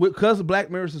what because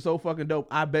Black Mirror is so fucking dope.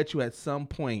 I bet you at some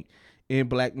point in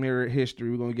Black Mirror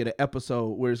history. We're gonna get an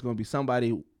episode where it's gonna be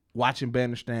somebody watching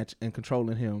Bandersnatch and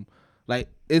controlling him. Like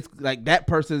it's like that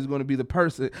person is gonna be the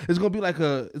person. It's gonna be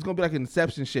like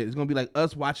Inception shit. It's gonna be like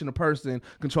us watching a person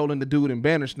controlling the dude in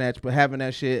Bandersnatch, but having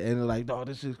that shit and like, oh,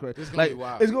 this is crazy. It's gonna like be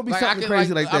wild. it's gonna be Like, something I can,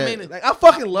 crazy like, like that. I mean, like I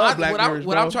fucking love Black what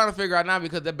Mirror. I'm trying to figure out now,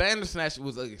 because the Bandersnatch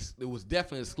was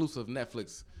definitely an exclusive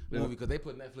Netflix movie, because they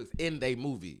put Netflix in their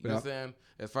movie. You know what I'm saying?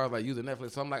 As far as like using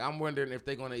Netflix, so I'm wondering if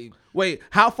they're gonna. Wait,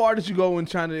 how far did you go in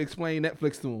trying to explain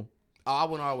Netflix to him? Oh, I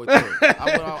went all the way through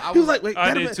it. He was like, wait,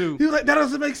 I did too. He was like, that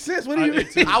doesn't make sense. What do you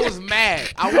mean? I was mad.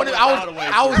 I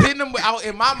was hitting them.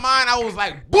 In my mind, I was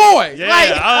like, boy. Yeah, like,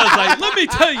 I was like, let me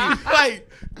tell you. like,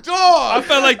 dog. I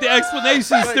felt like the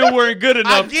explanations still weren't good I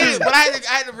enough. get it, but I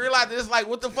had to realize that it's like,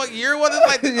 what the fuck year was it?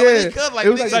 Like, Yeah. it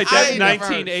was like I that ain't never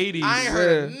heard- 1980s. I ain't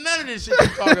heard none of this shit you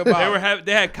talking about.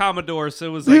 They had Commodore, so it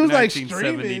was He like was like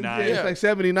streaming. 1979. Yeah, it's like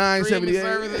 79, Streaming 78.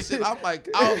 service and shit.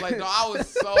 I was like, no, I was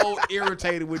so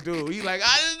irritated with dude. He's like,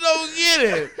 I just don't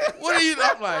get it. What are you?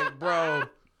 I'm like, bro.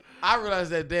 I realized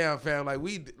that damn fam,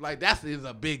 that is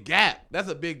a big gap. That's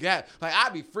a big gap. Like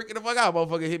I'd be freaking the fuck out,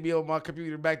 motherfucker hit me on my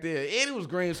computer back then, and it was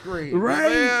green screen. Right,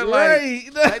 right. Like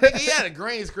nigga, he had a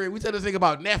green screen. We tell this thing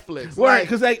about Netflix, Right,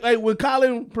 because like when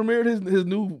Colin premiered his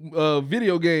new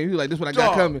video game, he was like, "This is what I got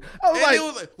Dog. coming." I was And like, it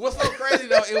was like, what's so crazy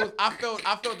though? It was I felt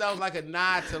that was like a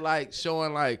nod to like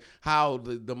showing like how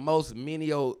the most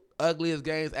menial, ugliest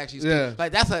games actually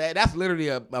like that's literally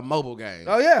a mobile game.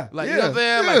 "Oh yeah, Like yeah, you know what I'm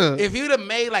saying? yeah. Like if you'd have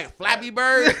made like Flappy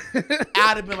Bird,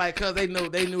 I'd have been like, cause they knew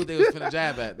they was finna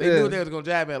jab at. They knew they was gonna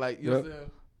jab at. Like you know what I'm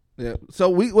saying? Yeah. So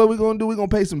what we gonna do? We gonna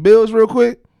pay some bills real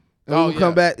quick. And Oh, we'll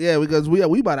come yeah. back. Yeah, because we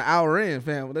about an hour in,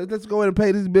 fam. Let's go ahead and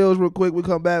pay these bills real quick. We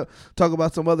come back, talk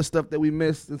about some other stuff that we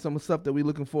missed and some stuff that we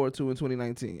looking forward to in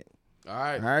 2019. All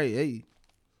right. All right, hey.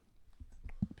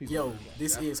 Yo,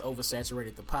 this is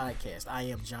Oversaturated, the podcast. I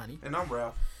am Johnny, And I'm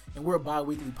Ralph. and we're a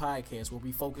bi-weekly podcast where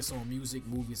we focus on music,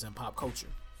 movies, and pop culture.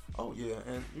 Oh yeah,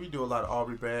 and we do a lot of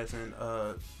Aubrey bash, and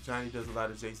Johnny does a lot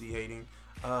of JC hating.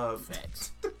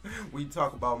 Facts. We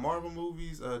talk about Marvel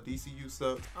movies, DCU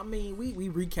stuff. I mean, we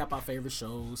recap our favorite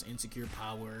shows, Insecure,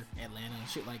 Power, Atlanta, and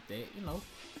shit like that. You know,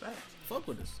 facts. Fuck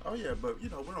with us. Oh yeah, but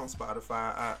we're on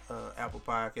Spotify, Apple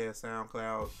Podcasts,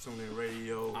 SoundCloud, TuneIn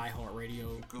Radio,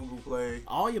 iHeartRadio, Google Play.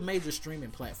 all your major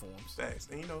streaming platforms. Facts,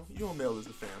 and you on Mail as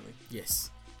a family. Yes.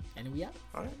 And we out.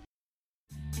 All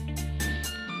right.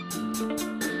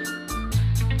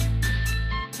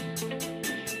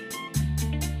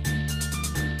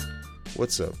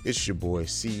 What's up? It's your boy,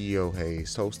 CEO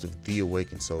Hayes, host of The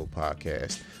Awakened Soul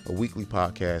Podcast, a weekly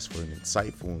podcast for an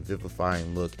insightful and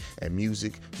vivifying look at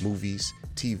music, movies,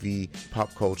 TV,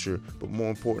 pop culture, but more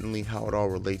importantly, how it all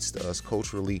relates to us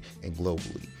culturally and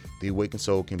globally. The Awakened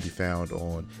Soul can be found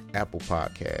on Apple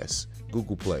Podcasts,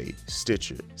 Google Play,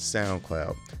 Stitcher,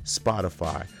 SoundCloud,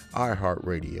 Spotify,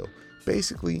 iHeartRadio.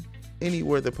 Basically,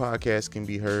 anywhere the podcast can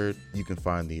be heard, you can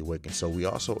find The Awakened. So we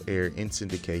also air in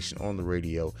syndication on the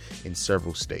radio in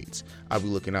several states. I'll be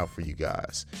looking out for you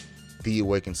guys. The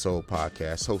Awakened Soul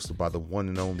Podcast, hosted by the one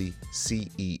and only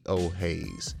CEO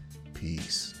Hayes.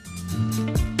 Peace.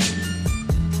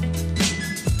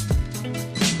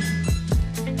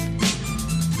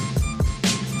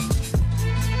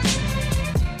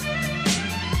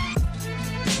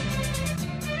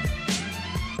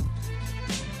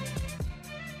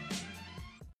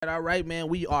 All right, man.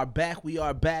 We are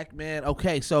back, man.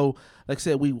 Okay, so like I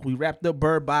said, we wrapped up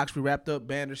Bird Box, we wrapped up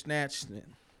Bandersnatch.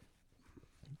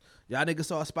 Y'all niggas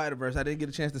saw Spider-Verse. I didn't get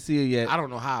a chance to see it yet. I don't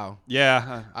know how.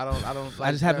 Yeah. I don't.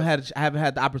 I just haven't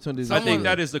had the opportunity. To I see think it.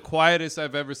 that is the quietest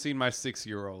I've ever seen my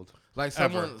 6-year-old. Like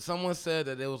someone said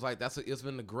that it was like it's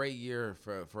been a great year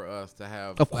for us to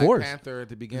have Of Black course. Panther at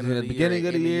the beginning Yeah, of the beginning year,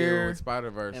 of the in year, with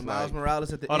Spider-Verse and like, Miles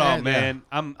Morales at the Hold end. on, man.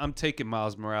 I'm taking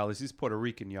Miles Morales. He's Puerto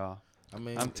Rican, y'all. I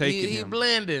mean, I'm taking he him.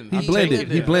 blending. He blended.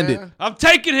 He blended. man. I'm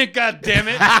taking it,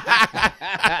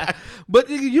 goddammit. But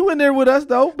you in there with us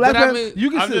though, Black But I Panther. mean-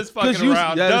 you can I'm still- just fucking 'cause you-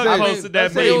 around. yeah, Doug I'm saying- posted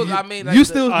that but it was- meme. I mean, like you the-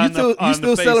 still on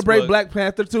the celebrate Facebook. Black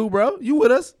Panther too, bro. You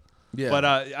with us? yeah. But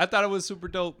I thought it was super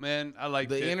dope, man. I liked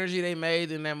the it. energy they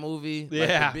made in that movie,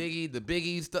 Yeah. like the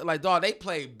Biggie stuff, like dog, they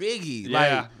played Biggie, Yeah.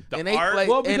 like, The and they art. played,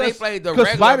 Well, and they played the because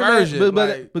regular Spider-Man, version, but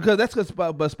like, because that's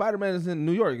because Spider-Man is in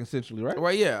New York essentially, right?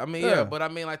 right? Yeah, I mean, Yeah. yeah, but I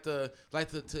mean,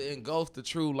 to engulf the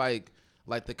true, like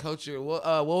the culture. What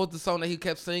was the song that he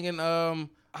kept singing?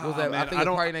 What was that? man, I think I it's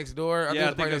don't- Party Next Door. Yeah, I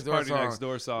it's think it's Party Next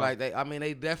Door song. Like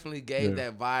they definitely gave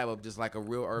that vibe of just like a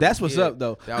real urban. That's what's kid. up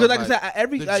though. That Because was like I said,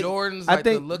 every the like, Jordans, I like,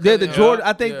 think the look the of them. Jordan.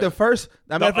 I think Yeah. the first.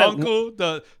 The uncle,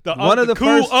 the one of the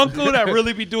cool first- uncle that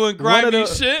really be doing One of grimy the-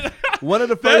 shit. one of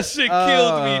the That first shit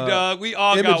killed me, dog. We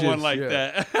all got images, one like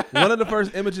yeah. that. one of the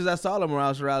first images I saw of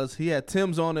Miles Morales, he had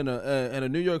Tim's on in a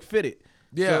New York fitted.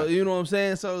 Yeah. So, you know what I'm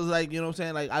saying? So it was like, you know what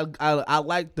I'm saying? Like I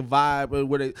like the vibe of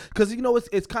where they, cause you know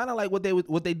it's kind of like what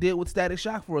they did with Static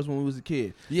Shock for us when we was a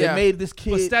kid. Yeah. They made this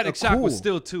kid But Static Shock cool. was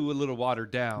still a little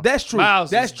watered down. That's true. Miles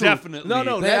that's is true. definitely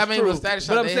No, They- that's I mean, true. with Static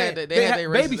But Shock, I'm they saying had their had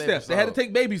racist baby steps. They had to episode.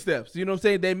 take baby steps. You know what I'm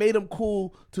saying? They made them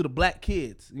cool to the black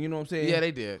kids. You know what I'm saying? Yeah,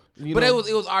 they did. You But know?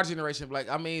 it was our generation. Like,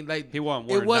 I mean, like He wasn't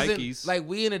it wearing wasn't Nikes. like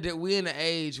we in the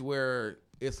age where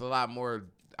it's a lot more.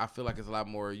 I feel like it's a lot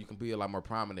more. You can be a lot more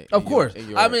prominent. Of in course.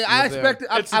 Your, I mean, you know I what I'm saying? expected.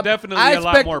 It's I definitely I a lot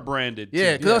expect- more branded.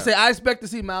 Yeah, too. because I'll say I expect to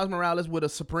see Miles Morales with a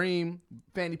Supreme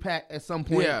fanny pack at some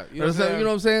point. Yeah, you know what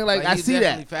I'm saying? Like I he's see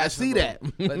that. definitely I see that.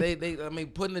 fashionable. Like I mean,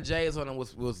 putting the J's on him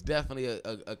was definitely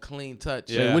a clean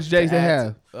touch. Yeah. Which J's To they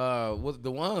add have? to- what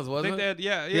the ones I wasn't think it? that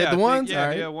yeah, Yeah, the ones? yeah,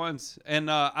 Alright. yeah, ones. And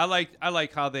I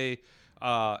like how they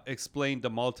explained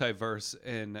the multiverse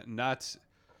and not.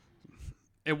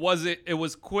 It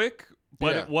was quick,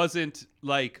 but Yeah. it wasn't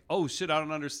like, oh shit, I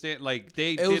don't understand. Like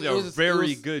they It was- did it a was- very it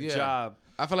was- good yeah. job.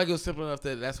 I feel like it was simple enough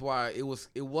that that's why it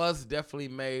was definitely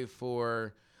made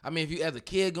for. I mean, if you as a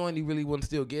kid going, you really wouldn't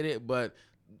still get it, but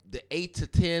the 8 to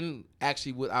 10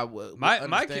 actually would I would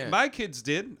understand. My kids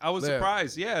did. I was Yeah.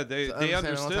 surprised. Yeah, they To understand the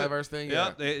understood. multiverse thing,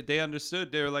 yeah. they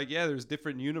understood. They were like, yeah, there's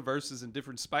different universes and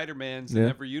different Spider-Mans Yeah. in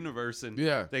every universe, and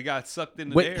Yeah. they got sucked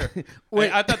into Wait- there.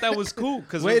 wait. I thought that was cool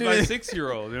because it Wait was a my minute.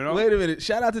 6-year-old. You know, Wait a minute.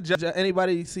 Shout out to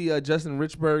anybody see Justin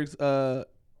Richburg's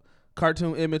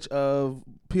cartoon image of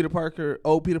Peter Parker,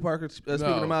 old Peter Parker speaking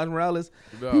No. to Miles Morales?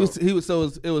 No.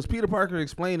 It was Peter Parker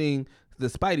explaining the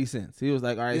Spidey sense. He was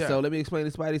like, all right, Yeah. so let me explain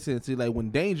the Spidey sense. He's like,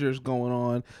 when danger's going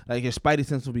on, like your Spidey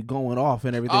sense will be going off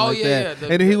and everything Oh, like yeah, that. yeah.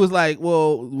 And then he was like,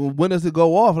 well, when does it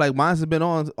go off? Like mine's have been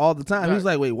on all the time. He was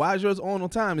Right. like, wait, why is yours on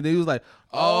time? And then he was like,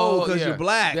 oh, because yeah. you're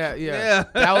black. Yeah.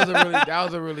 That was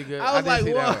a really good. I was did like,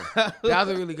 see that what? one. That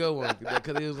was a really good one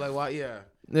because he was like, "Why? Yeah."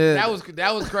 Yeah.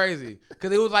 That was crazy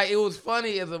because it was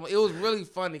funny it was really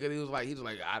funny because he was like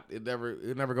it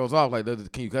never goes off like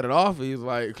can you cut it off? And he was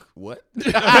like what?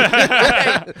 He's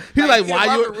like, why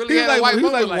Parker you? really He's had a white like,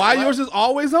 moment, why what? yours is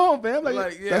always on, fam?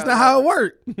 Like, yeah, that's not how it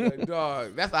worked. Like,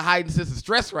 dog, that's a heightened sense of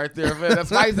stress right there, man. That's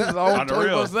heightened sense of on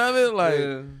Unreal. 24/7. Like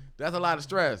Yeah. that's a lot of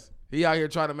stress. He out here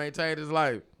trying to maintain his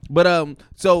life. But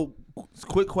so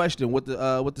quick question with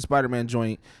the Spider-Man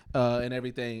joint and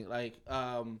everything. Like,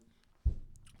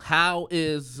 how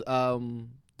is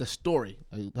the story?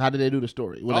 Like, how did they do the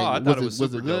story? I thought it was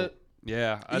was super it good? dope.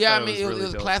 Yeah, I thought mean, it was, really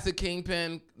was dope. classic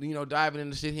Kingpin, diving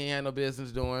into shit he ain't had no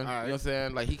business doing. right. You know what I'm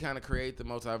saying? Like, he kind of created the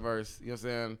multiverse. You know what I'm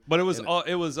saying? But it was And-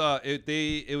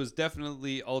 it was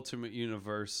definitely Ultimate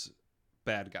Universe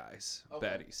bad guys,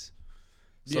 baddies.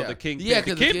 So Yeah. the Kingpin, Yeah, the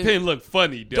 'cause the Kingpin looked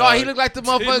funny, dog. Dog, he looked like the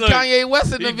motherfucker looked- Kanye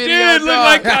West in the he video. did look dog.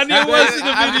 like Kanye West in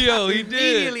the video. He did.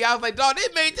 Immediately, I was like, dog,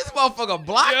 they made this motherfucker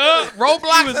block. Yeah.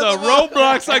 Roblox. He was a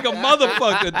Roblox like a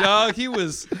motherfucker, dog. He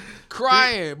was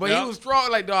crying, but Yeah. he was strong.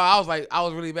 Like, dog, I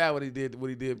was really mad when he did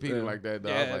Peter like that,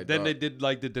 dog. I was yeah. like, Then dog. they did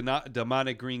like the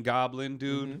demonic Green Goblin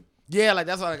dude. Yeah, like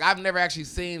that's like I've never actually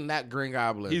seen that Green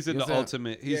Goblin. He's in You know the what I'm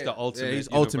ultimate. He's Yeah. the ultimate. he's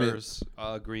ultimate. universe,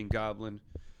 Green Goblin,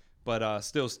 but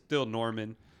still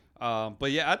Norman.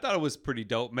 But yeah, I thought it was pretty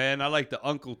dope, man. I like the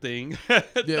uncle thing. Yeah,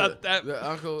 Thought the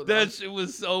uncle. that shit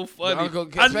was so funny. uncle-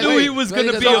 I knew he was Wait,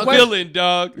 gonna wait, be a wait. villain,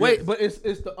 dog. Wait, but it's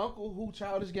the uncle who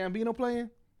Childish Gambino playing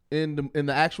in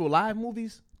the actual live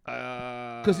movies?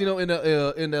 Because in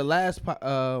the last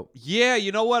yeah,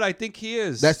 you know what? I think he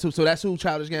is. that's who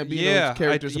Childish Gambino's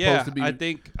character's supposed to be. I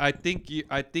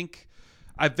think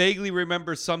I vaguely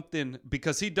remember something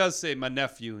because he does say my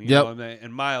nephew, you Yep. know,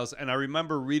 and Miles, and I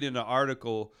remember reading an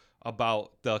article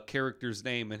about the character's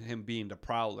name and him being the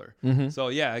Prowler. So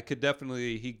yeah, he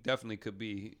definitely could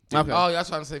be. Okay. Oh, y'all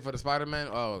trying to say for the Spider-Man?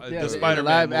 Oh, The Spider-Man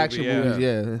live movie, action yeah. movies,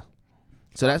 yeah.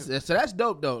 So that's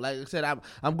dope though. Like I said, I'm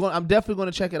definitely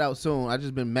gonna check it out soon. I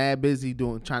just been mad busy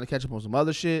trying to catch up on some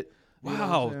other shit. You know what I'm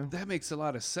Wow, saying? that makes a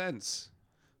lot of sense.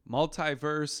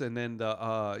 Multiverse, and then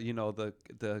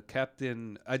the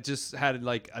Captain. I just had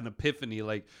like an epiphany,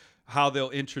 like how they'll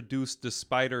introduce the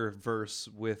Spider-Verse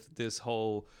with this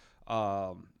whole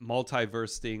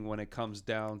multiverse thing when it comes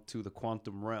down to the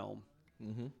quantum realm.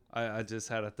 I just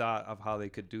had a thought of how they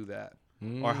could do that,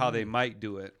 or how they might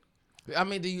do it. I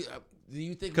mean, do you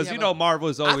think? Because we you have know Marvel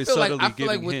is always I subtly feel like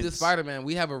giving with hints. this Spider-Man,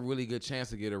 we have a really good chance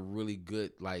to get a really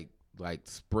good like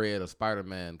spread of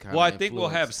Spider-Man kind Well, of I think we'll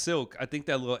have influence. Silk. I think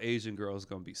that little Asian girl is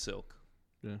gonna be Silk.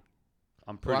 Yeah.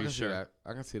 I'm Well, I pretty can see sure. that.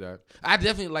 I can see that. I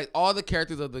definitely like all the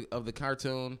characters of the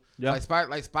cartoon. Yeah.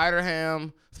 Like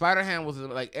Spider-Ham. Spider-Ham was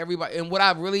like everybody. And what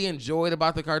I really enjoyed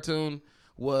about the cartoon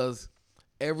was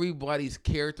everybody's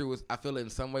character was, I feel in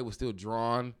some way was still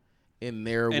drawn in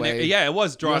their And way. it was You know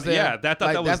what drawn. I'm saying? I thought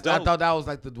that was dope. I thought that was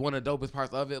like one of the dopest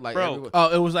parts of it. Like, Bro. Oh,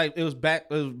 it was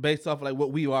based off of like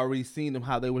what we already seen of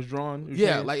how they was drawn. you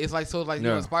yeah, saying? like it's like so like you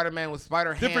Yeah. know Spider-Man was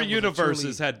Spider-Ham. Different was a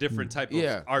universes truly- had different type of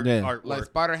Yeah. artwork. like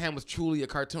Spider-Ham was truly a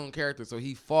cartoon character, so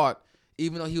he fought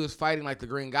even though he was fighting like the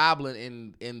Green Goblin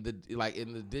in the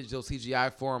digital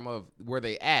CGI form of where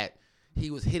they at. He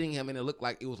was hitting him, and it looked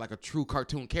like it was like a true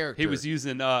cartoon character. He was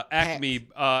using Acme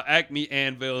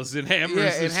anvils and hammers.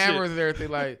 yeah, and and hammers shit. and everything.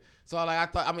 Like so, like I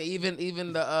thought. I mean,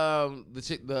 even the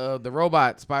chick, the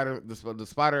robot spider, the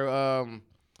spider, The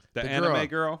the anime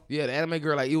girl. yeah, the anime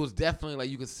girl. Like it was definitely like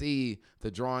you could see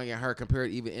the drawing in her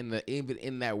compared even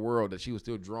in that world that she was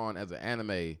still drawn as an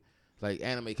anime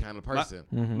kind of person.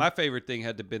 My favorite thing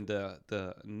had to been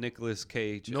the Nicolas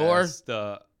Cage Nor? as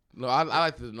the No, I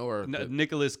like the Nora.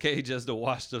 Nicolas Cage as the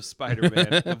washed up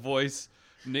Spider-Man. The voice,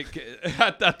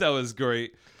 I thought that was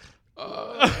great.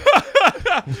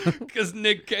 Because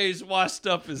Nick Cage washed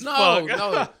up as fuck.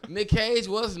 No, Nick Cage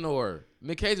was Nor.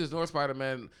 Nick Cage was Nor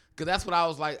Spider-Man. Because that's what I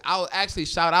was like. I would actually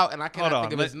shout out, and I cannot Hold on,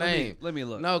 think of his name. Let me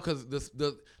look. No, because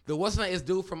the what's his name is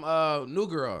dude from New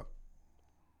Girl.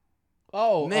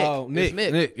 Nick. It's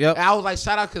Nick. Yep. And I was like,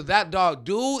 shout out because that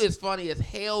dude is funny as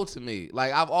hell to me.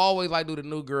 Like I've always liked dude the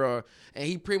New Girl, and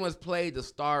he pretty much played the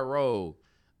star role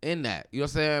in that. You know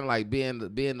what I'm saying? Like being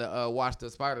the watch the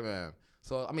Spider-Man.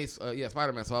 So I mean,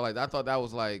 Spider-Man. So I thought that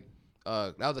was like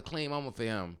that was a clean moment for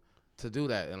him to do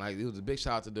that, and like it was a big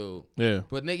shout out to do. Yeah.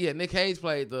 But Nick Cage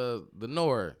played the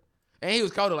Nord, and he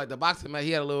was cold like the boxing man.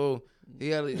 He was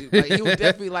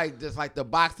definitely like just like the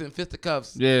boxing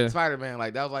fisticuffs. Yeah. Spider-Man.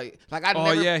 Like that was like I Oh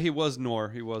never. yeah, he was Nor.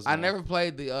 He was. I Nor. never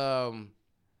played the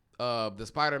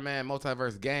Spider-Man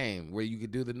multiverse game where you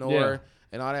could do the Nor Yeah.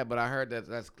 and all that, but I heard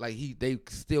that's like they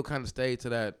still kind of stayed to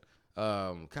that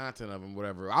content of him,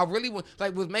 whatever. I really was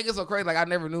making it so crazy. Like I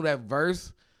never knew that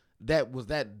verse that was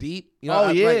that deep. You know,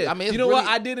 I mean, it's you know really, what?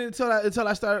 I did it until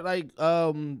I started like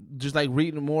just like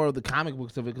reading more of the comic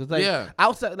books of it because like Yeah.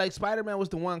 outside like Spider-Man was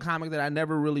the one comic that I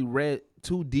never really read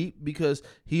too deep because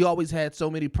he always had so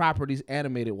many properties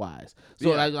animated wise. So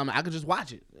Yeah. like I could just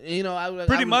watch it. You know,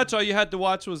 Pretty much all you had to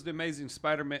watch was the Amazing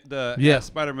Spider-Man,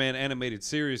 Spider-Man animated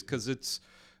series, because it's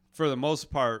for the most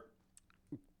part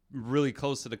really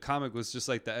close to the comic. Was just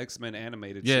like the X-Men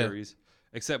animated series.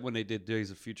 Except when they did Days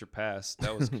of Future Past.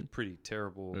 That was a pretty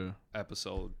terrible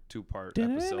episode, 2-part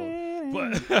episode.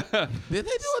 But did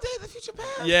they do a Days of Future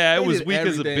Past? yeah, it They was did weak as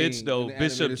a everything bitch though. in the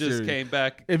Bishop animated just series. came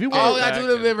back. If you Oh, want, I do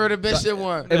remember the Bishop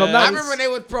one. If I'm I not- remember they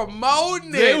was promoting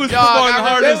it. They was dog. promoting I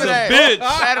hard remember as a that.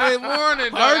 bitch. Saturday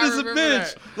morning. Dog. Hard I as a remember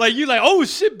bitch. that. Like you like, oh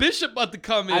shit, Bishop about to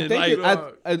come in. I think like,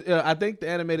 I think the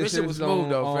animated Bishop series was is smooth, on,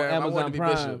 though, on fam. I wanted Amazon to be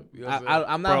Prime. Bishop. You know what I'm saying?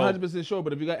 I'm Bro. not 100% sure,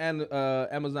 but if you got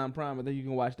Amazon Prime, I think you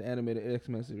can watch the animated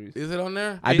X-Men series. Is it on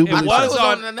there? I do it believe was so.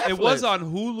 on. Netflix. It was on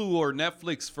Hulu or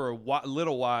Netflix for a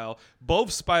little while.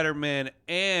 Both Spider-Man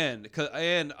and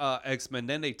X-Men.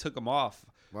 Then they took them off.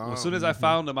 Wow. As soon as I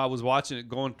found them, I was watching it,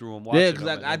 going through them. Watching Yeah, because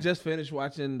them, I just finished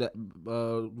watching the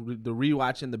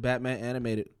rewatching the Batman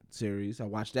animated series. I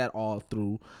watched that all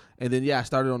through, and then I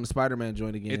started on the Spider-Man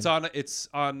joint again. It's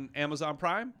on Amazon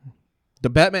Prime. The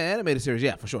Batman animated series,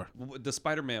 yeah, for sure. The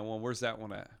Spider-Man one. Where's that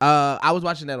one at? I was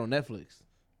watching that on Netflix.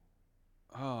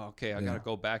 Oh, okay. I gotta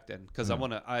go back then because I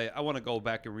wanna go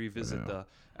back and revisit the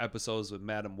episodes with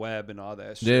Madam Web and all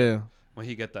that shit. Yeah. When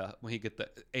he get the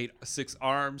 6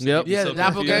 arms. Yep. and he be Yeah, so the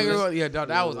doppelganger. confused. one. Yeah, dog,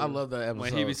 that was. I love that episode.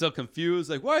 When he be so confused,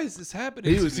 like, why is this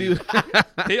happening to me?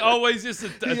 He He always used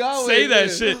to He always say that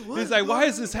is. shit. He's like, why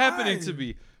is this happening to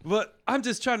me? But I'm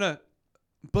just trying to.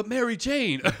 But Mary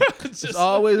Jane. It's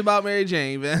always about Mary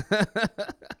Jane, man.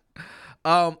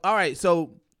 All right,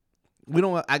 so we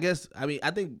don't. I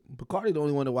think Bacardi the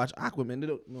only one to watch Aquaman. They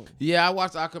don't, no. Yeah, I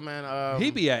watched Aquaman.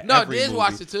 He be at no, every Diz movie.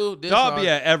 watched it too. Diz Dog saw be it.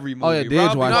 at every movie. Oh, yeah, Diz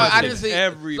Rob be watched No, it. I didn't see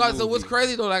every so, movie. so what's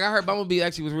crazy though? Like I heard Bumblebee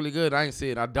actually was really good. I didn't see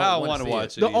it. I don't want to to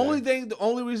watch it. The either.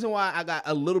 only reason why I got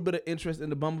a little bit of interest in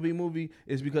the Bumblebee movie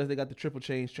is because they got the triple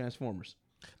change Transformers.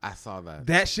 I saw that.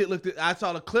 That shit looked. I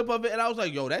saw the clip of it and I was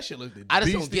like, "Yo, that shit looked." I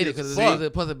just don't beastie get it as because fuck. is it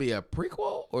supposed to be a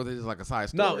prequel or is it just like a side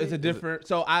story? No, it's a different.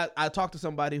 So I talked to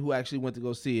somebody who actually went to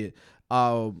go see it.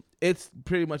 It's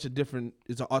pretty much a different.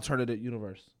 It's an alternative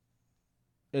universe.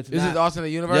 It's Is not, it alternate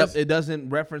universe? Yep, it doesn't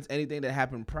reference anything that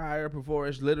happened prior before.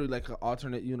 It's literally like an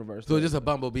alternate universe. So it's just a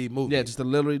Bumblebee movie. yeah,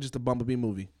 literally just a Bumblebee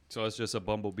movie. So it's just a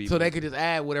Bumblebee. So they movie. could just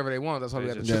add whatever they want. That's why we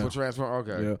got the Yeah. triple transform.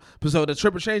 Okay. Yeah. But so the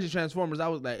triple change of Transformers, I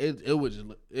was like, it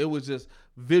was just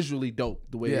visually dope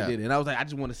the way Yeah. they did it, and I was like, I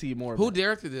just want to see more. Who of it.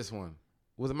 directed this one?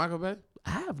 Was it Michael Bay? I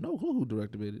have no clue who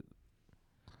directed it.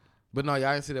 But no,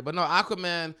 y'all didn't see that. But no,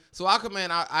 Aquaman. So Aquaman,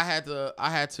 I had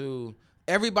to.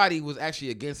 Everybody was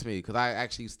actually against me because I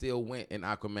actually still went in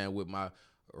Aquaman with my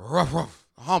rough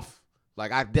humph.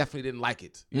 Like I definitely didn't like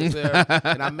it. You know what I'm saying?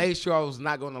 And I made sure I was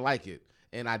not going to like it,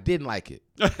 and I didn't like it.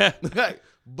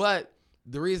 But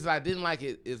the reason I didn't like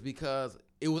it is because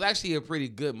it was actually a pretty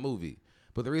good movie.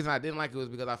 But the reason I didn't like it was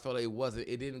because I felt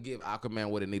it didn't give Aquaman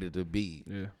what it needed to be.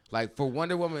 Yeah. Like for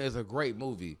Wonder Woman is a great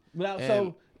movie. Now,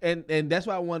 And- and that's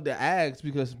why I wanted to ask,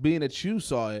 because being that you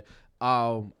saw it,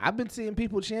 I've been seeing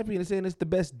people champion and saying it's the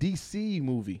best DC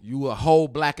movie. You a whole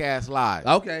black ass lie.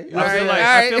 Okay.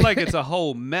 I feel like it's a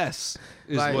whole mess.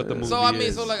 Is Like, what the movie so I mean,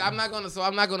 is. so like I'm not gonna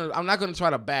try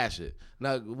to bash it.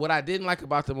 Now, what I didn't like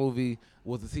about the movie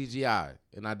was the CGI,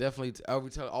 and I definitely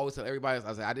always tell everybody.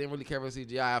 I said I didn't really care for the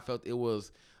CGI. I felt it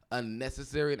was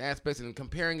unnecessary in aspects, and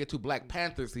comparing it to Black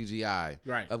Panther CGI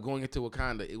of going into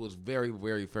Wakanda, it was very,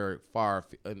 very, very far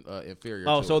inferior.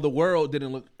 Oh, to so it. the world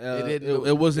didn't look.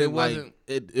 It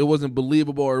wasn't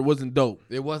believable, or it wasn't dope.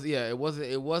 It wasn't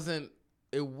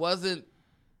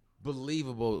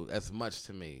believable as much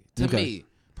to me. Me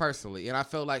personally, and I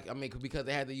felt like because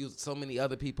they had to use so many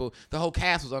other people. The whole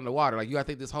cast was underwater. Like I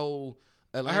think this whole.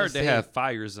 I heard they have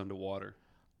fires underwater.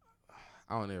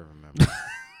 I don't even remember.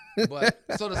 But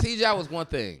so the CGI was one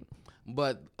thing,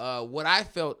 but what I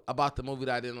felt about the movie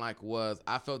that I didn't like was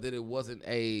I felt that it wasn't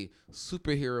a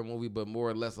superhero movie, but more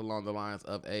or less along the lines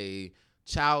of a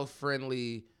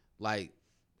child-friendly like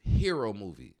hero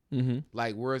movie,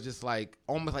 like where it's just like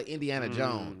almost like Indiana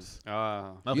Jones. Okay. You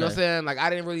know what I'm saying? Like I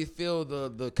didn't really feel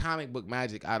the comic book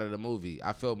magic out of the movie.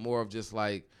 I felt more of just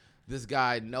like this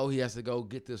guy he has to go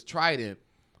get this trident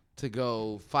to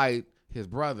go fight his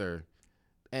brother.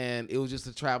 And it was just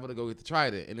to travel to go get the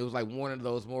trident. And it was like one of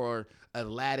those more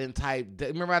Aladdin type.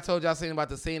 Remember I told y'all about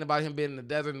the scene about him being in the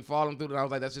desert and falling through it? And I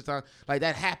was like, that's just time. Like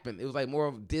that happened. It was like more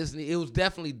of Disney. It was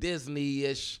definitely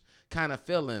Disney-ish kind of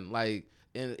feeling. Like,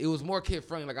 and it was more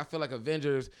kid-friendly. Like I feel like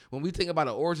Avengers, when we think about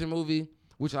an origin movie,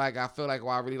 which like I feel like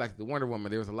I really like the Wonder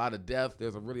Woman, there was a lot of death.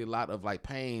 There's a really lot of like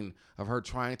pain of her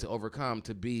trying to overcome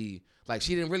to be like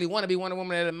she didn't really want to be Wonder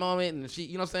Woman at the moment, and she,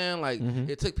 you know what I'm saying? Like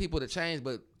it took people to change,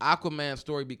 but Aquaman's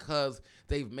story, because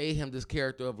they've made him this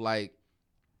character of like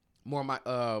more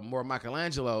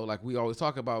Michelangelo, like we always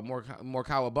talk about, more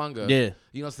Cowabunga. Yeah,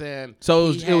 you know what I'm saying?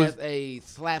 So he has a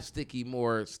slapsticky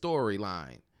more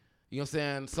storyline. You know what I'm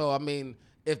saying? So I mean,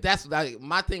 if that's like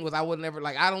my thing was, I would never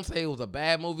like. I don't say it was a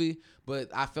bad movie, but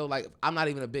I felt like I'm not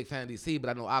even a big fan of DC, but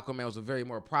I know Aquaman was a very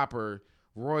more proper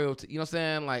royalty. You know what I'm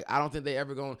saying? Like I don't think they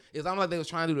ever going. It's almost like they was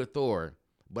trying to do the Thor,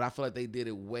 but I feel like they did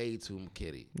it way too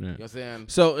kiddie. You know what I'm saying?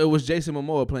 So it was Jason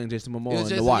Momoa playing Jason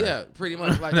Momoa in the water. Yeah, pretty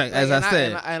much. Like, as I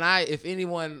said, if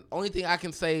anyone, only thing I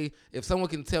can say, if someone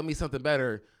can tell me something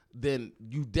better, then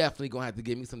you definitely gonna have to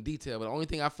give me some detail. But the only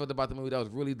thing I felt about the movie that was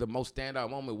really the most standout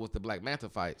moment was the Black Manta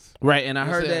fights. Right, and I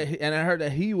heard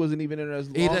that he wasn't even in there as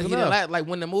long enough. Like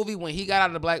when he got out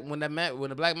of the Black, when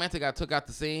the Black Manta got took out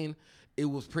the scene, it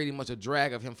was pretty much a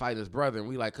drag of him fighting his brother, and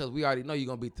we like, cause we already know you're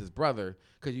gonna beat this brother,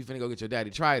 cause you finna go get your daddy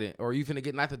trident, or you finna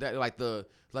get not the daddy, like the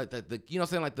you know what I'm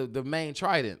saying, like the main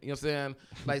trident, you know what I'm saying,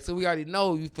 like, so we already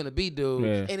know you finna beat dude,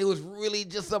 and it was really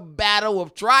just a battle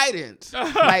of tridents,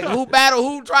 like who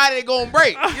trident gonna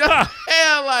break, you know what I'm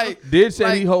saying, like Did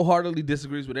say he wholeheartily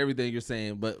disagrees with everything you're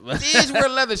saying, but Did wear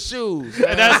leather shoes,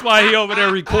 and that's why he over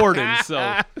there recording. So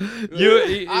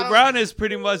Brown is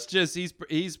pretty much just he's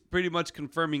pretty much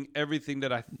confirming everything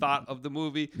that I thought of the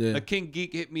movie. King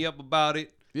Geek hit me up about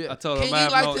it. I told him I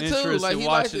have no interest in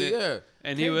watching it.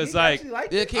 And he was like,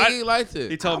 King Geek liked it.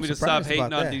 He told me to stop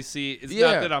hating on DC. It's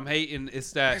not that I'm hating.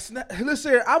 It's that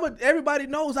listen, everybody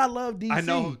knows I love DC. I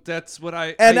know that's what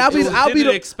I I'll be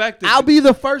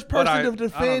the first person to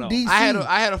defend DC.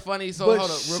 I had a funny hold up,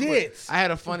 real quick. Shit. I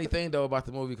had a funny thing though about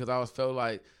the movie because I felt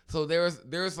like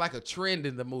there's like a trend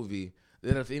in the movie.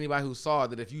 That if anybody who saw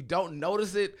it, that if you don't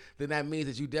notice it, then that means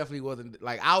that you definitely wasn't,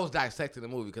 like, I was dissecting the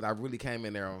movie because I really came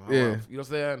in there on you know what I'm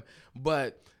saying?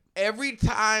 But every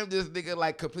time this nigga,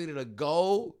 like, completed a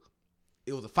goal,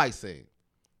 it was a fight scene.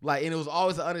 Like, and it was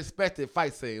always an unexpected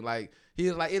fight scene. Like, he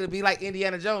was like, it'll be like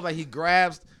Indiana Jones, like, he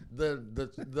grabs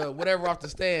the whatever off the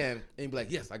stand and be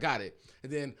like, yes, I got it.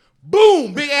 And then,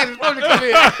 boom, big ass explosion come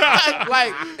in.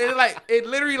 It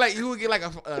literally, like, you would get like a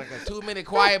 2-minute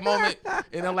quiet moment.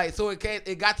 And I'm like, so it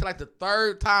got to like the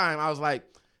third time. I was like,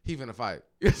 he finna fight.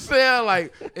 You know what I'm saying?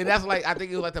 Like, and that's like, I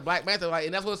think it was like the Black Manta. Like,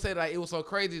 and that's what it said. Like, it was so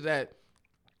crazy that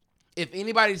if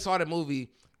anybody saw the movie,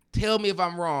 tell me if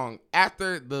I'm wrong.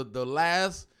 After the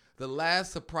The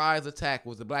last surprise attack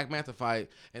was the Black Manta fight,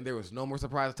 and there was no more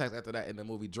surprise attacks after that. And the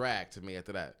movie dragged to me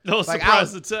after that. No Like,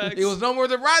 surprise attacks. It was no more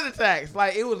surprise attacks.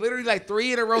 Like it was literally like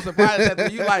 3 in a row surprise attacks. Where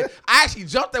you like, I actually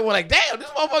jumped at one like, damn, this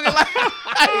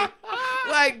motherfucker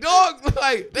like dog,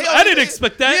 like they. I didn't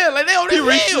expect that. Yeah, like they on He his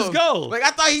reached heels. his goal. Like I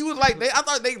thought he was like, I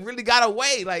thought they really got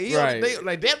away. Like he, Right. they,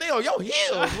 like damn, they on your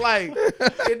heels. Like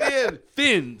and then.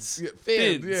 Fins. Yeah,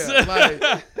 fins. Yeah, like,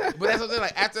 but that's what I'm saying.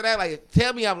 Like after that, like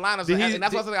tell me I'm lying. Or something. And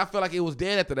that's what I feel like it was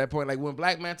dead after that point. Like when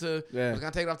Black Manta was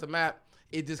gonna take it off the map,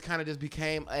 it just kind of just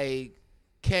became a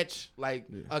catch. Like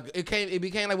it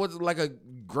became like what's like a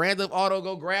Grand Theft Auto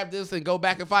go grab this and go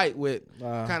back and fight with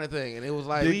kind of thing. And it was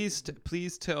like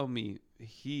Please tell me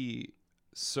he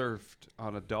surfed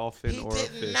on a dolphin or a did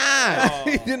fish. not.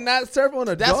 He did not surf on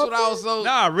a That's dolphin? what I was so.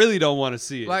 Nah, I really don't want to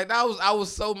see it. Like I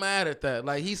was so mad at that.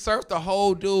 Like he surfed the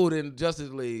whole dude in Justice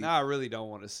League. Nah, I really don't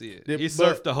want to see it. Yeah, He but-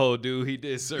 surfed the whole dude. He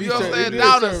did surf. You know what I'm He saying? did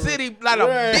Down the surf. city, like Right.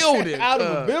 a building. Out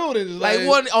of a building. Like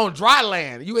one on dry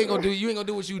land. You ain't gonna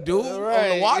do what you do on the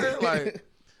Right. water. Like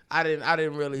I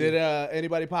didn't really. Did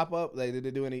anybody pop up? Like, did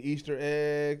they do any Easter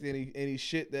eggs? Any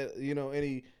shit that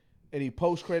any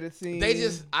post credit scenes? They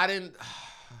just I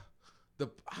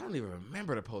don't even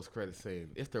remember the post credit scene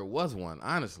if there was one.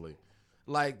 Honestly,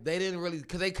 like they didn't really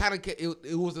because they kind of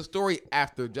it was a story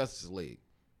after Justice League.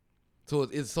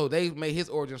 So they made his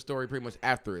origin story pretty much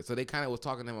after it. So they kind of was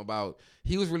talking to him about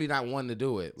he was really not wanting to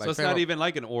do it. Like So it's not even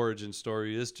like an origin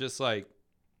story. It's just like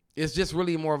it's just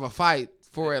really more of a fight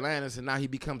for Atlantis, and now he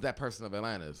becomes that person of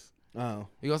Atlantis. Oh,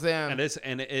 You know what I'm saying?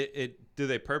 and it do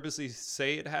they purposely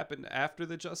say it happened after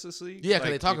the Justice League? Yeah,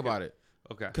 because Like, they talk you about could- it.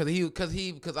 Okay.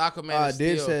 Because Aquaman is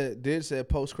still. did say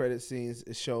post credit scenes.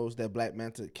 It shows that Black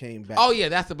Manta came back. Oh yeah,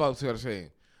 that's the post credit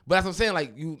scene. But that's what I'm saying.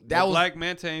 Like that But was. Black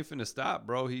Manta ain't finna stop,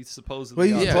 bro. He's supposedly.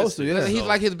 Well, he's Yeah. supposed to. Yeah, He's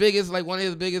So- like one of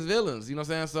his biggest villains. You know what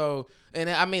I'm saying? So, and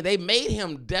I mean, they made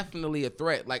him definitely a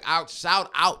threat. Like,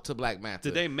 shout out to Black Manta.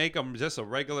 Did they make him just a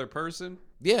regular person?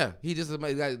 Yeah, he just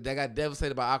got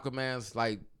devastated by Aquaman's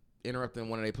like interrupting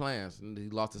one of their plans, and he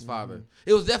lost his father.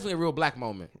 It was definitely a real black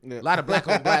moment. Yeah. A lot of black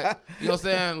on black. You know what I'm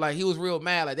saying? Like he was real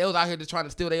mad. Like they was out here just trying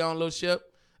to steal their own little ship,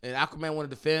 and Aquaman wanted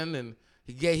to defend, and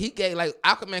he gave like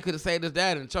Aquaman could have saved his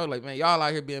dad and showed like, man, y'all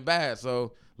out here being bad,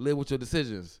 so live with your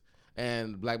decisions.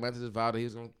 And Black Manta just vowed that he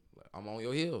was gonna. I'm on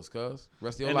your heels, cuz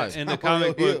rest of your life. In the I'm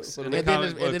comic on your books, heels. in And the then, comic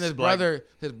and then books,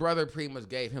 his brother pretty much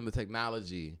gave him the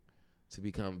technology to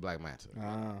become Black Manta.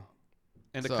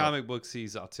 in the so- comic books,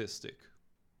 he's autistic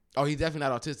Oh, he's definitely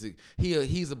not autistic.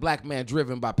 He's a black man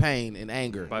driven by pain and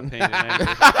anger. by pain and anger,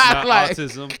 not Like-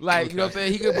 autism. Like you know what I'm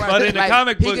saying? He could, But in the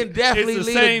comic book, he can definitely it's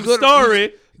the lead a same good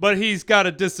story, but he's got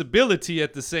a disability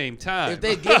at the same time. If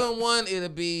they give him one,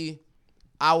 it'd be.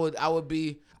 I would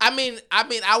be. I mean,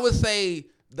 I would say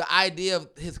the idea of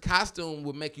his costume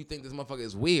would make you think this motherfucker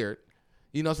is weird.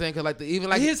 You know what I'm saying? Because like even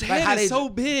like his like head how is they, so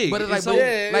big. But it's like, It's so-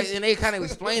 like, and they kind of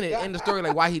explain it in the story,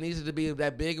 like why he needs it to be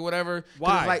that big or whatever. 'Cause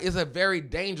Why? It's like it's a very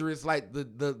dangerous, like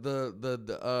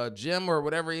the gem or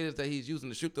whatever it is that he's using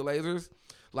to shoot the lasers.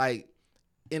 Like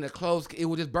in a closed, it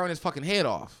would just burn his fucking head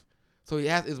off. So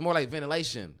it's more like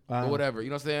ventilation or whatever. You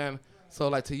know what I'm saying? So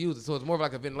like to use it, so it's more of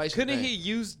like a ventilation. Couldn't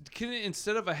thing. couldn't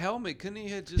instead of a helmet, couldn't he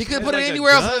have just He could had, put like, it a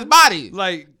anywhere else in gun? his body.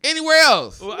 Like Anywhere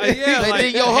else. Well, yeah, like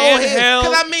then your whole head. handheld.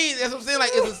 Because I mean, that's what I'm saying.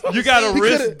 Like, it's You got to he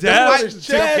risk could've- death the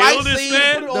to fight kill this scene,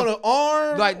 man? Put it on an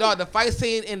arm. Like, dog, the fight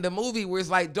scene in the movie where it's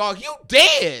like, dog, you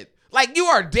dead. Like, you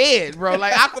are dead, bro.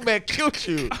 Like, Aquaman killed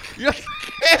you. You know what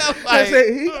I'm saying? I Like,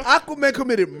 said Aquaman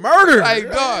committed murder. like,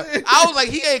 dog, I was like,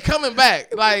 he ain't coming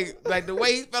back. Like the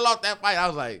way he fell off that fight, I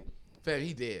was like, fam,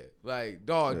 he dead. Like,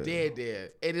 dog, dead.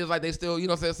 And it's like they still, you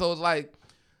know what I'm saying? So it's like,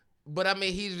 but I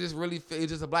mean, he's just really, he's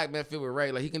just a black man filled with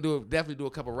Ray. Like, he can definitely do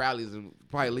a couple rallies and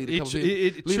probably lead a couple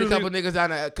lead a couple niggas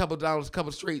down a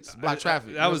couple streets, block traffic.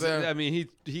 You know That what was. I'm saying? I mean,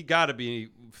 he got to be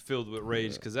filled with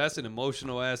rage because that's an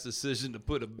emotional ass decision to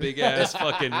put a big ass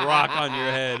fucking rock on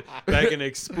your head that can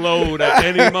explode at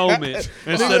any moment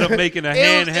instead of making a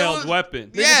It handheld was- weapon.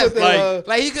 Yes, put the,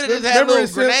 like he could have just had remember little in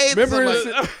Sim- grenades. remember or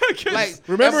in something. Like,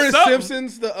 Remember in Something.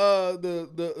 Simpsons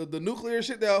the nuclear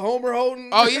shit that Homer holding?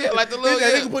 oh yeah, like the little.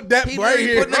 They can put that he right literally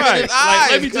here. put them in Right. his Like,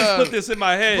 eyes, let me just cuz. put this in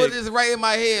my head. Put this right in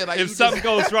my head. Like If you something just,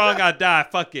 goes wrong, I die.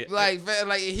 Fuck it. like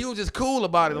he was just cool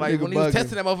about it. Like Nigga when he was bugging.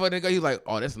 testing that motherfucker, he was like,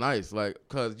 "Oh, that's nice." Like,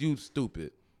 cause you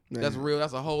stupid. That's real.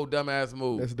 That's a whole dumbass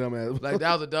move. That's dumbass. Like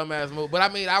that was a dumbass move. But I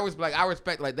mean, I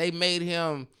respect. Like they made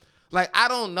him. Like I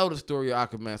don't know the story of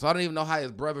Aquaman, so I don't even know how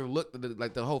his brother looked.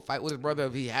 Like the whole fight with his brother,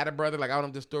 if he had a brother. Like I don't know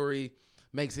if the story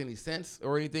makes any sense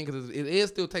or anything because it is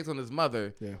still takes on his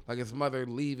mother. Yeah. Like his mother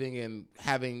leaving and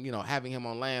having him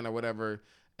on land or whatever.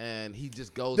 and he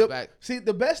just goes back. See,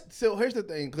 the best. So here's the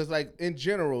thing, because like in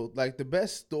general, like the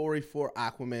best story for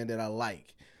Aquaman that I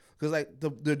like, because like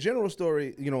the general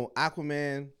story, you know,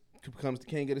 Aquaman becomes the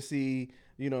king of the sea.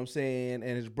 You know what I'm saying?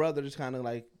 And his brother just kind of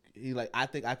like. He like, I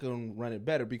think I can run it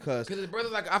better because his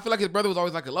brother's like, I feel like his brother was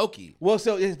always like a Loki. Well,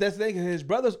 so that's the thing. His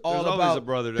brother's all There's about always a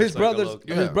brother that's like a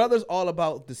Loki. His brother's all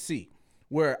about the sea.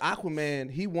 Where Aquaman,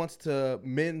 he wants to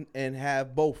mend and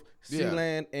have both sea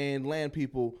land and land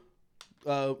people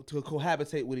to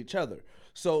cohabitate with each other.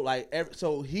 So like,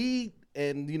 so he.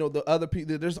 And you know the other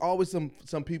people. There's always some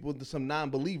people, some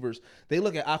non-believers. They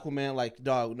look at Aquaman like,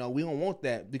 dog, no, we don't want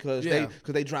that because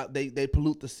they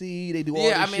pollute the sea. They do all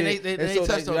this I mean, shit. they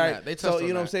touched on that. They touched on that. So you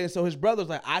know what I'm saying. So his brother's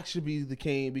like, I should be the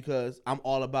king because I'm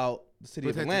all about the city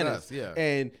of Atlantis.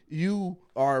 And you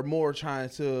are more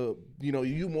trying to, you know,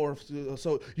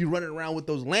 so you running around with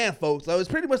those land folks. So it's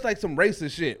pretty much like some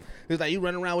racist shit. It's like you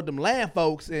running around with them land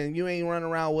folks and you ain't running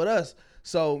around with us.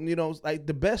 So, you know, like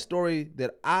the best story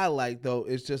that I like, though,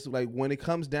 is just like when it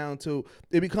comes down to,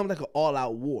 it becomes like an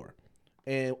all-out war.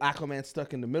 And Aquaman's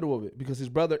stuck in the middle of it because his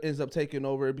brother ends up taking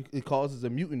over. It causes a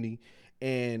mutiny.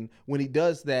 And when he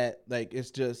does that, like, it's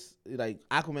just like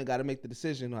Aquaman got to make the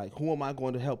decision, like, who am I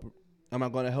going to help? Am I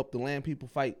going to help the land people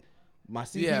fight my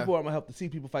sea people, or I'm gonna help the sea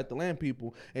people fight the land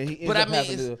people, and he ends up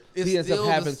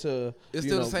having to. It's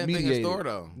still the same thing as Thor,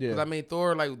 though. Because I mean,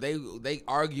 Thor, like they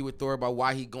argue with Thor about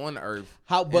why he going to Earth.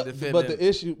 But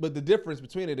the difference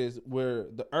between it is where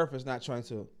the Earth is not trying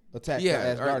to attack the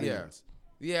Asgardians.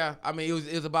 Yeah. I mean,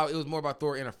 it was more about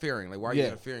Thor interfering. Like, why are you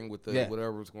interfering with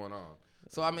whatever was going on?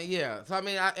 So I mean, So I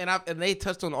mean, and they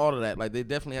touched on all of that. Like, they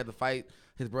definitely had to fight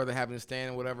his brother having to stand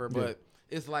and whatever, but.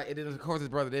 It's like, and then of course his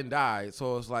brother didn't die,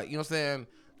 so it's like, you know what I'm saying?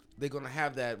 They're gonna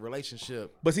have that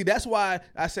relationship. But see, that's why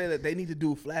I say that they need to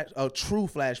do a true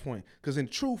Flashpoint, because in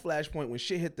true Flashpoint, when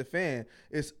shit hit the fan,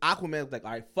 it's Aquaman like,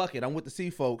 all right, fuck it, I'm with the sea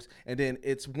folks, and then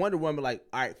it's Wonder Woman like,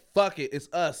 all right, fuck it, it's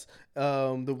us,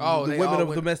 the women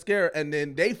of the mascara, and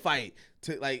then they fight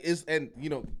to like you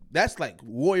know. That's like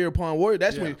warrior upon warrior.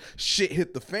 That's when shit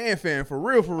hit the fan for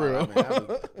real.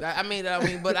 I mean,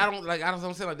 but I don't like. I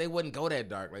don't say like they wouldn't go that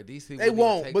dark. Like DC, they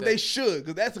won't, but they should,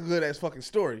 because that's a good ass fucking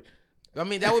story. I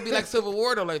mean, that would be like Civil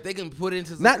War though. Like they can put it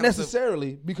into some not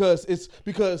necessarily because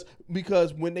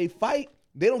when they fight,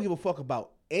 they don't give a fuck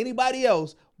about anybody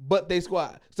else but they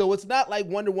squad. So it's not like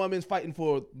Wonder Woman's fighting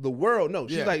for the world. No,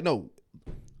 she's like, no.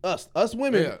 Us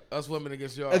women, us women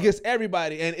against y'all, against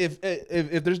everybody. And if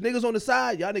there's niggas on the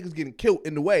side, y'all niggas getting killed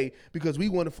in the way because we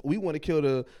want to kill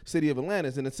the city of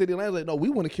Atlantis, and the city of Atlantis like, no, we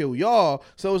want to kill y'all.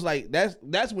 So it's like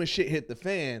that's when shit hit the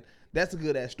fan. That's a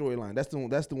good ass storyline.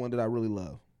 That's the one that I really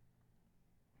love.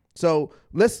 So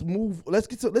let's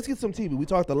get some TV. We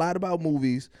talked a lot about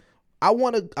movies. I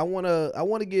want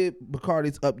to get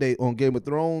Bacardi's update on Game of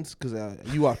Thrones because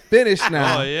you are finished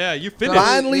now. Oh yeah, you finished.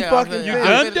 Finally, fucking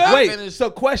finished. Wait,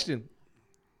 so question: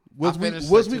 was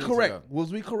we correct? Ago.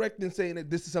 Was we correct in saying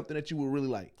that this is something that you would really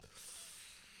like?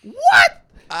 What?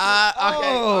 Okay.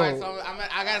 All right. So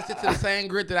I gotta stick to the same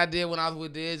grit that I did when I was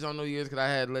with Didge on New Year's because I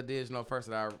had let Didge know first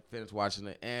that I finished watching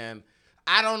it, and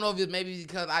I don't know if it's maybe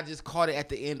because I just caught it at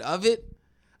the end of it.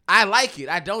 I like it.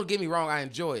 Don't get me wrong. I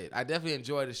enjoy it. I definitely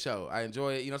enjoy the show. I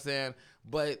enjoy it. You know what I'm saying?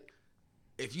 But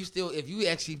if you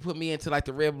actually put me into like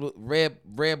the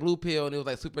red blue pill and it was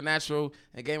like Supernatural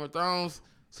and Game of Thrones,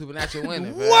 Supernatural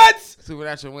winning. What? Man.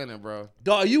 Supernatural winning, bro.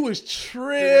 Dog, you was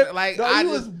tripping. Like dog,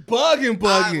 was bugging.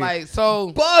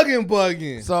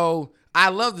 Bugging. So I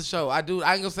love the show. I do.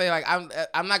 I ain't gonna say like I'm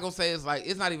not gonna say it's like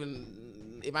it's not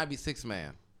even. It might be 6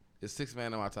 man. It's 6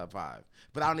 man in my top 5,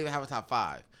 but I don't even have a top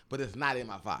 5. But it's not in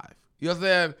my 5. You know what I'm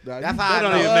saying? That's how I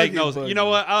don't even make no. You know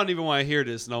what? I don't even want to hear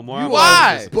this no more.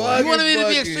 Why? You wanted me to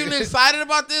be extremely excited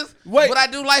about this? Wait, but I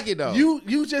do like it though.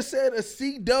 You just said a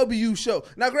CW show.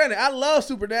 Now, granted, I love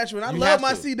Supernatural and I love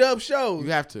my CW shows.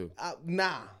 You have to.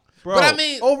 Nah. Bro, but I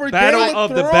mean, over Battle Game of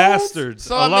Thrones? the Bastards.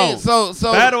 So alone. I mean, so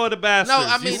Battle of the Bastards. No,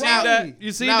 I mean, you seen that?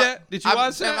 You seen that? Did you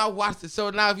watch that? I watched it. So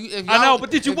now, if y'all, I know, but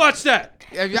did you watch that?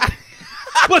 If y'all.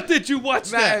 But did you watch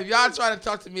that? If y'all try to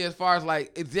talk to me as far as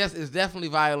like it's definitely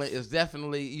violent. It's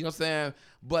definitely, you know what I'm saying.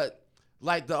 But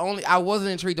like I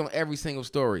wasn't intrigued on every single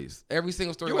story. Every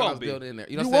single story I was built in there.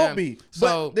 You know what I'm saying? You won't be.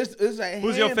 So but this is a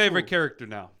who's your favorite character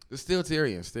now? It's still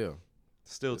Tyrion. Still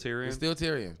Tyrion. It's still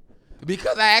Tyrion.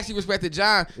 Because I actually respected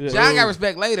Jon. Jon got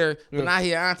respect later, but now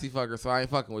he an auntie fucker, so I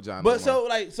ain't fucking with Jon. But so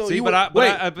like see, you but I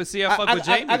fuck with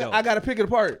Jamie though. I gotta pick it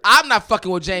apart. I'm not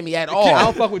fucking with Jamie at all. I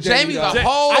don't fuck with Jamie. Jamie's a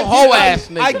whole ass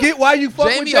nigga. I get why you fuck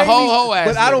with Jamie. Jamie a whole ass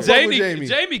but I don't fuck with Jamie.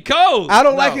 Jamie cold. I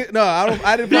don't like it. No,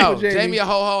 I didn't fuck with Jamie. Jamie a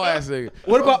whole ass nigga.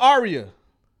 What about Arya?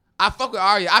 I fuck with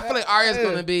Arya. I feel like Arya's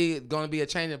gonna be a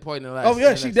changing point in the last. Oh, yeah,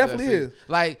 in the she next definitely season. is.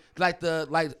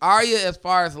 Like Arya, as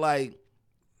far as like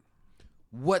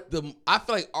I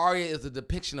feel like Arya is a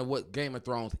depiction of what Game of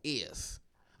Thrones is.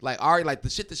 Like Arya, like the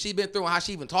shit that she been through and how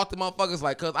she even talked to motherfuckers,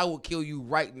 like, cuz I will kill you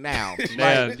right now.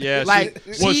 Yeah. Like,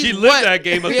 She lived that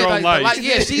Game of Thrones life. Like,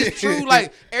 yeah, she's true.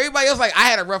 Like everybody else, like I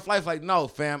had a rough life. Like, no,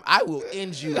 fam, I will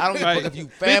end you. I don't give a fuck if you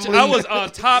family. Bitch, I was on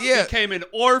top, Yeah. became an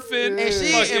orphan, And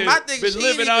she- fucking and my thing, been she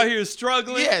living ain't out even- here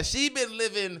struggling. Yeah, she been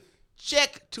living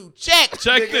check to check.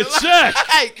 Check nigga. the check.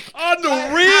 Like, On the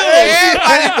like,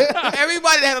 real.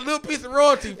 everybody that had a little piece of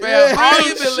royalty, fam. All real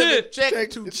you been living shit. check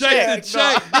to Check the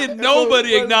check. No. Did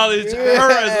nobody acknowledge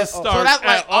her as a star So that's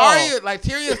like at all? Arya, like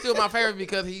Tyrion's still my favorite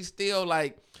because he's still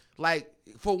like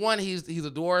for one, he's a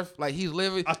dwarf. Like he's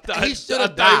living. He should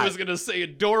have I died. thought he was gonna say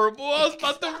adorable. I was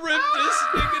about to rip this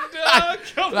nigga dog.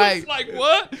 I was Like- like,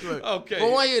 what? Okay.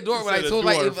 For one, he a dwarf. He Like said so, a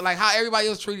like dwarf. if, like how everybody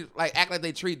else treat act like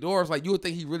they treat dwarves. Like you would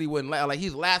think he really wouldn't. Like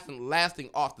he's lasting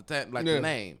off the the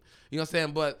name. You know what I'm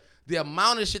saying? But the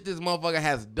amount of shit this motherfucker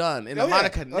has done and the amount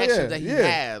of connections that he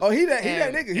has. Oh, he that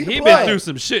and nigga. He the been plug. through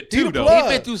some shit He too, the though. plug. He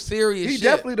been through serious He shit.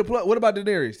 definitely the plug. What about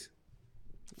Daenerys?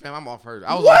 Fam, I'm off her.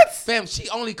 I was What? like, fam, she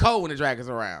only cold when the dragon's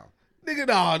around. Nigga,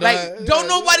 no. Like, don't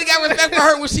nobody got respect for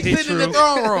her when she He sitting in the true.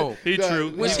 throne room. He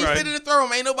true. When He she right. sitting in the throne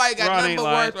room, ain't nobody got Ron nothing ain't but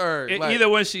lying. words for her. Like, Either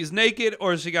when she's naked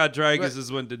or she got dragons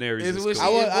is when Daenerys Is is when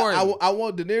cool. she- I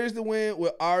want Daenerys to win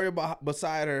with Arya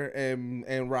beside her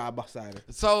and Rob beside her.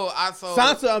 so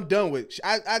Sansa, I'm done with.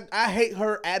 I hate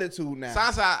her attitude now.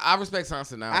 Sansa, I respect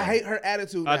Sansa now. I hate her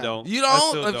attitude now. I don't. You I don't.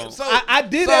 still don't. So I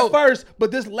did so- at first,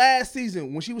 but this last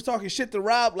season when she was talking shit to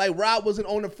Rob, like Rob wasn't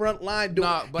on the front line doing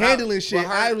Nah, but handling but shit.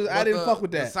 her- I but didn't fuck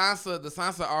with that. The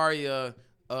Sansa Arya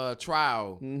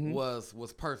trial was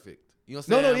perfect. You know what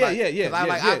No, I'm no, saying?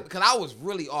 yeah. Because I was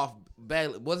really off.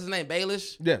 What's his name?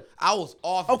 Baelish. Yeah. I was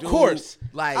off. Of dude. course.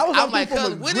 Like I was I'm off like, dude from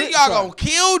cuz a when grip are y'all shot. gonna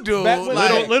kill dude? Back when-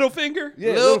 Like, Littlefinger?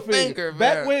 Yeah, Littlefinger,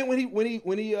 Back man.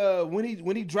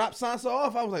 when he dropped Sansa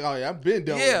off, I was like, oh yeah, I've been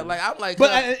done. with yeah, him. like I'm like,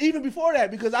 But even before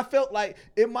that, because I felt like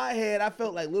in my head, I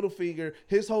felt like Littlefinger.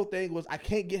 His whole thing was, I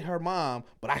can't get her mom,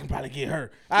 but I can probably get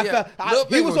her. I Yeah, felt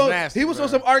Littlefinger he was was on nasty, he was on man.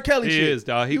 some R. Kelly He shit. is,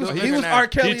 dog. He was Littlefinger R.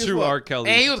 Kelly. He as true fuck. R. Kelly.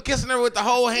 and he was kissing her with the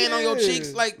whole hand on your Yeah.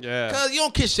 cheeks, like, Yeah. cuz you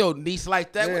don't kiss your niece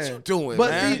like that. What Yeah. you doing,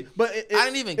 But man? see, but I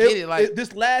didn't even get it, like-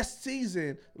 this last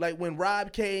season, like when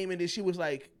Rob came and then she was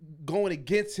like going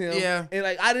against him. Yeah. And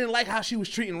like I didn't like how she was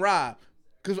treating Rob,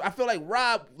 because I feel like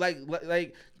Rob like What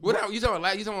you talking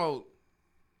about? You talking about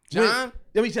John?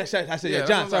 Let me I said Yeah, yeah, that's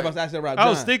John. what Sorry I'm about that. I said Rob. I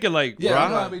was John. thinking like, Yeah,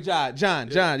 Rob. I mean,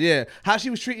 John, yeah. How she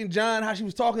was treating John, how she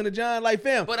was talking to John, like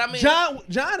fam. But I mean-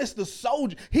 John is the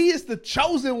soldier. He is the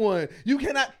chosen one. You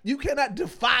cannot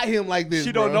defy him like this.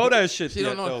 She don't bro. know that shit She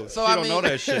yet, don't know. though. So she I don't mean- know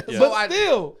that shit yet. So But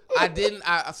still, I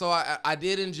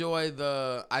did enjoy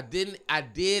I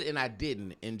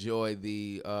didn't enjoy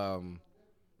the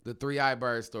 3-eyed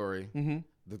bird story,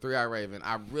 the 3-eyed raven.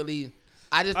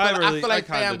 I just I feel really- like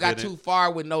I kinda fam got didn't. too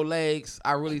far with no legs.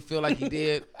 I really feel like he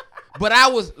did. But I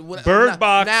was Bird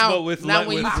box, now, but with now le-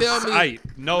 when you with tell me sight,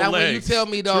 no now when you legs. tell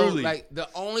me though, Truly. like the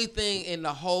only thing in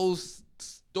the whole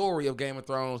story of Game of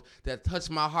Thrones that touched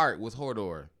my heart was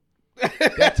Hodor.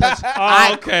 That touched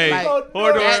okay.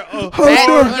 Hodor, that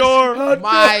Hodor. touched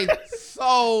my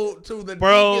soul to the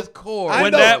Bro, deepest core. I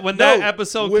When know. that No,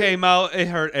 episode when- came out, it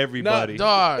hurt everybody.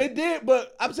 Dog. It did,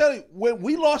 but I'm telling you, when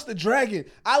we lost the dragon,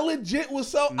 I legit was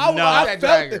so I Nah. felt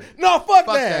Dragon. it. No, fuck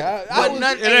Fuck that. that. I But was-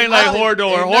 none- It ain't like nothing- Hodor.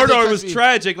 ain't nothing Hodor touched was me.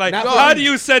 tragic. Like, Not how for do me.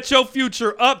 you set your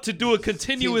future up to do a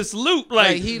continuous loop?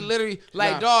 Like Like, he literally,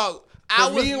 Nah. dog. I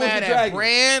For was me, it was mad the at dragon.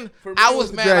 Bran. For me, I it was was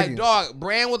the mad dragon. like dog.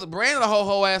 Bran was a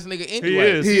whole ass nigga anyway. he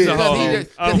is. He He's is. a Because hoe. he just,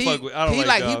 I don't he, fuck with. I don't he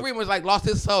like. he dog. pretty much like lost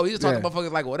his soul. He just talking Yeah. to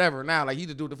motherfuckers like whatever now. Like you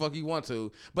just do what the fuck you want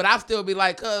to. But I still be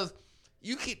like, cuz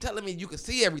you keep telling me you can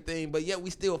see everything, but yet we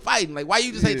still fighting. Like why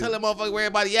you just ain't Yeah. telling motherfuckers where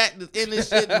everybody at in this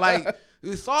shit? And, like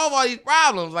we solve all these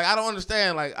problems. Like I don't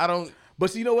understand. Like I don't. But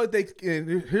see, you know what?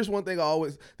 Here's one thing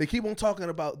they keep on talking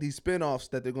about these spinoffs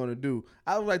that they're gonna do.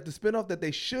 I was like, the spinoff that they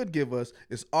should give us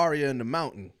is Arya and the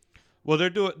Mountain. Well,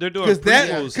 they're doing Because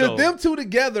prequels. though. them two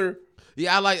together.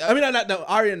 Yeah, I like. I mean, not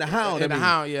Arya and the Hound. And I the mean.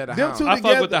 Hound, yeah, the them Hound. two I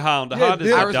together. fuck with the Hound. The yeah, Hound is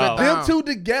them, I a respect dog. the them Hound. two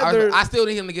together. I still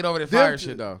need him to get over the fire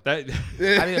shit though. That,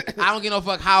 I don't give no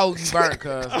fuck how you burnt,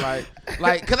 cuz cause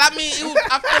I mean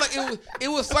I feel like it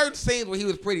was certain scenes where he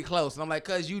was pretty close, and I'm like,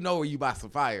 cuz you know where you by some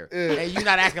fire, and you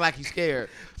not acting like you scared,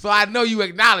 so I know you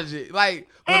acknowledge it. Like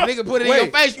when a nigga put it in your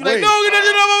face, you like, wait, no, get that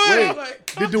shit out my way. wait. I'm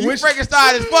like, Did the you witch-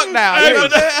 Frankenstein as fuck now. Hey, You know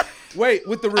but what I'm saying? Wait,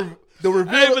 with the reveal.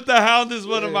 hey, but the Hound is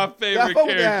one of my favorite fuck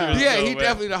with the Hound. characters. Yeah, though, he man.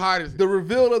 definitely the hardest. The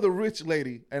reveal of the rich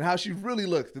lady and how she really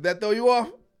looks. Did that throw you off?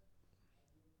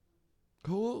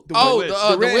 Who? The Oh, witch.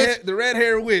 the witch. The red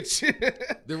hair witch.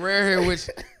 The rare hair witch.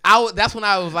 That's when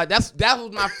I was like, that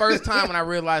was my first time when I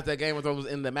realized that Game of Thrones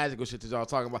was in the magical shit that y'all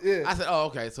talking about. Yeah. I said, oh,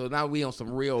 okay, so now we on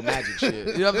some real magic shit.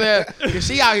 You know what I'm saying? Because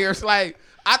she out here, it's like,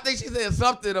 I think she said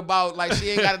something about like she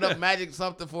ain't got enough magic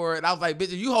something for it. And I was like,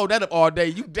 bitch, if you hold that up all day,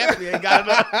 you definitely ain't got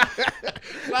enough.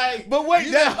 Like, But wait,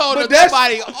 you that- hold but up that's-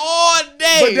 somebody all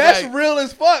day. But that's like, real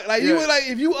as fuck. Like you Yeah. like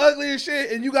if you ugly as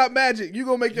shit and you got magic, you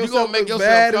gonna make you yourself gonna make look yourself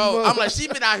bad cold. as fuck. I'm like, she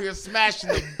been out here smashing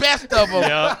the best of them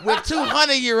Yeah. with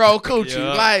 200-year-old coochie.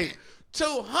 Yeah. Like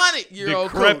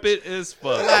 200-year-old coochie. Decrepit as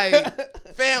fuck.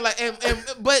 Like, fam, like,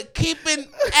 but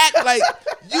like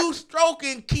you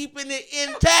stroking, keeping it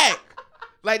intact.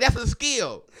 Like that's a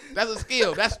skill. That's a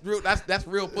skill. That's real. That's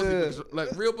real pussy.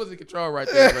 Like real pussy control right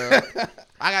there, man.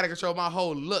 I gotta control my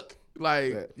whole look.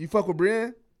 Like You fuck with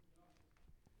Brienne?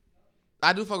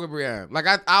 I do fuck with Brienne. Like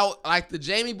I like the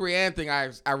Jamie Brienne thing.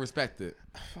 I respect it.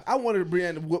 I wanted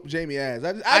Brienne to whoop Jamie ass.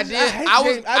 I did. hate I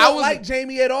was- Jamie. I don't was- like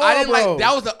Jamie at all, I didn't bro. like.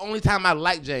 That was the only time I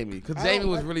liked Jamie because I Jamie don't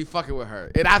was like- really fucking with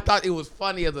her, and I thought it was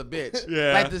funny as a bitch.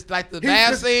 Yeah. like the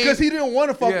bath scene. Because he didn't want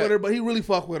to fuck Yeah. with her, but he really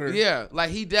fucked with her. Yeah, like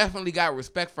he definitely got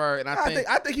respect for her, and I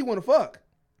think he want to fuck.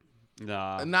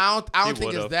 Nah. No, I don't He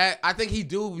think it's would've. that. I think he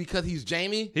do because he's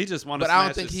Jamie. He just wanted But to I smash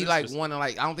don't think his he like sisters. want to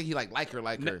like. I don't think he like her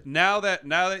like her. Now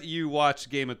that you watch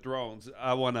Game of Thrones,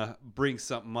 I want to bring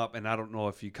something up, and I don't know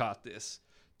if you caught this.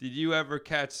 Did you ever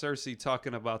catch Cersei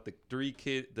talking about the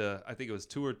I think it was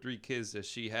 2 or 3 kids that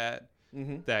she had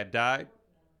that died?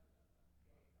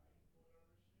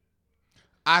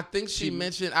 I think she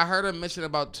mentioned. I heard her mention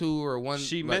about 2 or 1.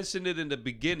 She mentioned it in the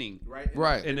beginning.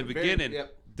 right. In the beginning,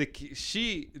 yep.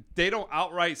 they don't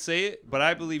outright say it, but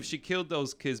I believe she killed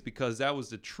those kids because that was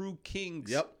the true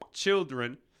king's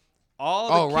children.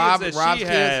 All the kids that Rob's she kids?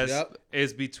 has Yep.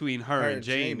 is between her and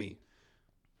Jamie. Jamie.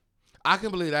 I can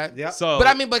believe that. Yep. So, But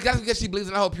I mean, but that's because she believes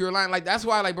in the whole pure line. Like that's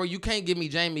why, like, bro, you can't give me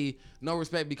Jamie no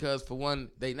respect because for one,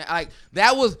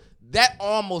 that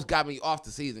almost got me off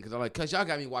the season because I'm like, cause y'all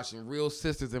got me watching real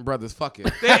sisters and brothers fucking.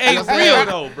 they ain't You know what I'm saying? real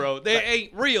though, bro. They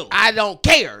ain't real. I don't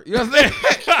care. You know what I'm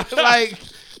saying? Like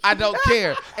I don't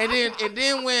care. And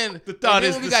then when The thought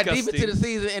is we got deep disgusting. into the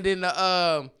season, and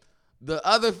then the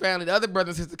other family, the other brother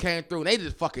and sister came through, and they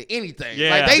just fucking anything. Yeah.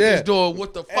 Like they Yeah. just doing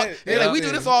what the fuck. And- They're like, yeah. we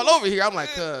do this all over here. I'm like,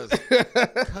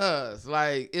 cuz,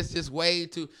 like it's just way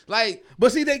too like.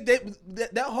 But see,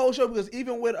 that whole show, because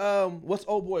even with what's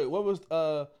old boy? What was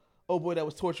old boy that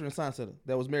was torturing Sansa?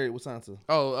 That was married with Sansa.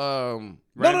 Oh,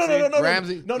 No,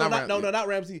 Ramsey? No, Not Ramsey. not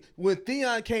Ramsey. When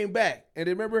Theon came back, and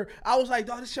remember, I was like,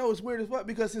 dog, this show is weird as fuck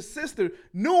because his sister,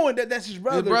 knowing that that's his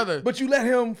brother, but you let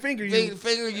him finger you.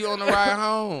 Finger you on the ride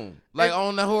home, like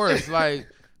on the horse, like.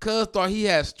 Cuz thought he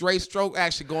had straight stroke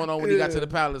action going on when he got to the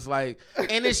palace, like,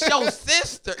 and it showed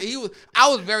sister. I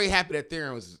was very happy that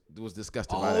Theron was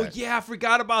disgusted by Oh that. yeah, I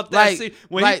forgot about that. Like- See,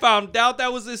 when like- he found out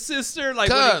that was his sister, like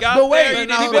when Cuz- he got But wait, there, he didn't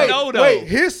no, even wait, know though. Wait,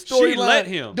 his storyline. She let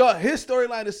him. Dog, his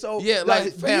storyline is so. Yeah,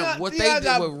 like fam, Theon- what Theon they did,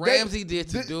 got- what Ramsey did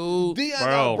to dude. Theon Bro.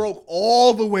 got broke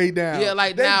all the way down. Yeah,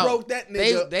 like they now broke that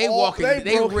nigga. they all- walking,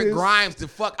 they broke Rick his- Grimes the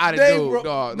fuck out of They dude, broke,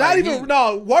 dog. not Like,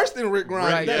 even worse than Rick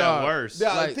Grimes. Right, That- dog. worse.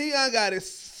 dog, Like- Theon got it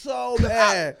so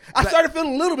bad. I started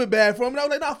feeling a little bit bad for him, and I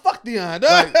was like, nah, fuck Theon.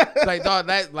 dog. like dog,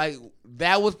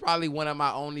 that was probably one of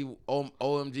my only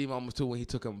OMG moments too when he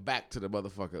took him back to the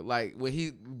motherfucker. Like when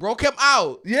he broke him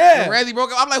out. Yeah. When Ramsey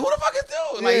broke him, I'm like, who the fuck is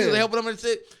dude? Like he Yeah. was helping him and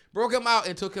shit. Broke him out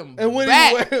and took him And when he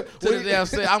back went- to when the he- damn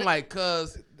set. I'm like,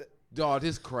 cuz, dog,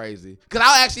 this crazy. Cause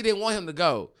I actually didn't want him to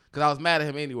go. Cause I was mad at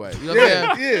him anyway. You know what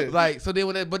I'm saying? Yeah. Like so then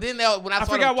when I I saw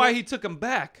forgot them why talk- he took him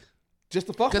back. Just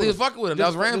to fuck with Cause him. he was fucking with him. That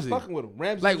was Just Ramsey. fucking with him.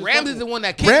 Ramsey Like just Ramsey's fucking the with one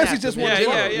that Ramsey kidnapped just him. wanted Yeah, to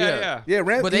yeah, fuck yeah, him. yeah.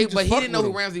 Ramsey. But just he fucked didn't know with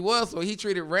who him. Ramsey was, so he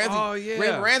treated Ramsey. Oh,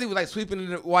 yeah. Ramsey was like sweeping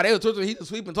while they were torturing. He was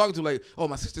sweeping, talking to like, "Oh,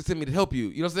 my sister sent me to help you."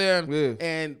 You know what I'm saying? Yeah.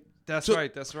 And That's So-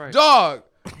 right. That's right. dog,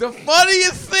 the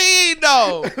funniest scene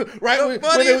though, Right? The When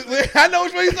funniest- I know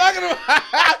which one he's talking about.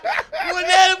 when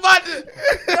they about to,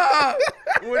 dog,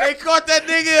 when they caught that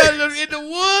nigga in the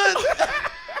woods,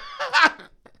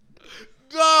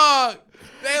 dog.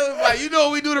 They was like, you know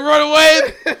what we do to run away?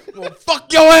 We'll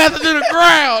fuck your ass into the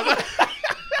ground.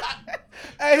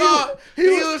 Hey, Dog, he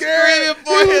was scared. screaming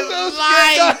for He his was so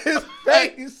life. scared on his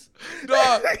face.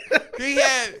 Dog,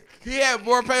 he had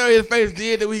more pain on his face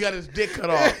then he got his dick cut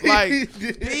off. Like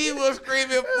he was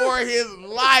screaming for his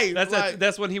life.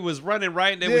 That's when he was running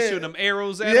right, and they were Yeah. shooting them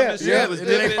arrows at Yeah, him and shit. yeah, It was and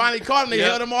then they dipping. finally caught him. They Yeah.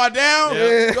 held him all down.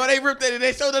 Yeah. Yo, they ripped it. And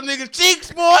they showed them niggas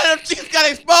cheeks, boy. Them cheeks got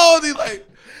exposed. He's like,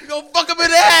 you gonna fuck him in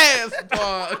the ass,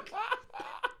 dog.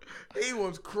 He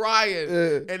was crying,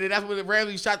 and then that's when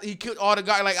Ramsey shot. He killed all the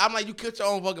guys. Like I'm like, you killed your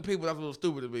own fucking people. That's a little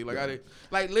stupid to me. Like I did,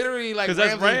 like literally, like Because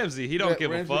that's Ramsey. He don't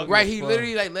give a fuck. Right? He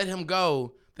literally like let him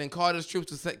go, then called his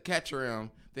troops to capture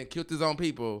him, then killed his own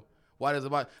people. Why does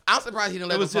about? I'm surprised he didn't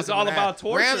let him. It was just all about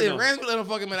torture. If Ramsey let him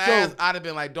fuck him in the ass, I'd have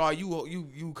been like, dog,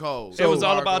 you cold. It was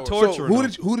all about torture.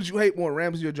 So who did you hate more,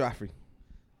 Ramsey or Joffrey?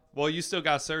 Well, you still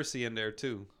got Cersei in there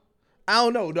too. I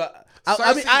don't know.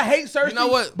 I mean, I hate Cersei. You know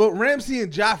what? But Ramsey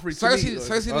and Joffrey.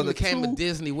 Cersei became a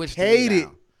Disney witch. Hate it.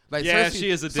 Like yeah, Cersei, she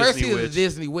is a Disney Cersei witch. is a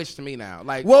Disney witch to me now.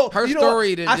 Like, her you know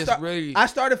story what? didn't really. I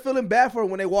started feeling bad for her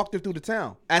when they walked her through the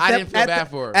town. I didn't feel bad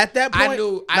for her. At that point,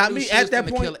 I knew me. she At was that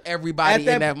gonna point, kill everybody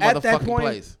in that motherfucking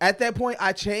place. At that point,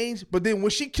 I changed. But then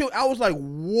when she killed, I was like,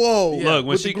 whoa. Yeah. Look,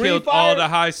 when she killed all the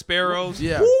High Sparrows,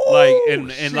 yeah, like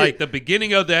and like the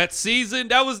beginning of that season,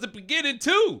 that was the beginning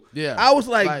too. Yeah, I was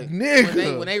like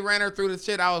nigga. When they ran her through the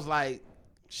shit, I was like,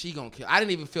 she gonna kill. I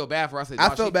didn't even feel bad for her.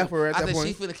 I felt bad for her at that point.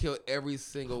 I said she finna kill every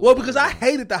single. Well, because I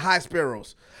hated the High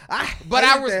Sparrows. I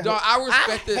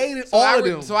respected. I hated all of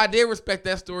them. So I did respect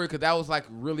that story because that was like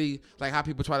really like how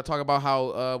people try to talk about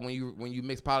how when you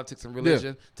mix politics and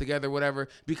religion together, whatever.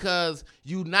 Because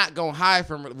you not gonna hide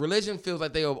from religion. Feels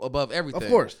like they are above everything. Of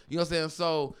course. You know what I'm saying?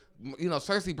 So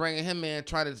Cersei bringing him in,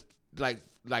 trying to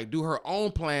like do her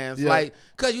own plans, like,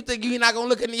 cause you think you're not gonna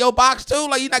look into your box too,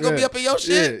 like you're not gonna be up in your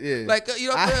shit, like you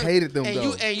know. What I hated them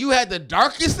though. You had the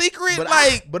darkest secret,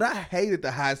 but I hated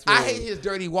the High Sparrows. I hate his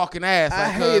dirty walking ass,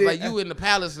 like you in the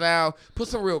palace now. Put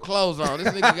some real clothes on.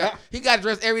 This nigga got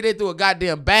dressed every day through a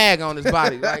goddamn bag on his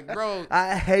body, like bro.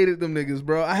 I hated them niggas,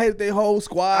 bro. I hated their whole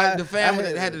squad. The family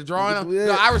that had the drawing on.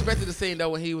 No, I respected the scene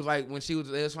though when he was like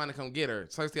they was trying to come get her.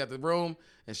 Cersei out the room.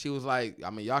 And she was like, I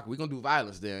mean, y'all, we gonna do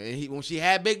violence there. And when she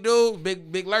had big dude,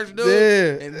 big lurch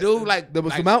dude, and dude like that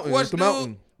was the mountain. That's the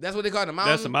mountain. That's what they call the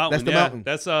mountain. That's the mountain. That's the mountain.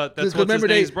 That's what's his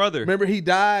name's brother. Remember, he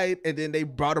died, and then they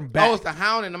brought him back. Oh, it's the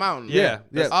Hound in the mountain. Yeah.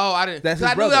 Oh, I didn't. That's his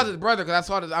I brother. knew that was his brother because I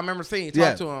saw this. I remember seeing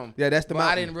talk to him. Yeah, that's the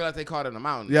mountain. I didn't realize they called it the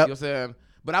mountain. Yep. You know what I'm saying?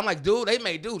 But I'm like, dude, they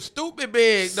made dude stupid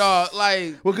big, dog.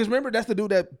 Like, well, because remember, that's the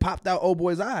dude that popped out old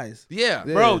boy's eyes. Yeah.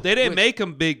 Bro, they didn't make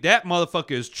him big. That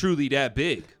motherfucker is truly that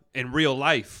big in real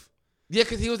life. Yeah,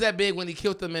 because he was that big when he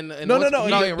killed them in No,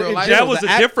 in real life. That was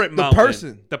a different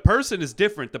mountain. The person is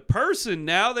different. The person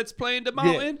now that's playing the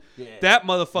mountain, that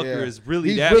motherfucker is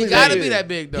really that big. big. He gotta be that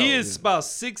big, though. He is about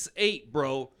 6'8",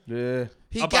 bro. Yeah.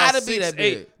 He gotta be that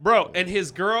big. Bro, and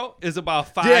his girl is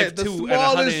about 5'2" and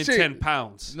 110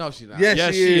 pounds. No, she's not.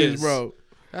 Yes, she is, bro.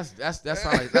 That's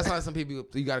like some people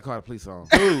you gotta call the police on.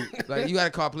 Dude, like you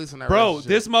gotta call police on that. Bro,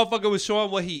 this motherfucker was showing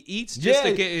what he eats just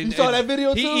to get in. You saw that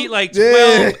video too? He eat like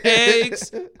 12 eggs,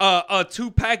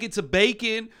 2 packets of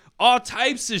bacon, all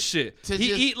types of shit.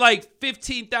 He eat like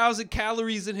 15,000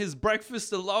 calories in his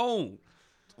breakfast alone.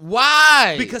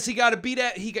 Why? Because he got to be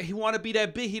that. He want to be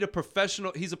that big. He's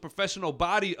a professional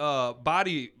body power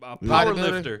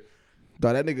lifter.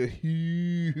 Dog, that nigga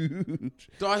huge.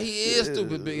 Dog, he is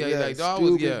stupid big. Yeah, like, dog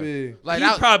stupid was big. Like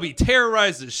he probably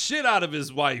terrorized the shit out of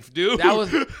his wife, dude. That was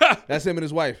that's him and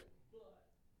his wife.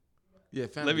 Yeah,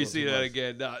 let me see that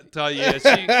again. Tell you,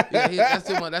 that's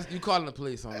too much. That's you calling the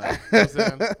police on that. You know what I'm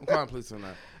saying? I'm calling the police on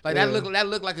that. Like that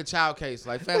looked like a child case.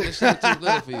 Like family shit was too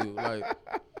little for you.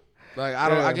 Like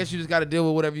I guess you just got to deal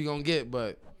with whatever you gonna get.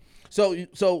 But so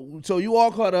you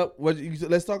all caught up.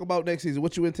 Let's talk about next season.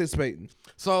 What you anticipating?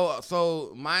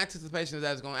 So my anticipation is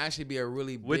that it's gonna actually be a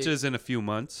really big, which is in a few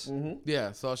months. Mm-hmm.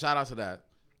 Yeah. So shout out to that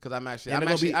because I'm actually excited.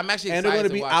 And they're gonna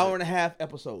be hour and a half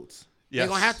episodes. Yes. They're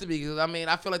gonna have to be because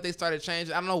I feel like they started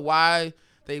changing. I don't know why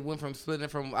they went from splitting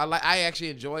from. I actually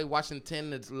enjoy watching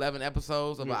 10 to 11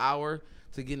 episodes of an hour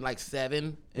to getting like 7.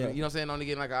 And, you know what I'm saying? Only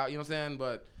getting like you know what I'm saying?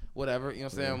 But whatever. You know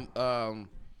what I'm saying?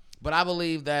 But I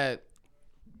believe that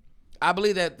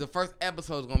the first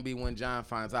episode is gonna be when John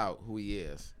finds out who he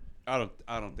is. I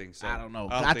don't think so. I don't know.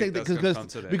 I think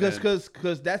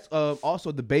because that's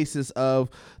also the basis of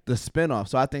the spinoff.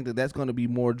 So I think that's going to be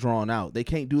more drawn out. They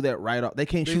can't do that right off. They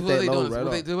can't shoot that load right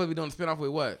off. They will be doing a spinoff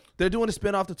with what? They're doing a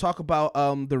spinoff to talk about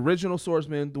the original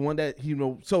swordsman, the one that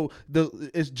So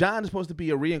John is supposed to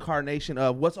be a reincarnation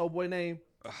of what's old boy name?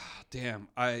 Damn,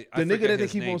 the nigga that they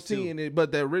keep on seeing it,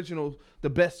 but the original, the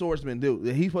best swordsman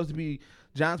dude. He's supposed to be.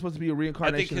 John's supposed to be a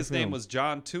reincarnation. I think his name was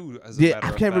John too.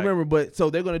 I can't remember, but so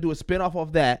they're gonna do a spinoff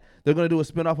of that. They're gonna do a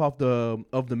spinoff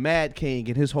of the Mad King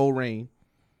and his whole reign.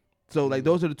 So like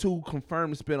those are the 2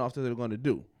 confirmed spinoffs that they're gonna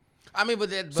do. I mean, but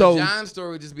John's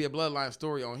story would just be a bloodline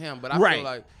story on him. But I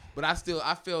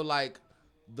feel like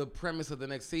the premise of the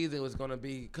next season was gonna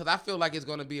be because I feel like it's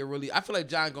gonna be I feel like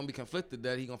John's gonna be conflicted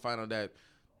that he's gonna find out that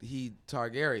he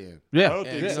Targaryen. Yeah. I don't And,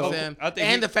 think you know what so. I'm saying? I think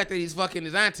And the fact that he's fucking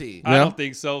his auntie. I Yeah. don't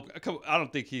think so. I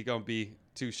don't think he's gonna be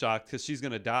too shocked because she's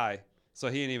gonna die. So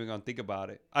he ain't even gonna think about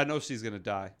it. I know she's gonna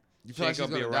die. You She feel like ain't she's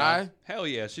be gonna around. die? Hell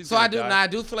yeah, she's. So gonna I do. die. Now I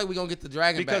do feel like we're gonna get the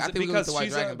dragon back. I think we're gonna get the white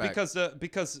dragon back.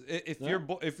 Because if you're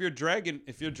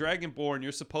dragonborn,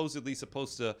 you're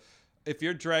supposed to. If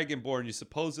you're dragonborn, you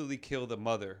supposedly kill the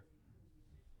mother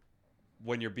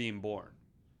when you're being born.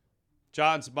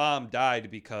 Jon's mom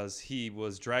died because he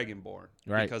was dragonborn,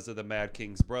 Right. because of the Mad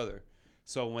King's brother.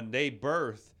 So when they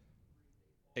birth,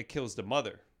 it kills the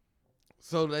mother.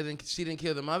 So she didn't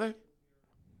kill the mother?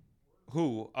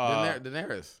 Who?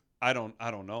 Daenerys. I don't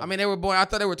know. I mean, they were born. I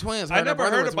thought they were twins. Her I and her never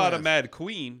brother heard were about a twins. Mad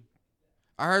Queen.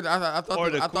 I thought Or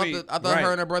the queen. her Right.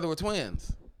 and her brother were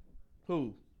twins.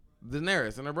 Who?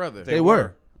 Daenerys and her brother. They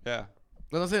were. Yeah. That's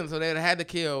what I'm saying. So they had to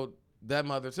kill that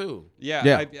mother too. Yeah.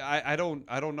 Yeah. I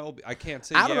don't know. I can't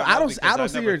say. I don't know. I don't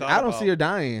see her. I don't see her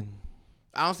dying.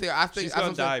 I don't see her. I think She's that's gonna what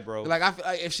I'm saying. die, bro. Like I feel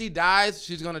like if she dies,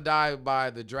 she's gonna die by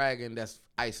the dragon that's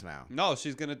ice now. No,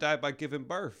 she's gonna die by giving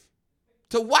birth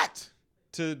To what?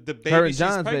 to the Her baby and she's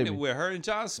John's pregnant baby. with. Her and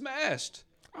John smashed.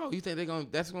 Oh, you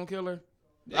think that's gonna kill her?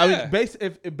 I Yeah.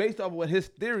 mean, based off what his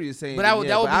theory is saying. But that would,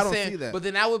 yeah, that would but I be don't saying. see that. But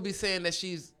then that would be saying that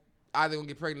she's either gonna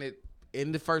get pregnant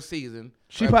in the first season.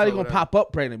 She or probably episode, gonna whatever. pop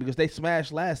up pregnant because they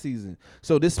smashed last season.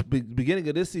 So this beginning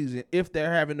of this season, if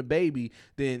they're having a baby,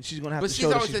 then she's gonna have But to she's show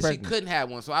that always she's said pregnant. she couldn't have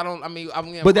one. So I don't. I mean,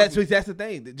 But that's the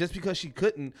thing. Just because she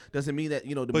couldn't doesn't mean that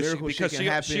the But miracle because shit can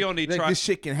happen. she only like, tried. this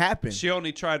shit can happen. She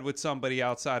only tried with somebody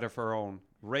outside of her own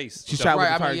race. She The- tried with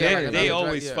Right, the I mean, yeah, Targaryen. like They another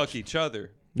always yeah. fuck each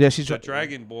other. Yeah, she The tried.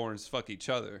 dragonborns fuck each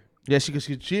other. Yeah, she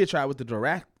had tried with the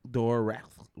Dorak,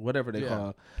 whatever they Yeah. call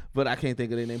it. But I can't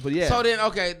think of their name. But yeah. So then,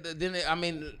 okay, then I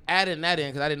mean, adding that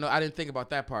in because I didn't think about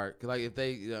that part. Because like if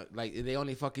they if they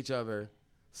only fuck each other,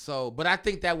 so but I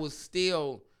think that will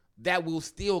still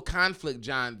conflict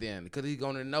John then because he's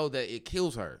gonna know that it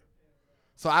kills her.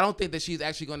 So I don't think that she's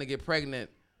actually gonna get pregnant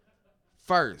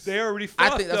first. They already I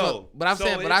fucked think that's though. what- but I'm so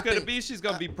saying, but it's I gonna think- be she's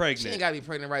gonna be pregnant. She ain't gotta be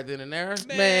pregnant right then and there.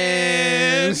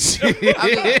 Man, I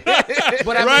mean,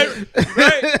 but I mean,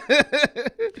 right?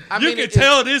 I You mean, can it-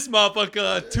 tell this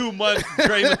motherfucker a 2-month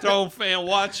Game of Thrones fan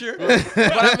watcher. But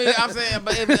I mean, I'm saying,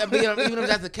 but even if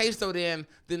that's the case, though, then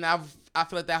I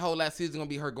feel like that whole last season gonna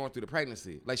be her going through the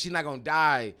pregnancy. Like she's not gonna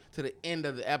die to the end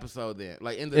of the episode. Then,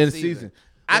 like end of In the the season. season.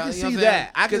 I can You know see what I'm that. saying?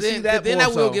 I can 'Cause see then, that 'cause then more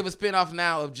that will so. give a spinoff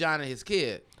now of John and his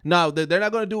kid. No, they're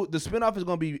not going to do the spinoff is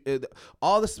going to be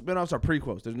all the spinoffs are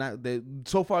prequels. There's not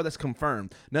so far that's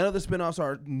confirmed. None of the spinoffs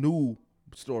are new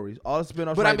stories. All the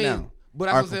spinoffs But right I mean, now. but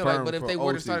are I'm saying, like, confirmed but if for they were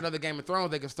to old start season. another Game of Thrones,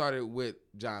 they could start it with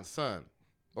John's son,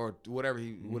 or whatever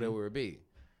whatever it be.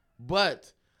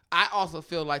 But I also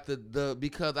feel like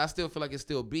because I still feel like it's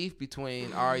still beef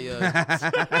between Arya and what's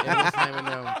the name of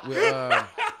them with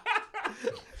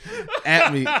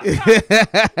At me.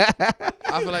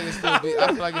 I feel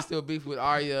like it's still beef with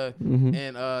Arya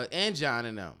and Jon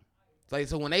and them. Like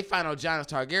so when they find out Jon is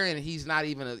Targaryen and he's not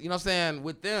even you know what I'm saying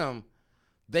with them,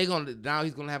 he's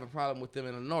gonna have a problem with them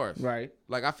in the north. Right.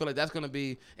 Like I feel like that's gonna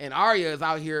be and Arya is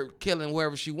out here killing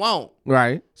wherever she want.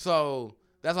 Right. So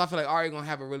that's why I feel like Arya gonna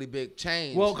have a really big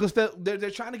change. Well, because they're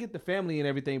trying to get the family and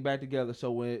everything back together.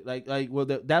 So when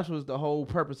that was the whole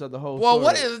purpose of the whole. well, story.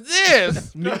 what is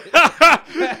this?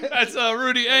 That's a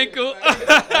Rudy ankle.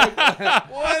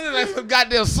 What is like some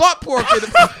goddamn salt pork in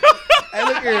the Hey,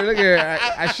 look here.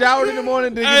 I showered in the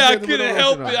morning. Then Hey, I couldn't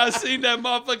help it. I seen that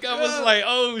motherfucker. I was like,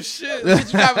 oh shit.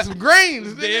 Bitch, you having some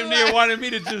greens. Damn near wanted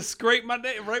me to just scrape my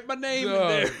name, write my name in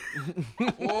there.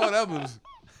 Boy, that was.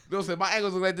 Don't say my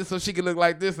ankles look like this so she can look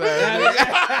like this. Hey,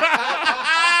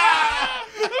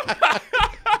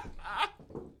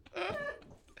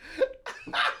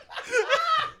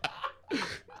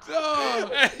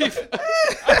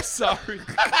 I'm sorry.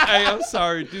 Hey, I'm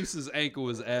sorry. Deuce's ankle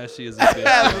was ashy as a bitch.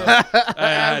 I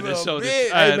had to show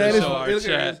this. I had to show our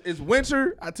chat. It's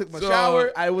winter. I took my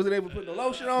shower. I wasn't able to put the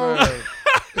lotion on.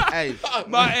 Hey,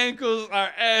 My ankles are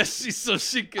ashy, so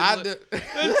she can.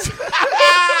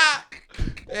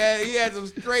 Yeah, he had some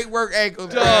straight work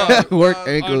ankles. Dog. Work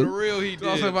ankles. Unreal, he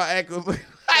Don't say did. my ankles.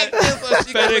 Like this, so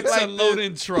she can look FedEx like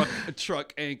unloading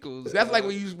truck ankles. That's like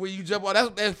when you jump on.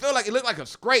 It feel like it looked like a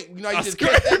scrape. You know, you just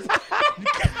catch that.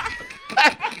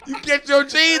 You catch your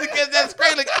jeans and catch that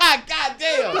scrape. Like god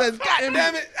damn. God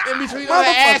damn it. In between all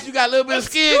that ash, you got a little bit of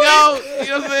skin go. You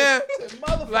know what I'm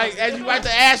saying? Like as you wipe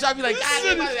the ash off, you like god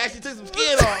damn, I actually took some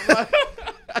skin off.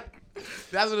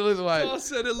 That's what it looks like. I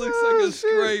said it looks like a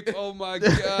scrape. Oh my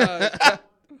god.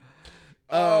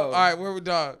 All right, where we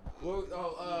done?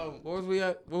 What was we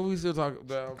at? What we still talking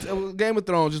about? Game of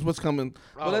Thrones, just what's coming.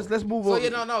 But let's move on.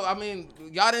 So no. I mean,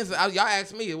 y'all didn't. Y'all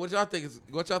asked me. What y'all think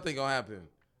gonna happen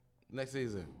next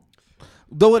season?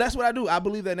 Though that's what I do. I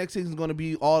believe that next season is going to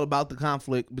be all about the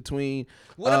conflict between.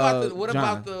 What about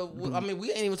John. I mean,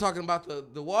 we ain't even talking about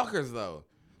the walkers though.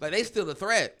 Like they still a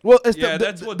threat. Well, it's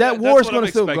that war is what going I'm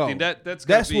to still go. expecting.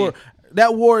 That's be... war.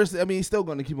 That war is. I mean, still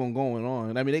going to keep on going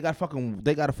on. I mean, they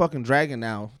got a fucking dragon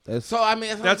now. So I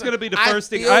mean, that's going to be the first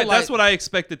thing. That's what I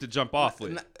expected to jump off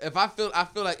with. If I feel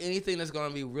like anything that's going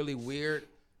to be really weird,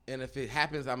 and if it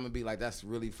happens, I'm gonna be like, that's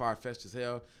really far fetched as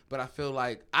hell. But I feel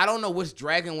like I don't know which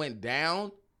dragon went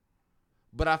down.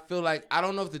 But I feel like I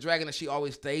don't know if the dragon that she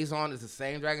always stays on is the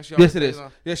same dragon she always stays on.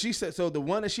 Yes, it is. Yeah, she said so. The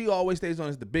one that she always stays on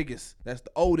is the biggest. That's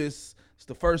the oldest. It's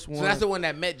the first one. So that's the one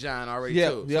that met John already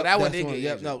too. So that one didn't get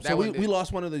injured. No, so we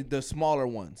lost one of the smaller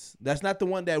ones. That's not the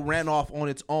one that ran off on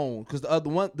its own. Because the other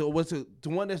one, the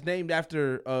one that's named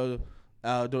after the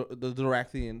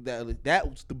Dothraki. That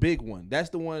was the big one. That's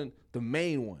the one, the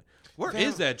main one. Where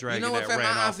is that dragon that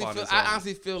ran off on its own? I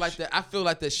honestly feel like that. I feel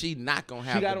like that she not gonna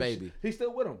have the baby. He's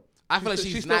still with him. I feel like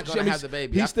she's not gonna have the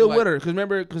baby. He's still with her because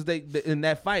remember, because they in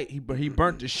that fight he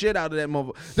burnt the shit out of that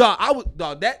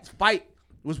motherfucker. That fight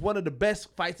was one of the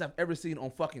best fights I've ever seen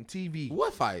on fucking TV.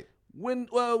 What fight? When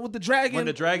with the dragon, when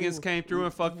the dragons came through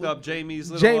and fucked up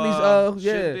Jamie's little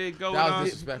shit going on.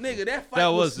 Nigga, that fight that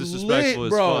was disrespectful,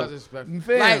 lit, bro. That was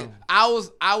disrespectful. Like I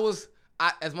was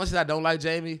as much as I don't like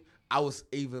Jamie, I was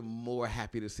even more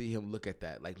happy to see him look at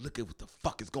that. Like, look at what the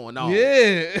fuck is going on. Yeah.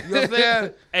 You know what I'm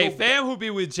saying? Hey, fam who be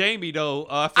with Jamie, though.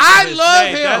 I love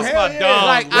him. That's my dog.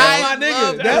 Like, that's my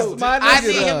nigga. That's my nigga. I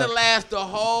need him to last the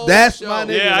whole That's show. my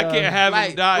nigga. Yeah, I can't have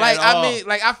him die Like, at all. I mean,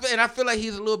 like, I feel like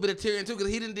he's a little bit of Tyrion, too, because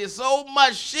he done did so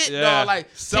much shit, dog. Like,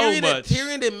 so Tyrion, much.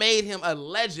 Tyrion done made him a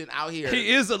legend out here. He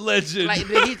is a legend. Like,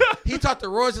 he talked to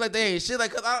royalty like they ain't shit.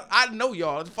 Like, cause I know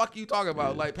y'all. What the fuck you talking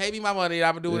about? Like, pay me my money and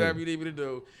I'm gonna do whatever you need me to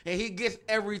do. And he gets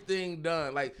everything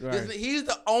done. Like, he's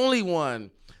the only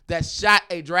one that shot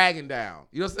a dragon down.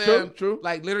 You know what I'm saying? True.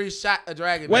 Like, literally shot a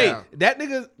dragon down. Wait, that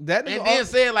nigga. And then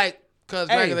said, like, because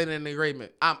dragons ain't in the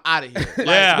agreement, I'm out of here. Like,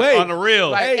 yeah, on the real.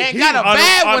 Like, and got a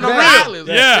bad one on the island.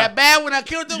 Yeah. That bad one I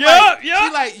killed him. Yeah,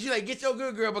 like, she like, get your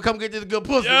good girl, but come get this good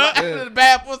pussy. Like, after the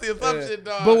bad pussy or some shit,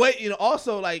 dog. But wait,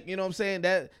 also, like, you know what I'm saying?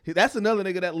 That's another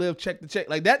nigga that lived check to check.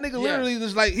 Like, that nigga literally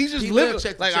just, like, he's just living.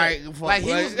 Check like, check. all right, fuck, like,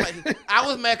 he was like, I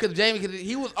was mad because Jamie,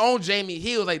 he was on Jamie.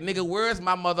 He was like, nigga, where's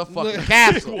my motherfucking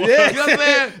castle? Yeah. You know what I'm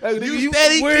saying? Like, you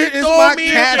steady where keep is throwing my me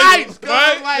in castle? fights.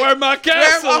 Right? Where my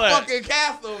castle Where's my at? fucking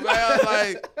castle, man?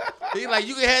 Like, he like,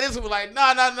 you can have this one. Like,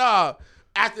 no.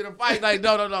 After the fight, like,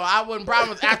 no. I wouldn't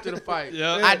promise after the fight.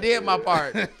 Yeah. I did my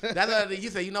part. That's another thing. He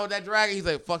said, you know that dragon? He's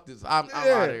like, fuck this. I'm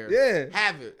out of here. Yeah.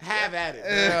 Have it. Have at it.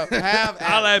 Have at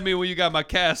Holla it. at me when you got my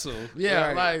castle.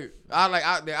 Yeah, right.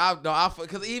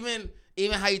 Because even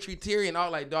how you treat Tyrion, all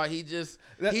like, dog, he just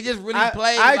really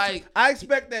played like. I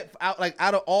expect that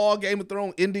out of all Game of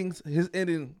Thrones endings, his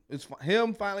ending is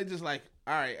him finally just like,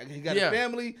 all right, he got his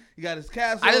family, he got his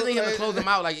castle. I just need him to close him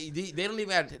out. Like they don't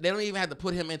even have to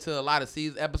put him into a lot of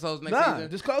episodes next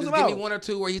season. Just close him give out. me one or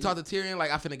two where he talked to Tyrion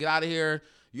like, I'm finna get out of here.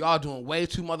 Y'all doing way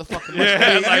too motherfucking much.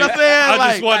 Yeah, You know like, what I'm saying? I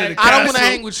Like, just wanted a I don't want to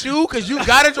castle. hang with you because you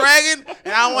got a dragon,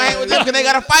 and I don't want to hang with them because they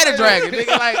got to fight a dragon.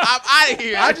 Nigga, like, I'm out of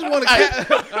here. I just want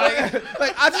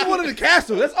I just wanted a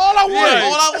castle. That's all I wanted.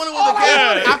 All I wanted was a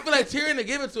castle. Yeah. I feel like Tyrion to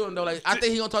give it to him though. Like, I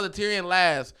think he gonna talk to Tyrion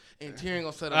last, and Tyrion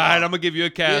gonna set him All right, up. I'm gonna give you a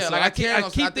castle. like, I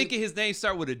keep thinking his name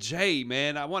start with a J,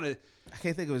 man. I want to. I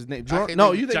can't think of his name. can't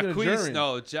No, think- you think of Jacques? Jurin.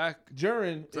 No, Jack.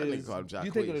 Jurin I think is. call him Jacques.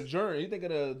 You think of the Jurin. You think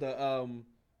of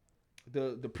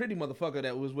the pretty motherfucker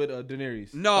that was with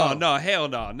Daenerys. No, hell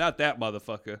no, not that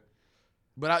motherfucker.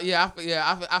 But I feel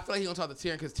like he gonna talk to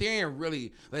Tyrion because Tyrion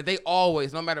really, like, they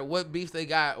always, no matter what beefs they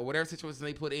got or whatever situation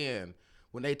they put in,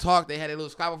 when they talk, they had a little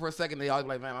squabble for a second. They always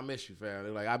like, man, I miss you, fam.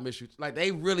 They're like, I miss you. Like,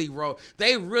 they really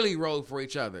rode for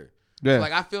each other. Yeah. So,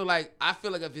 like, I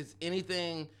feel like if it's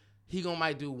anything, he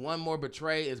might do one more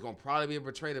betray. It's gonna probably be a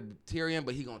betray to Tyrion,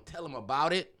 but he gonna tell him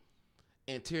about it.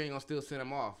 And Tyrion gonna still send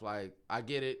him off. Like, I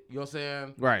get it. You know what I'm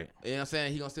saying? Right. You know what I'm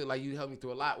saying? He gonna still, like, you helped me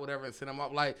through a lot, whatever, and send him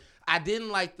off. Like, I didn't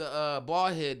like the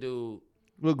bald head dude.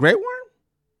 Well, Grey Worm?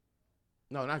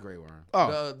 No, not Grey Worm.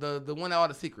 Oh. The one that all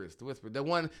the secrets, the whisper. The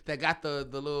one that got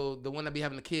the one that be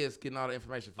having the kids getting all the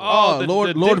information from. Oh,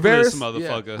 Lord Lord Varys?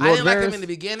 motherfucker. I didn't like him Varys. in the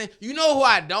beginning. You know who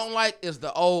I don't like is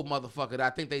the old motherfucker that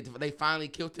I think they finally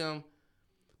killed him.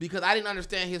 Because I didn't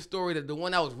understand his story. The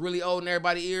one that was really old in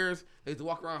everybody's ears. They used to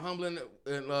walk around humbling.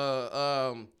 And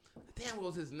damn, what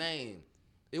was his name?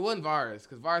 It wasn't Varys,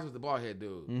 because Varys was the bald head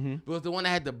dude. Mm-hmm. But it was the one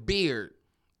that had the beard.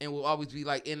 and will always be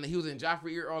like he was in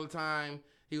Joffrey's ear all the time.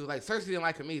 He was like Cersei didn't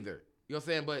like him either. You know what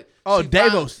I'm saying? But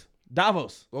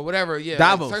Davos. or whatever, yeah.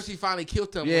 Davos. Like Cersei finally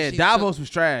killed him. Yeah, Davos was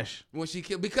trash. When she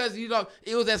killed, because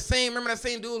it was that same. Remember that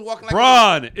same dude walking like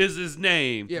Bronn is his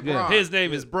name. Yeah, Bronn. His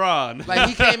name is Bronn. Like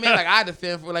he came in like I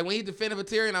defend for when he defended for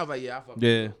Tyrion, I was like, yeah, I fuck with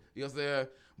him. You know what I'm saying?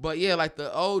 But yeah, like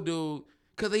the old dude,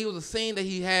 because he was a scene that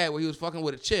he had where he was fucking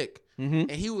with a chick.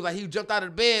 And he was like, he jumped out of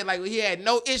the bed like he had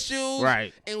no issues,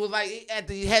 right? And was like,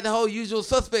 he had the whole usual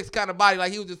suspects kind of body,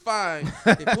 like he was just fine.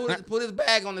 He put his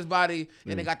bag on his body,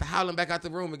 and then got to howling back out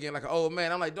the room again like an old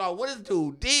man. I'm like, dog, what is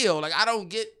dude deal? Like I didn't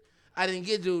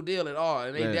get dude deal at all,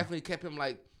 and they definitely kept him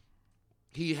like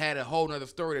he had a whole nother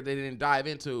story that they didn't dive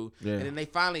into, and then they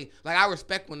finally like I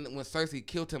respect when Cersei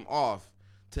killed him off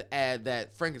to add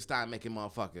that Frankenstein making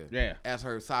motherfucker as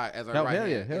her side as her right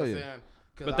hand. Hell yeah.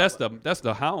 But that's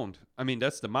the Hound. I mean,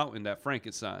 that's the mountain that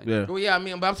Frankenstein. Yeah. Well, yeah. I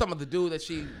mean, but I'm talking about the dude that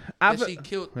she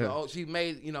killed. Yeah. She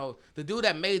made, the dude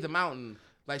that made the mountain.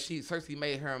 Like Cersei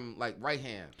made him like right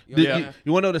hand. You want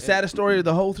to know the saddest story of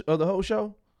the whole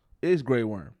show? Is Grey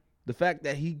Worm. The fact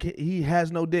that he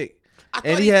has no dick. I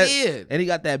thought he did. And he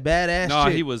got that badass. No,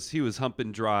 chick. he was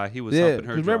humping dry. He was humping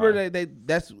her. Remember dry.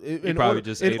 that's in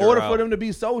order for them to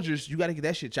be soldiers, you got to get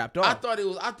that shit chopped off. I thought it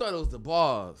was the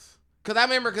balls. Cause I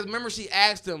remember she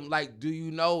asked him like, "Do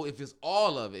you know if it's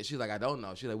all of it?" She's like, "I don't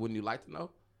know." She's like, "Wouldn't you like to know?"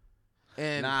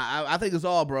 And I think it's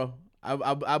all, bro.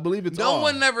 I believe it's all. No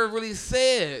one never really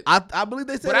said. I believe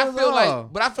they said.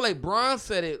 But I feel like Bronn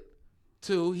said it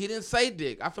too. He didn't say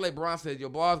dick. I feel like Bronn said your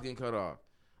balls getting cut off.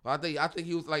 I think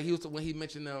he was when he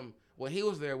mentioned them when he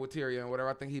was there with Tyrion or whatever.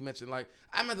 I think he mentioned like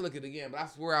I meant to look at it again, but I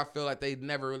swear I feel like they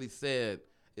never really said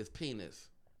it's penis.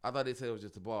 I thought they said it was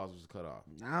just the balls was cut off.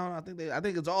 I think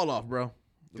it's all off, bro.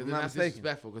 Because that's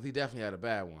disrespectful. Because he definitely had a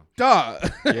bad one.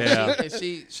 Dog. Yeah.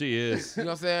 she is. You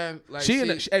know what I'm saying? Like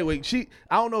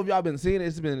I don't know if y'all been seeing it.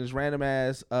 It's been this random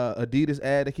ass Adidas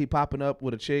ad that keep popping up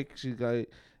with a chick. She's like,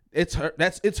 it's her.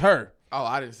 It's her. Oh,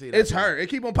 I didn't see that. It's her. It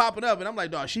keep on popping up, and I'm like,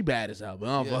 dog, she bad as hell.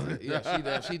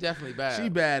 She definitely bad. She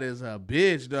bad as a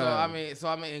bitch, dog. So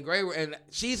I mean, and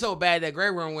she's so bad that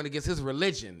Grey Worm went against his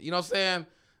religion. You know what I'm saying?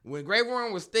 When Grey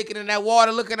Worm was sticking in that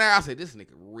water looking at her, I said, this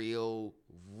nigga real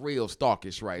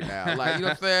stalkish right now. Like, you know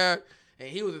what I'm saying? And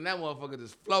he was in that motherfucker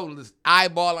just floating, just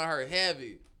eyeballing her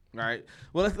heavy. All right.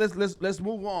 Well, let's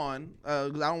move on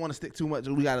because I don't want to stick too much.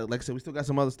 We got, like I said, we still got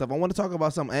some other stuff. I want to talk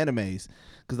about some animes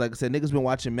because, like I said, niggas been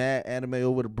watching mad anime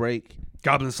over the break.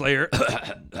 Goblin Slayer.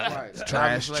 Right.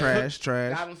 Trash.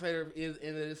 Goblin Slayer is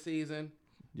into this season.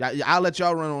 Yeah, I'll let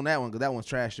y'all run on that one because that one's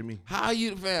trash to me. How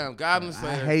you fam? Goblin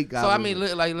Slayer. I hate Goblin. So I mean,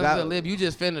 Lib, you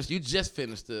just finished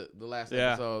the last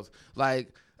episodes.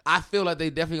 Like I feel like they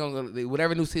definitely gonna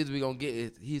whatever new season we gonna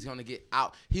get, he's gonna get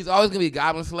out. He's always gonna be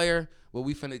Goblin Slayer. But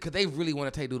we finna because they really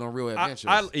want to take dude on real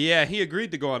adventures. He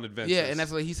agreed to go on adventures. Yeah, and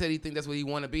that's what he said. He think that's what he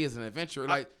want to be as an adventurer.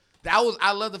 Like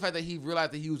I love the fact that he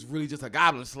realized that he was really just a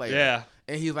Goblin Slayer. Yeah.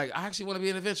 And he's like, I actually want to be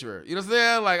an adventurer. You know what I'm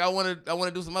saying? Like I want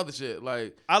to do some other shit.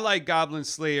 Like I like Goblin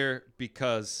Slayer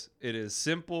because it is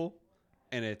simple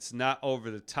and it's not over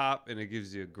the top and it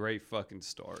gives you a great fucking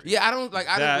story. Yeah,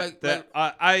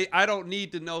 I don't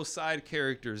need to know side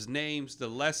characters' names. The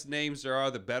less names there are,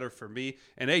 the better for me.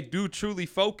 And they do truly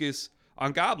focus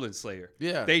on Goblin Slayer.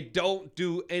 Yeah. They don't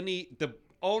do any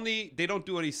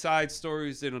side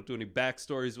stories. They don't do any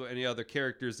backstories with any other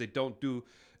characters. They don't do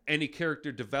any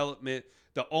character development.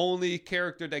 The only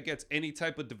character that gets any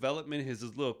type of development is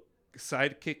his little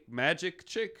sidekick magic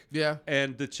chick. Yeah.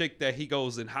 And the chick that he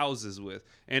goes in houses with.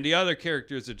 And the other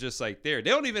characters are just like there. They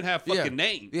don't even have fucking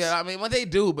names. Yeah, I mean, well, they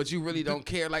do, but you really don't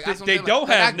care. Like they don't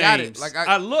have names.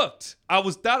 I looked. I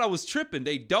thought I was tripping.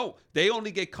 They don't. They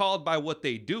only get called by what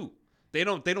they do. They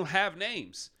don't have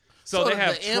names. So they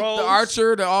have the trolls, imp, the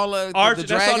archer, the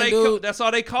dragon dude. That's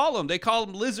all they call them. They call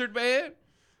him Lizard Man.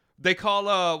 They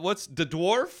call what's the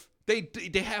dwarf? They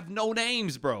have no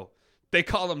names, bro. They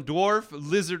call him Dwarf,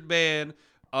 Lizard Man.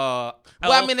 I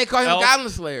mean, they call him Goblin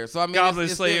Slayer. So I mean, Goblin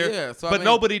Slayer. Yeah. So, but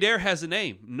nobody there has a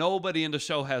name. Nobody in the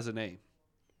show has a name.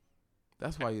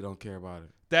 That's why you don't care about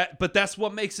it. But that's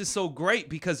what makes it so great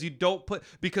because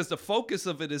because the focus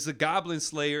of it is a Goblin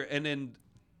Slayer and then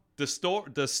the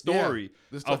story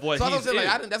of what he's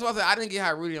in. That's why I said I didn't get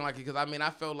how Rudy didn't like it because I mean I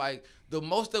felt like the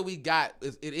most that we got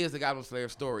is the Goblin Slayer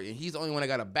story and he's the only one that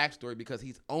got a backstory because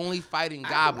he's only fighting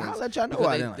goblins. I'll let y'all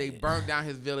know they burned down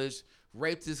his village,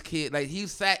 raped his kid. Like he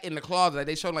sat in the closet. Like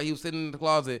they showed like he was sitting in the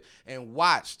closet and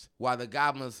watched while the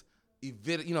goblins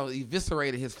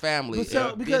eviscerated his family. But so,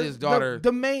 and because beat his daughter.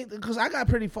 the main, because I got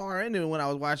pretty far into it when I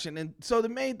was watching, and so the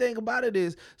main thing about it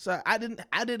is, so I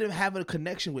didn't have a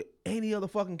connection with any other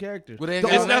fucking characters. Well, they ain't The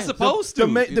got It's no not name. supposed to.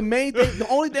 The main thing, the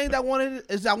only thing that I wanted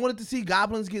is I wanted to see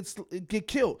goblins get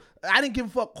killed. I didn't give a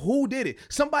fuck who did it.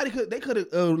 They could have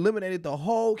eliminated the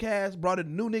whole cast, brought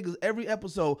in new niggas every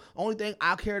episode. Only thing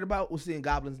I cared about was seeing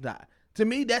goblins die. To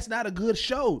me, that's not a good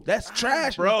show. That's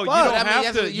trash, Bro, as you fuck. don't I mean, have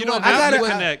that's to. what- You you don't don't- have I to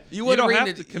gotta- connect. You You wasn't don't reading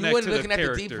have to you connect wasn't to looking the at the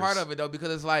characters. deep part of it though, because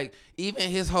it's like even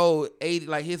his whole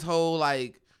his whole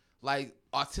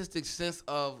autistic sense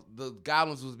of the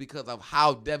goblins was because of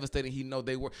how devastating he know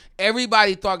they were.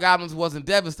 Everybody thought goblins wasn't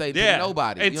devastating Yeah, to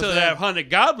nobody. You know until what I'm that saying? 100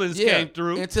 goblins Yeah. came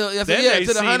through. Until then until they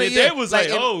the seen 100 it. yeah. They was Like,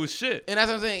 like, and- oh shit. And that's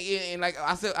what I'm saying. And like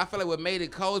I said, I feel like what made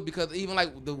it cold because even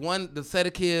like the set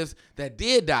of kids that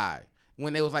did die,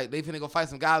 when they was like they finna go fight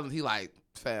some goblins, he like,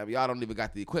 fam, y'all don't even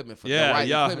got the equipment for Yeah, the right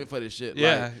y'all- equipment for this shit.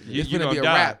 yeah, Like, you- it's you gonna be a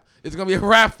gonna die. wrap. It's gonna be a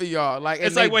wrap for y'all. Like, It's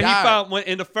and like they when died. he found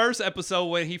in the first episode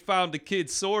when he found the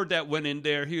kid's sword that went in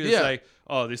there. He was Yeah. like,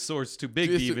 "Oh, this sword's too big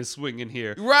to This- even swing in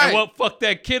here." Right. And what fucked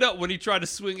that kid up when he tried to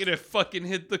swing it and fucking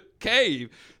hit the cave?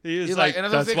 He was He's like,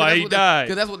 and "That's why he died."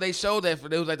 Because that's what they showed that for.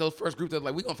 They was like those first group that was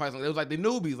like we gonna fight some. It was like the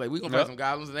newbies, like we gonna Yep. fight some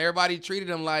goblins, and everybody treated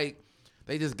them like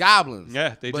they just goblins.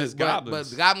 Yeah, they just goblins. But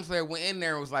the Goblin Slayer went in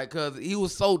there and was like, because he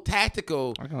was so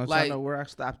tactical. I can let Like, y'all know where I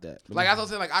stopped at. like I was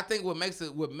saying, like I think what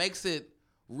makes it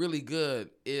really good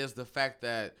is the fact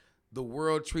that the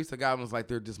world treats the goblins like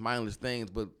they're just mindless things,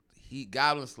 but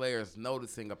Goblin Slayer is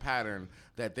noticing a pattern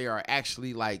that they are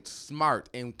actually like smart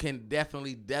and can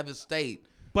definitely devastate.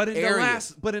 But in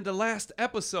areas. the last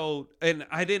episode, and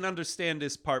I didn't understand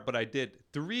this part, but I did.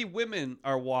 3 women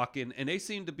are walking, and they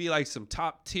seem to be like some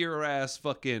top tier ass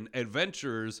fucking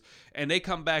adventurers, and they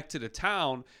come back to the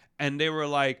town, and they were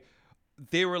like,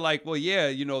 well, yeah,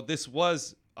 you know, this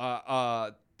was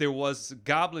there was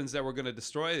goblins that were gonna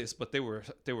destroy this, but they were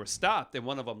stopped, and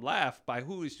one of them laughed. By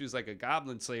who? She was like a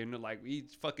goblin slayer, and they're like, he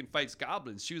fucking fights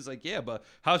goblins. She was like, yeah, but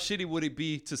how shitty would it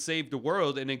be to save the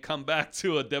world and then come back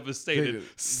to a devastated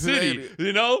city,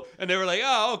 you know? And they were like,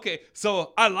 oh, okay.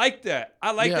 So I like that.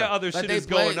 I like Yeah, that other like shit they is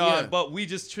going play- on, yeah. but we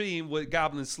just treating what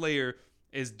Goblin Slayer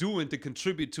is doing to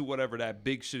contribute to whatever that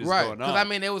big shit is Right, going because on. I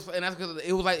mean, it was, and that's because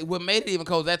it was like what made it even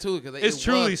cold that too. Because It's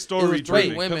truly story it was 3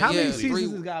 driven. women. how many yeah,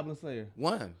 seasons is Goblin Slayer?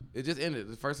 1. It just ended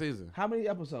the first season. How many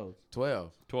episodes?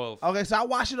 12. 12. Okay, so I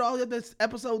watched it all up to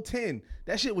episode 10.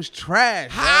 That shit was trash.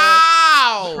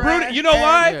 How? Trash You know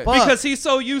why? as fuck. Because he's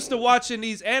so used to watching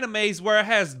these animes where it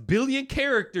has billion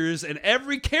characters and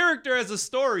every character has a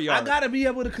story I arc. gotta be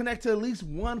able to connect to at least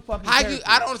one fucking How character. you?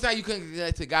 I don't understand. You couldn't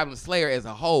get to Goblin Slayer as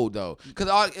a whole though,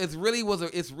 because it's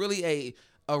really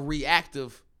a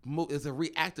reactive. It's a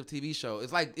reactive TV show.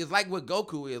 It's like what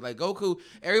Goku is. Like Goku,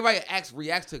 everybody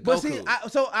reacts to Goku. But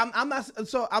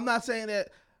see, I'm not saying that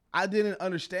I didn't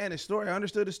understand the story. I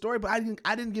understood the story, but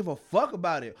I didn't give a fuck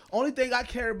about it. Only thing I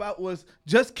cared about was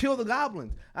just kill the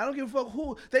goblins. I don't give a fuck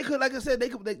who they could. Like I said, they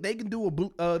can do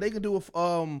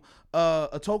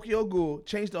a Tokyo Ghoul,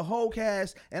 change the whole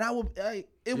cast, and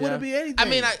it wouldn't be anything. I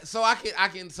mean, I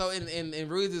can. So in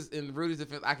Rudy's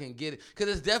defense, I can get it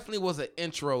because it definitely was an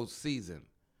intro season.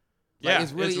 Like, Yeah,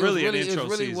 it's really an intro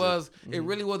season. It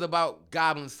really was about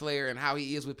Goblin Slayer and how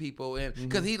he is with people, and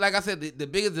because he, like I said, the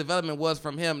biggest development was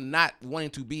from him not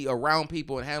wanting to be around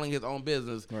people and handling his own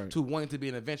business to wanting to be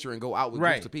an adventurer and go out with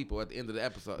groups of people at the end of the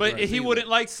episode. But he Season. wouldn't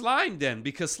like Slime then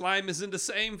because Slime is in the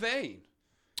same vein.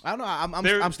 I don't know.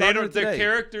 I'm starting it the today.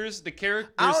 characters.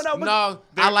 I don't know. But No,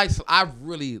 I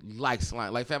really like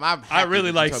Slime. Like, fam, I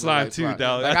really like Slime too,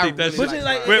 dog. Like, I think that's really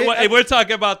like But we're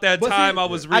talking about that but see, time I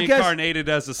was I guess- reincarnated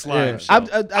as a slime. Yeah. Show.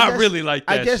 I guess- really like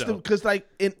that I guess show. because like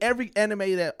in every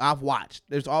anime that I've watched,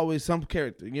 there's always some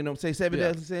character. You know, say Seven Yeah.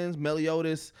 Deadly Sins,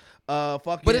 Meliodas,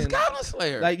 fucking. But it's Goblin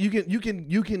Slayer. Like you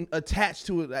can attach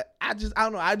to it. Like, I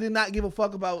don't know. I did not give a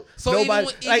fuck about So nobody.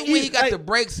 even when he got the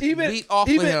brakes beat off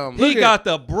of him, He got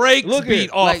the brakes look beat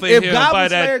at- off like, of if him Goblin by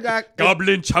Slayer that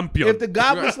Goblin champion. If the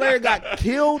Goblin Slayer got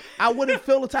killed, I wouldn't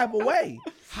feel the type of way.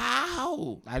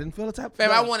 how? I didn't feel the type of Fam,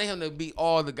 way. I wanted him to beat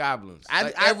all the goblins.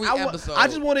 Every episode. I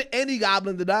just wanted any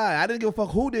goblin to die. I didn't give a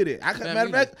fuck who did it. Matter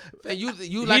of fact, Fam, you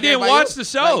he like didn't everybody watch else? the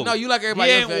show. Like, no, you like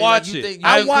everybody He else. ain't fam. watch Like, you it. think-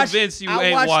 I'm watched- convinced you I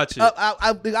ain't watched watch it.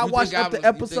 I think I you watched think up to goblins- you think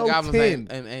episode goblins 10.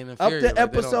 ain't Up inferior, to like, they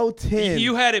don't- episode 10.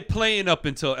 You had it playing up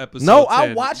until episode No,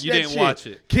 10. I watched You that didn't shit. watch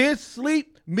it. Kids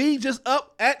sleep, me just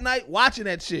up at night watching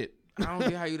that shit. I don't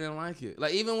get how you didn't like it.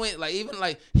 Like even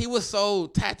he was so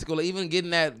tactical. Like, even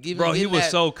getting that, Bro, he was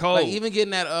so cold. Like even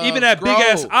getting that, Even that big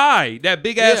ass eye, that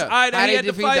big ass eye that how he they had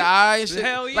to defeat fight. the eye and shit.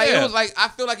 Hell yeah. Like it was like I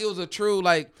feel like it was a true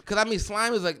like because I mean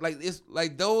slime is like it's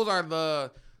like those are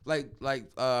the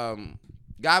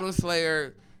Goblin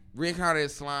Slayer,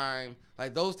 Reincarnated Slime,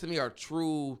 like those to me are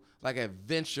true like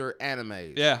adventure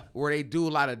anime. Yeah. Where they do a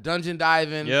lot of dungeon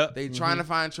diving. Yeah. They trying to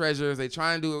find treasures. They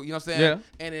trying to do, you know what I'm saying?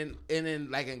 Yeah. And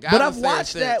then like in Goblin But I've Slayer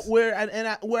watched that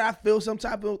where I feel some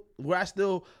type of where I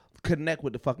still connect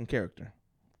with the fucking character.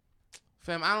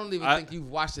 Fam, I don't even think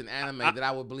you've watched an anime that I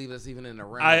would believe that's even in the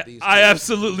realm of these. I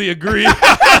absolutely agree. Like,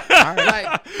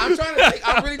 I'm trying to think.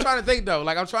 I'm really trying to think though.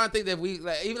 Like, I'm trying to think that we,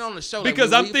 like, even on the show, like,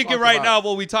 because I'm thinking right now,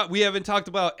 we haven't talked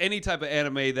about any type of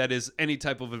anime that is any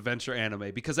type of adventure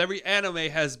anime, because every anime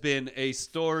has been a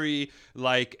story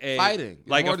like a fighting,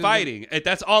 like a fighting.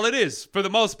 That's all it is for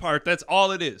the most part. That's all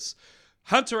it is.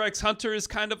 Hunter x Hunter is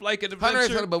kind of like an adventure, Hunter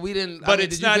x Hunter, but we didn't. But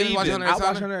it's not even. I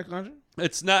watched Hunter x Hunter.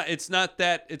 It's not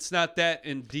that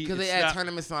in deep. Because they add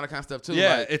tournaments and all that kind of stuff too.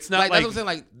 Yeah, like, it's not that's what I'm saying.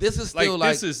 Like, this is still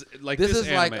this is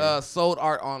like Sword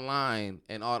Art Online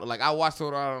and all. Like, I watched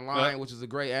Sword Art Online, which is a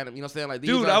great anime. You know what I'm saying? Like,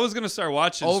 dude, I was gonna start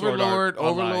watching Overlord.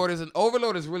 Sword Art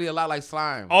Overlord is really a lot like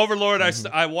Slime. Overlord,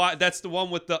 I watched. That's the one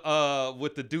with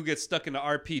the dude gets stuck in the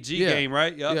RPG game,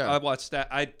 right? Yep, Yeah. I watched that.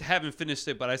 I haven't finished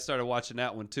it, but I started watching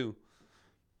that one too.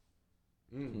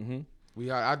 Mm-hmm.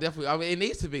 I mean, it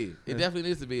needs to be. It definitely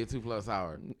needs to be a 2+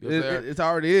 hour. You know what I'm saying? It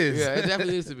already is. Yeah, it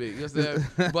definitely needs to be. You know what I'm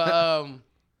saying? But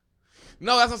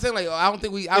no, that's what I'm saying. Like, I don't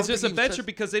think we. It's just adventure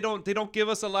because they don't give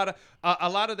us a lot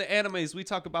of the animes we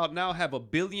talk about now have 1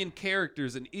 billion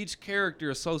characters, and each character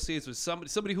associates with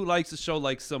somebody who likes the show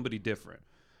like somebody different.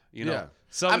 You know.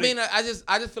 Yeah. I mean, I just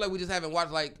feel like we just haven't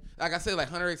watched like I said, like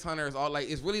Hunter x Hunter is all like,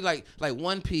 it's really like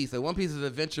One Piece. Like, One Piece is an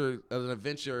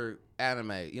adventure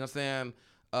anime. You know what I'm saying?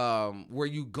 Where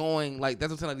you going, like, that's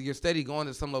what I'm saying, like, you're steady going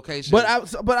to some location. But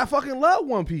I fucking love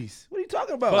One Piece. What are you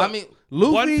talking about? I mean,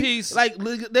 Luffy, One Piece, like,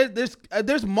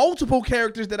 there's multiple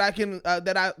characters that I can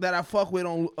that I fuck with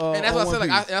on. And that's on what I said. One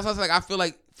Like, Piece. that's what I said. Like, I feel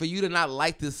like for you to not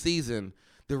like this season,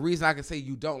 the reason I can say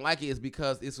you don't like it is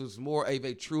because this was more of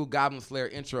a true Goblin Slayer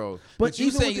intro. But you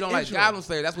even saying with you the don't like intro- Goblin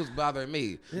Slayer, that's what's bothering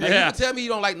me. Like, you Yeah. can tell me you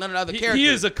don't like none of the other characters. He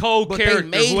is a cold but they character.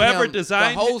 made Whoever him,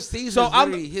 designed the whole season So is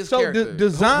really his character.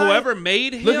 design. whoever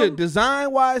made him. Look at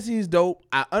design wise, he's dope.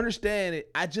 I understand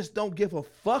it. I just don't give a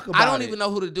fuck about it. I don't even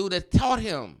know who the dude that taught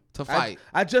him to fight.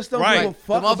 I just don't Right. give a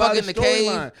fuck The motherfucker about in the the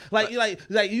cave. storyline.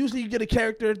 Like usually you get a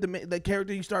character, the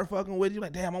character you start fucking with, you're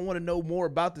like, damn, I want to know more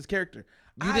about this character.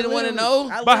 You didn't wanna know?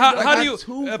 But how do I you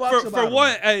for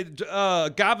one?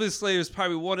 Goblin Slayer is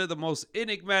probably one of the most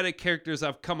enigmatic characters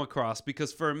I've come across,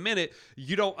 because for a minute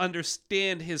you don't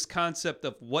understand his concept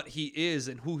of what he is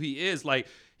and who he is. Like,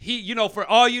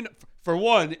 for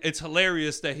one, it's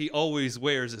hilarious that he always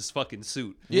wears his fucking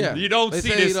suit. Yeah. You don't They see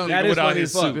say this you don't- nigga That is without funny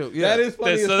his as fuck. suit. Yeah. That is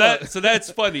funny as fuck. So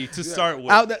that's funny to start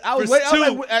with. I was For waiting. I was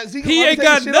two, like, is he he gonna ain't take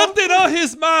got shit off? nothing on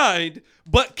his mind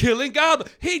but killing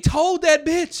goblins. He told that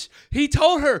bitch. He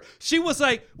told her. She was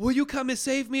like, "Will you come and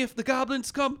save me if the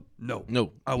goblins come?"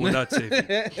 No, I will not save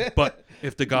you. But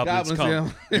if the goblins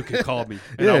come, you can call me,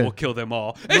 and I Yeah. will kill them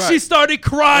all. And Right. she started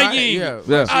crying Right,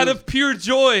 yeah. out of pure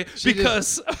joy She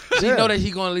because. She know that he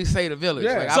gonna at least save the village.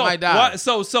 Yeah. Like, I might die.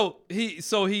 So he I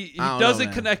don't know, doesn't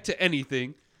man. connect to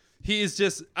anything. He is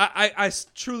just I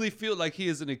truly feel like he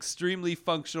is an extremely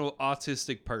functional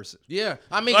autistic person. Yeah,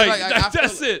 I mean, Like, I feel,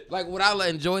 that's it. Like, what I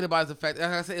enjoyed about it is the fact, like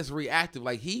I said, it's reactive.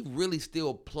 Like, he really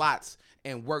still plots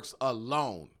and works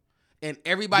alone, and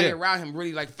everybody Yeah. around him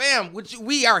really like, fam,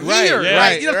 we are Right, here, yeah,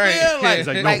 right? You know what right. I'm saying? He's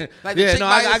like, Like, no. like the Yeah, chick no,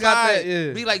 by I his got that, side,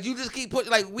 yeah. be like, you just keep putting,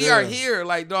 like, we Yeah. are here,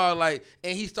 like, dog, like,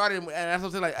 and he started, and that's what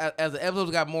I'm saying. Like, as the episodes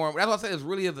got more, that's what I said. It's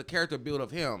really the character build of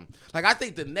him. Like, I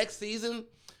think the next season,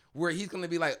 where he's gonna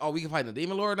be like, oh, we can fight the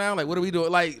Demon Lord now. Like, what are we doing?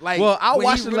 Like, Well, I when he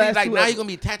watched the last like two now episodes. you're gonna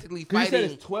be tactically 'Cause you said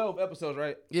fighting. it's 12 episodes,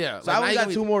 right? Yeah, So like, I now only you got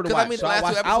gonna 2 be- more to 'cause watch. I mean, So the last two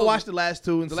I'll episodes, watch the last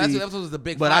two and the see. last two episodes is the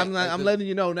big But fight. I'm Like, letting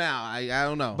you know now. I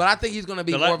don't know. But I think he's gonna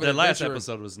be The, more of an last adventurer.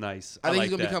 episode was nice. I think like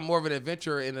he's gonna that. become more of an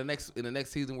adventurer in the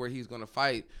next season where he's gonna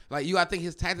fight. Like I think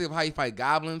his tactic of how he fight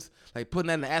goblins, like putting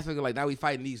that in the aspect of like now we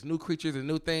fighting these new creatures and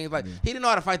new things. Like he didn't know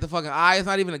how to fight the fucking eye. It's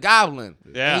not even a goblin.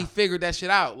 Yeah. And he figured that shit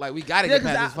out. Like we gotta Yeah, get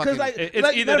past this 'cause fucking. like- It's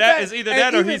Like, either matter that, of it's fact, either and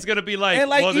that, or even- he's gonna be like, and,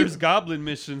 like, well, there's even- goblin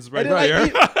missions right And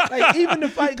then, there. like even the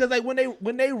fight, because like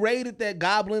when they raided that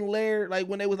goblin lair, like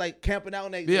when they was like camping out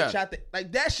and they Yeah. shot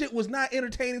like that shit was not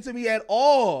entertaining to me at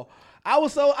all. I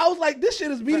was like, this shit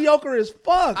is mediocre as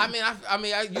fuck. I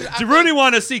Do you really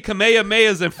want to see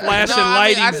Kamehamehas and flashing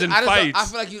lightings and fights?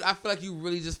 I feel like you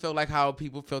really just felt like how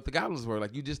people felt the goblins were.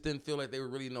 Like you just didn't feel like they were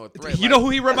really no threat. You know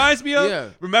who he reminds me of? Yeah.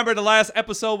 Remember the last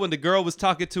episode when the girl was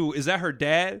talking to, is that her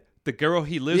dad? the girl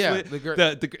he lives Yeah, with. the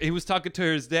girl- He was talking to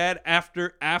his dad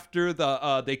after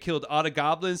they killed all the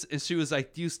goblins, and she was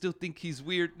like, "Do you still think he's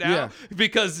weird now?" Yeah.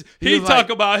 Because He he was talk like-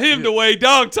 about him the way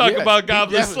dog talk Yeah, about he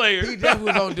Goblin definitely- Slayer. He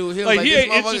definitely was on dude. He was Like, like, he this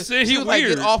ain't motherfucker- interested, He he was like,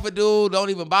 weird. get off a dude. Don't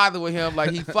even bother with him. Like,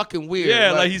 he fucking weird.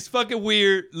 Yeah, like he's fucking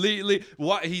weird.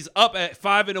 He's up at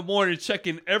 5 a.m.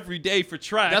 checking every day for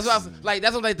tracks. That's what I was, like.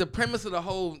 That's what like the premise of the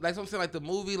whole. Like what I'm saying, like the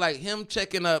movie, like him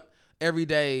checking up every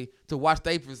day to watch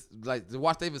their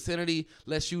vicinity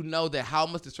lets you know that how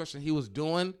much destruction he was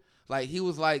doing. Like he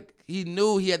was like he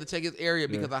knew he had to check his area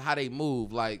because of how they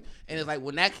move. Like, and it's like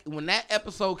when that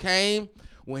episode came,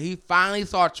 when he finally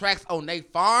saw tracks on their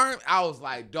farm, I was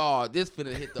like, dog, this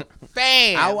finna hit the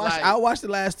fan. I watched the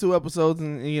last 2 episodes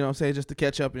and you know what I'm saying, just to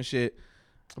catch up and shit.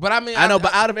 But I mean, I know,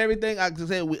 but out of everything, I can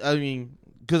say,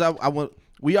 because I want.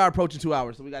 We are approaching 2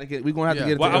 hours, so we're gonna have to get. Well, into I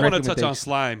the want to touch on recommendations.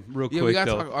 slime real Yeah, quick we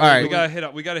gotta though. talk- All all right,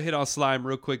 right, we gotta hit on slime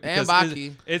real quick And because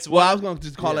Baki. it's Well, I one. was gonna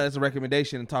just call that as a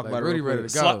recommendation and talk Like, about Rudy it. Real ready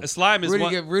quick. to go. Slime is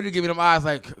one. Rudy give me them eyes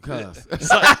like, cuz.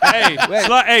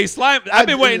 Slime. I've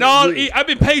been waiting I've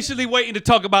been patiently waiting to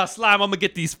talk about slime. I'm gonna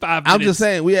get these 5 minutes. I'm just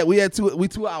saying we had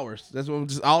 2 hours. That's what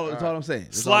that's all I'm saying.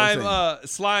 That's all I'm saying.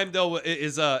 Slime though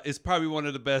is probably one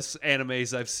of the best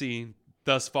animes I've seen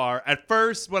thus far. At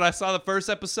first, when I saw the first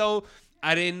episode,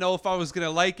 I didn't know if I was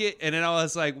gonna like it, and then I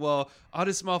was like, "Well, all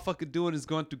this motherfucker doing is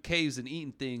going through caves and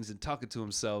eating things and talking to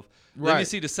himself." Let me Right.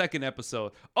 see the second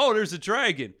episode. Oh, there's a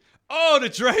dragon. Oh, the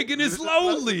dragon is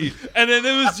lonely, and then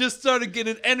it was just started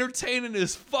getting entertaining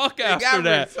as fuck after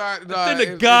that. Then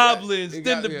the goblins,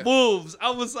 then the wolves. I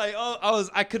was like,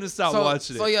 I couldn't stop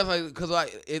watching it. So yeah, like because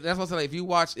that's what I'm saying.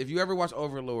 Like, if you ever watch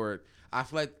Overlord, I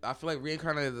feel like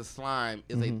Reincarnated as Slime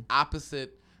is an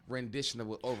opposite rendition of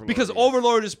what Overlord Because is.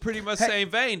 Overlord is pretty much same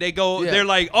vein. They go, Yeah. they're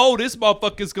like, oh, this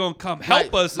motherfucker's gonna come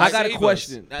help us. and I got a save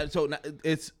question. So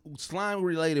it's slime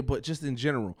related, but just in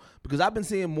general, because I've been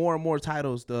seeing more and more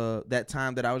titles that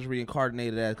time that I was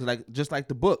reincarnated as. Because just like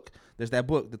the book, there's that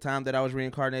book, the time that I was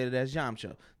reincarnated as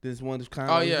Yamcha. This one is kind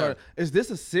of. Oh, yeah. Is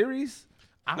this a series?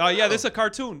 Oh yeah, this is a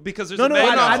cartoon because there's No, a no,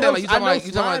 manga. I know you talking about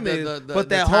slime the- is, the- but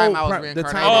the that time whole I was the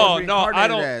time reincarnated. I was Oh, no, I reincarnated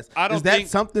don't- as. I don't Is that think-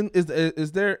 something?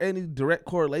 Is there any direct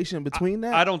correlation between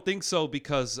that? I don't think so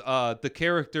because the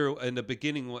character in the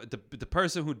beginning, the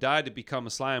person who died to become a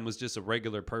slime was just a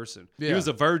regular person. He Yeah. was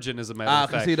a virgin, as a matter Ah,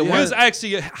 of fact. see, the He one- was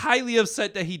actually highly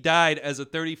upset that he died as a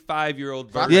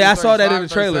 35-year-old virgin. Yeah, I saw that in the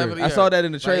 35, trailer. 37, I saw that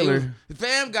in the Like, he trailer. was-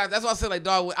 Fam got. That's why I said like,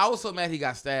 dog. I was so mad he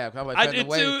got stabbed. I'm like, I fam, did the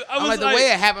way, too. I I'm was like, the like-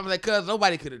 way it happened. I'm like, cuz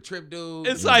nobody could have tripped, dude.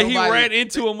 It's like he Nobody- ran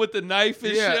into him with the knife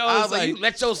and Yeah, shit. I was like, you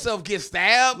let yourself get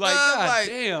stabbed. like, cuz? God like,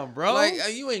 damn, bro. Like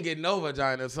you ain't getting no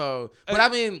vagina. So, but I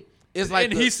mean, it's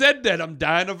like and he said that I'm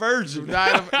dying a virgin.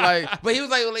 but he was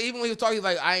like, even when he was talking, he was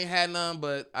like, I ain't had none,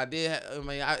 but I did.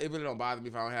 It really don't bother me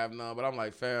if I don't have none. But I'm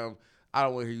like, fam, I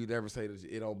don't want to hear you ever say that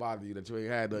it don't bother you that you ain't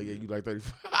had none yet. You like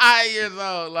 35 years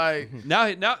old, like. Now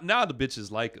the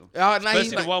bitches like him, Now especially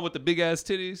he's like, the one with the big ass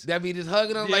titties. that be just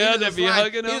hugging them. Yeah, Like, that be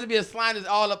hugging He used them. to be a slime that's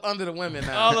all up under the women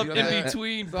now. All up You know what I'm in saying?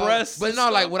 between So, breasts. But and no,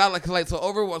 like stuff. what I like so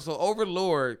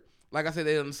Overlord, like I said,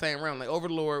 they're in the same realm. Like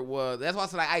Overlord was. That's why I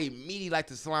said like I immediately liked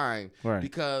the slime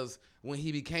because when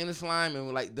he became the slime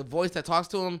and like the voice that talks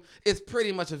to him, it's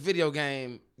pretty much a video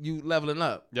game. You leveling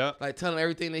up, like telling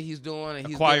everything that he's doing and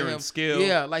he's acquiring giving him, skill.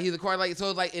 Yeah, like he's acquiring like so.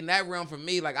 It's like in that realm for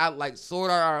me, like I like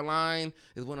Sword Art Online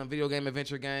is one of them video game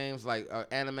adventure games, like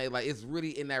anime. Like it's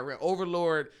really in that realm.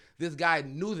 Overlord, this guy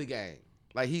knew the game.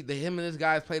 Like him and his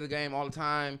guys play the game all the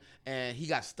time, and he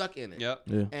got stuck in it. Yep.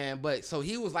 Yeah. And but so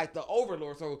he was like the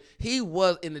overlord. So he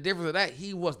was in the difference of that.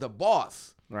 He was the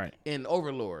boss, Right. in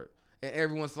Overlord. And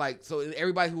everyone's like, so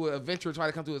everybody who would eventually try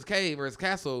to come to his cave or his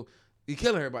castle, he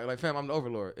killing everybody. Like, fam, I'm the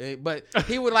overlord. But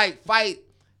he would like fight,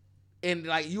 and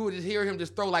like you would just hear him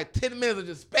just throw like 10 minutes of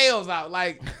just spells out,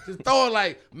 like just throwing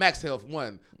like max health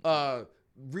 1,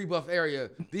 rebuff area,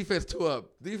 defense 2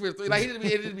 up, defense 3. Like it'd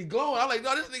just be glowing. I'm like,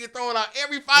 no, this nigga throwing out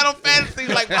every Final Fantasy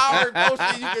like power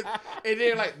potion you could, and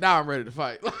then like, now I'm ready to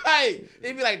fight. Like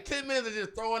it'd be like 10 minutes of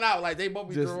just throwing out, like they both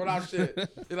be throwing out shit,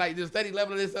 and like just steady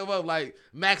leveling themselves up, like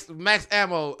max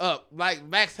ammo up, like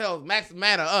max health, max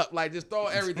mana up, like just throw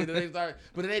everything. And they start,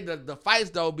 but then the fights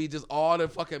though be just all the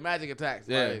fucking magic attacks.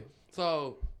 Yeah. Like,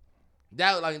 so.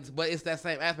 That like, but it's that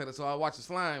same aspect. So I watch the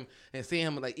slime and seeing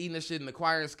him like eating this shit and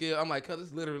acquiring skill. I'm like, cause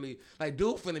it's literally like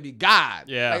dude finna be God.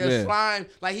 Yeah. like a Yeah. slime.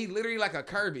 Like he literally like a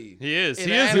Kirby. He is. in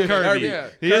He the is a anime. Kirby. Yeah,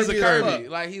 He is a Kirby. Kirby.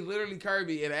 Like he literally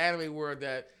Kirby in the anime world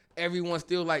that everyone's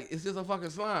still like, it's just a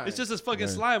fucking slime. It's just a fucking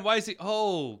slime. Why is he?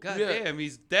 Oh, god Yeah. damn,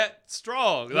 he's that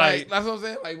strong. like that's what I'm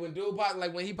saying. Like when dude popped,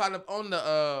 like when he popped up on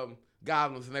the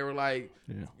goblins, and they were like,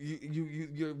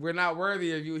 we're not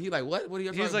worthy of you. He like, what? What are you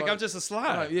talking He's like, about? I'm just a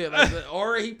slime. Like, yeah, like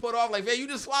or he put off like, man, you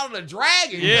just swallowed a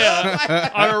dragon. Yeah.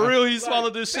 Like, On a real, he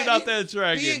swallowed the shit out that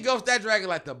dragon. He engulfed that dragon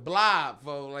like the Blob,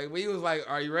 folks. Like when he was like,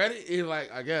 "Are you ready?" He was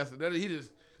like, "I guess." And then he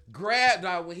just grabbed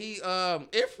when he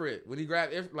Ifrit when he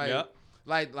grabbed Ifrit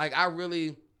like I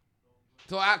really.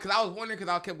 So because I was wondering because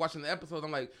I kept watching the episodes.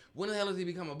 I'm like, when the hell does he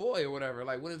become a boy or whatever?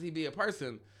 Like when does he be a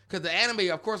person? Because the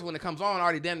anime, of course, when it comes on,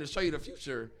 already damn to show you the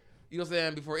future. You know what I'm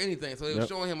saying? Before anything, so it was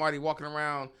showing him already walking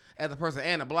around as a person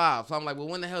and a blob. So I'm like, well,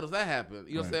 when the hell does that happen?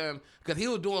 You know what I'm saying? Because he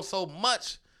was doing so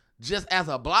much. Just as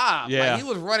a blob, yeah. Like he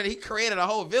was running. He created a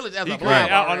whole village as a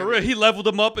blob. On the real, he leveled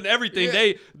them up and everything.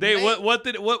 Yeah.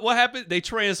 What happened? They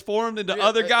transformed into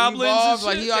other goblins. Evolved, and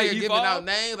like shit. he out here giving out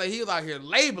names. Like he was out here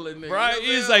labeling niggas. Right? You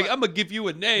know He's like, I'm gonna give you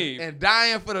a name and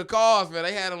dying for the cause, man.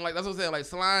 They had him like that's what I'm saying. Like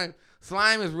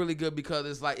slime is really good because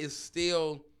it's like it's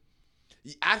still.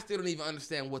 I still don't even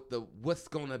understand what's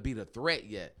gonna be the threat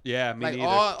yet. Yeah, me like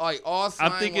neither. all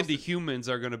slime I'm thinking the humans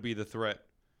are gonna be the threat.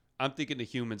 How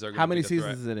many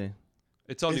seasons is it in?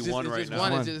 It's only one right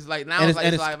now. It's just like now it's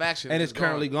like live action. And it's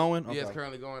currently going? Okay. Yeah, it's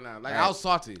currently going now. Like I was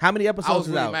salty. How many episodes I was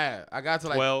is really out? mad. I got to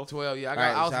like 12. Yeah,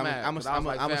 I was mad. I'm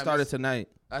gonna start it tonight.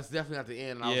 That's definitely at the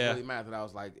end. And I was really mad that I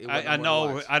was like, I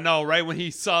know. Right when he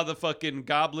saw the fucking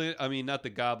goblin. I mean, not the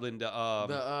goblin.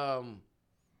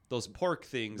 Those pork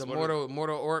things. The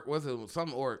mortal orc. Was it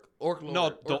some orc? Orc lord. No,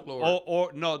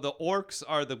 the the orcs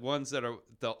are the ones that are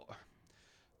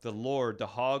the lord, the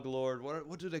hog lord.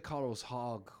 What do they call those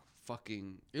hog?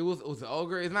 Fucking. It was the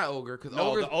ogre. It's not ogre because the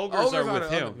ogres are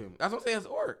with him. That's what I'm saying. It's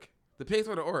orc. The pigs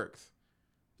were the orcs.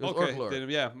 Okay,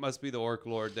 then must be the orc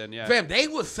lord then. Yeah, fam, they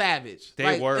was savage.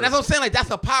 They were, and that's what I'm saying. Like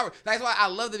that's a power. That's why I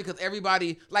loved it because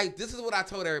everybody like this is what I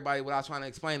told everybody when I was trying to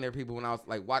explain to people when I was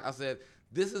like, I said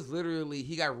this is literally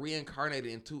he got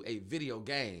reincarnated into a video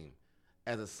game.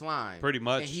 As a slime. Pretty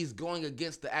much. And he's going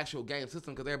against the actual game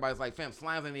system because everybody's like, fam,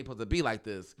 slimes ain't supposed to be like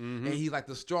this. Mm-hmm. And he's like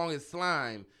the strongest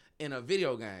slime in a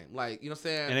video game. Like, you know what I'm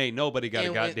saying? And ain't nobody got a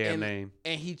goddamn name.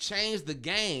 And he changed the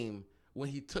game when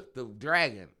he took the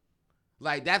dragon.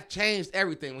 Like, that changed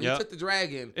everything. When he took the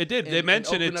dragon. It did. They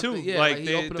mentioned it too.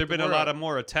 There've been a lot of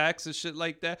more attacks and shit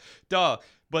like that. Dog.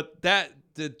 But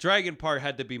the dragon part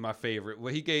had to be my favorite.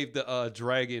 Where he gave the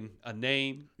dragon a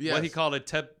name. Yes. What he called it?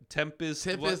 Tempest.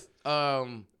 Tempest.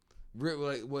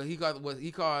 What he called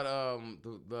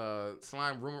the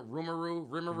slime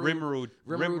Rimuru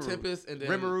Tempest and then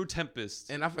Rimuru Tempest.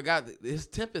 And I forgot it's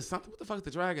Tempest something. What the fuck is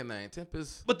the dragon name?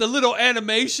 Tempest. But the little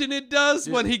animation it does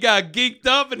when he got geeked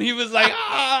up and he was like,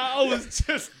 I was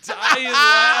just dying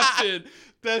laughing.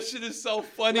 That shit is so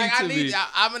funny to me.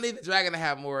 I'm gonna need the dragon to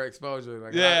have more exposure.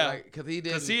 Because he didn't.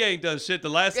 Because he ain't done shit. The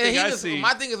last thing I see.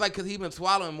 My thing is like because he's been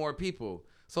swallowing more people.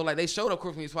 So like they showed of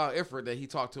course when he swallowed Ifrit that he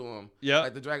talked to him. Yeah.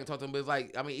 Like the dragon talked to him, but it's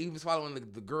like I mean even swallowing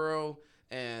the girl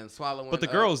and swallowing. But the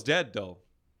girl's dead though.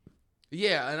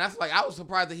 Yeah, and that's like I was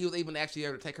surprised that he was even actually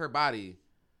able to take her body.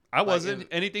 I wasn't.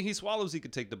 Anything he swallows, he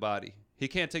could take the body. He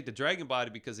can't take the dragon body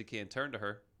because he can't turn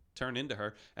into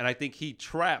her. And I think he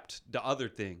trapped the other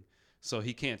thing, so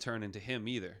he can't turn into him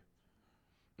either.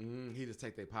 He just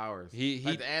take their powers. He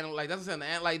like the animal, like that's the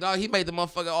animal, like dog. He made the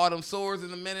motherfucker all them swords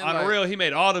in a minute. On the real, he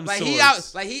made all them like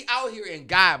swords. He out here in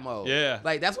God mode. Yeah,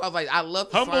 like that's why I was like, I love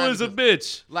the humble slime as a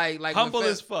bitch. Like humble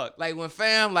as fuck. Like when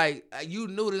fam, like you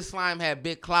knew this slime had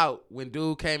big clout when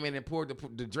dude came in and poured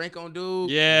the drink on dude.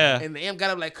 Yeah, and the M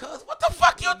got up like, cuz what the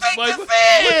fuck you think like, this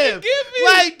is? What you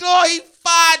like dog, he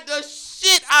fired the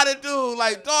shit out of dude.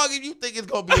 Like dog, if you think it's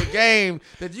gonna be a game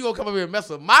that you gonna come up here and mess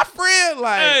with my friend,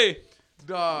 like. Hey.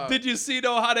 Dog. Did you see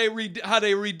though how they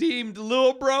redeemed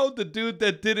Lil Bro, the dude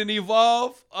that didn't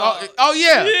evolve?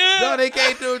 Yeah. No, they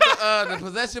can't do the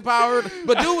possession power,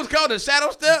 but dude was called the Shadow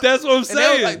Step. That's what I'm saying.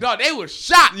 They was like, dog, they was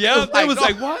shocked. Yeah, they was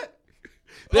like, what?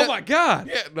 Oh my god.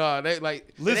 Yeah, no, they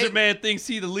like Lizard Man thinks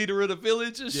he the leader of the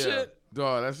village and shit.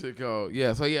 Dog, that shit cold.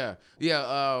 Yeah, so yeah.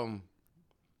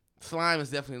 Slime is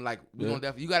definitely like we gonna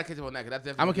definitely. You gotta catch up on that. Cause that's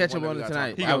definitely. I'm gonna catch up on it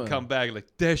tonight. He gonna come back like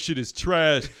that shit is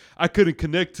trash. I couldn't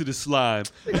connect to the slime.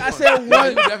 I said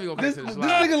one. This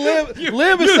nigga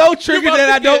Lim is so triggered that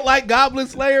I don't like Goblin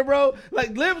Slayer, bro.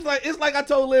 Like Lim's like it's like I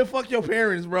told Lim fuck your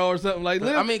parents, bro, or something. Like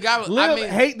Lim, Lim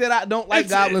hate that I don't like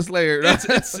Goblin Slayer.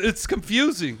 It's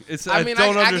confusing. I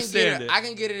don't understand it. I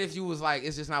can get it if you was like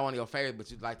it's just not one of your favorites, but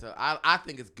you like to. I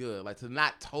think it's good, like to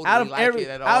not totally like it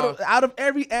at all. Out of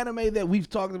every anime that we've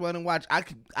talked about and watched, I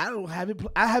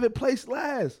have it placed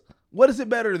last. What is it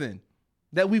better than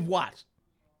that we've watched?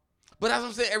 But that's what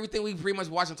I'm saying. Everything we pretty much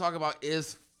watch and talk about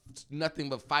is nothing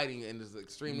but fighting and is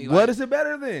extremely. What is it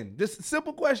better than? This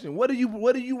simple question. What do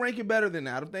you rank it better than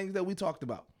out of things that we talked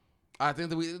about? I think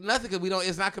that nothing because we don't.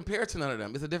 It's not compared to none of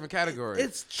them. It's a different category.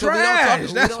 It's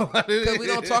trash. Because we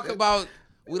don't talk about.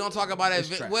 We don't talk about It's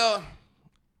that. trash. Well,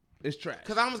 It's trash.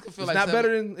 because I almost feel It's like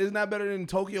not better than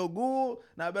Tokyo Ghoul.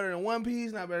 Not better than One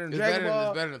Piece. Not better than It's Dragon better than-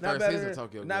 Ball. it's better than not third better season than- of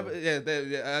Tokyo not,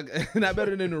 Ghoul. not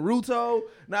better than Naruto.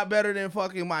 Not better than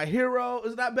fucking My Hero.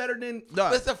 It's not better than.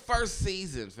 But it's the first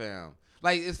season, fam.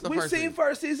 Like it's the We've first seen season.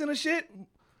 first season of shit.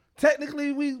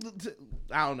 Technically,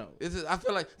 I don't know. I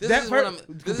feel like this That is fir- one of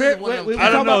them. This compare- is one of them. wait, I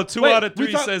don't talk know. about- 2 wait, out of we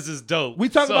 3 talk- says it's dope. We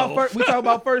talk so. about we talk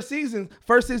about first season.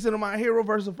 First season of My Hero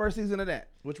versus first season of that.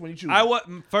 Which one you choose? I want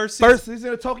first season. First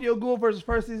season of Tokyo Ghoul versus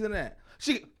first season of that.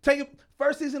 She take it.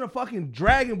 First season of fucking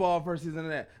Dragon Ball first season of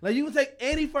that. Like you can take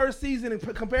any first season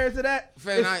and compare it to that.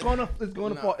 Fair It's gonna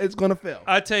fall. It's gonna fail.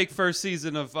 I take first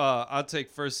season of. I'll take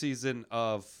first season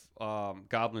of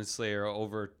Goblin Slayer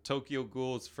over Tokyo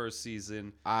Ghoul's first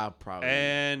season I probably.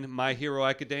 and My Hero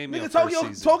Academia Nigga, first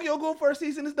season. Tokyo Ghoul first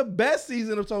season is the best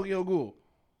season of Tokyo Ghoul.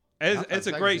 It's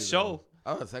a great show.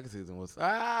 Oh, the second season was.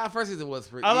 First season was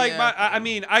pretty. I like yeah. I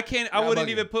mean, I can't. I Yeah, wouldn't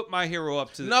bugging. even put My Hero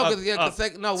up to No, up- 'cause, yeah, 'cause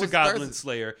no, to what's Goblin first-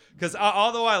 Slayer because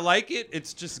although I like it,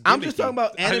 it's just. I'm just gimmicky. talking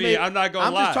about anime. I mean, I'm not gonna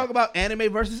I'm lie. just talking about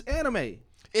anime versus anime.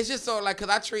 It's just so like because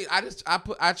I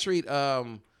treat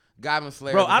Goblin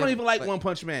Slayer. Bro, as a I don't different- even like One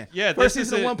Punch Man. Yeah, first this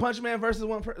season of isn't- One Punch Man versus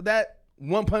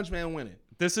One Punch Man winning.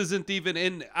 This isn't even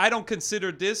in. I don't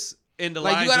consider this in the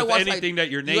Like lines you gotta of watch anything like,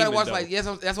 that you're you naming. gotta watch though. like yes,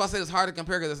 that's why I said it's hard to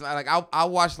compare because it's not like I'll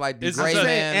watch like the It's Gray just I'm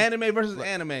Man. saying anime versus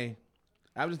anime.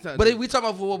 I'm just telling But you. if we talk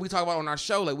about what we talk about on our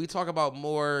show, like we talk about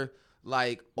more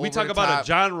like we over talk the about top. a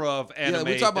genre of anime.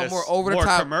 Yeah, we talk about that's more over the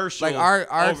top, commercial. Like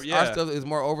our over- yeah. our stuff is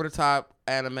more over the top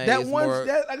anime. that It's one, more,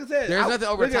 that, like I said, there's nothing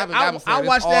over the top in Goblin Slayer. I It's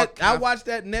watched all that. I kind of- watched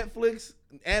that Netflix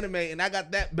anime, and I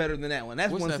got that better than that one.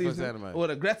 That's What's one Netflix season. anime? Or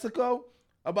the Gretzico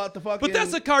about the fucking. But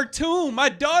that's a cartoon. My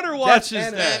daughter watches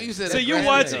anime. that. Yeah, you said so that's you anime.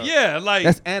 watch it, yeah? Like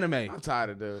that's anime. I'm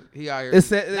tired of dude. He out here. It's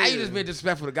now you just being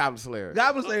disrespectful to Goblin Slayer.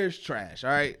 Goblin Slayer is trash.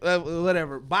 All right,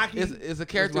 whatever. Baki. It's a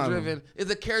character driven. It's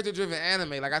a character driven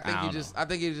anime. Like I think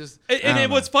you just.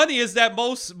 and what's funny is that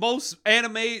most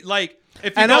anime like.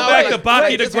 If you And go I'm back like, to Baki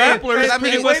wait, the wait, Grappler, wait, it's I mean,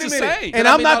 pretty wait much a the minute. same. And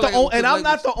I I'm mean, not like, the only. And I'm like-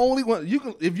 not the only one. You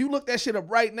can if you look that shit up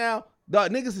right now.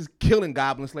 Dog, niggas is killing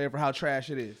Goblin Slayer for how trash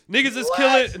it is. Niggas is What?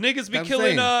 killing. Niggas be I'm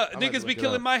killing. saying. Niggas be look it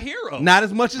killing up. My Hero. Not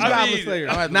as much as I Goblin mean, Slayer. I'm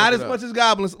gonna have to Not look as it much as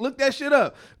Goblin. Look that shit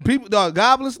up. People, dog,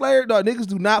 Goblin Slayer, dog, niggas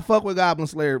do not fuck with Goblin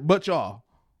Slayer, but y'all.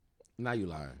 Now you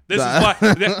lying. This is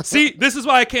why. See, this is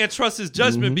why I can't trust his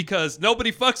judgment because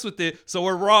nobody fucks with it, so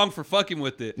we're wrong for fucking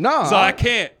with it. No, so I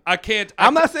can't.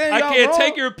 I'm not saying I y'all can't wrong.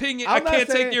 take your opinion. I'm I not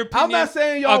can't saying- take your opinion. I'm not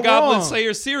saying y'all on Goblin wrong.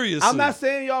 Slayer seriously. I'm not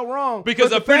saying y'all wrong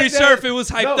because but I'm the pretty fact sure that- if it was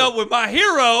hyped no, up with My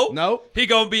Hero, No. he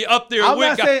gonna be up there I'm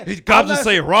with not saying- I'm Goblin not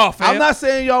Slayer saying- raw, fam. I'm not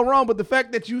saying y'all wrong, but the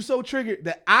fact that you so triggered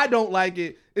that I don't like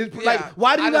it is like,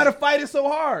 why do you I gotta just- fight it so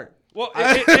hard? Well,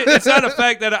 it's not a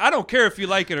fact that I don't care if you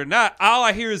like it or not. All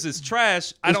I hear is it's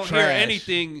trash. I It's don't hear trash.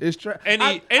 anything. It's trash.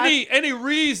 Any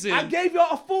reason. I gave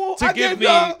y'all a full. To I give gave me-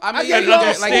 y'all. I mean, gave yeah, y'all a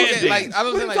like, full like, speech. like, I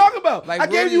was what are saying, you like- talking about? like, I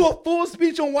gave really- you a full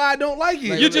speech on why I don't like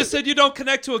it. you just said you don't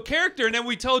connect to a character, and then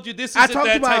we told you this I isn't talked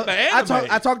that about. type of anime.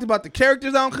 I talked about the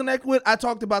characters I don't connect with. I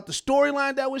talked about the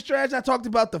storyline that was trash. I talked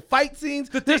about the fight scenes.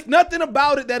 There's nothing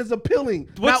about it that is appealing.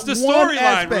 What's Not the one storyline,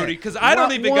 aspect. Rudy? 'Cause I don't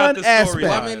Not even got one the aspect. storyline.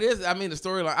 Well, I mean the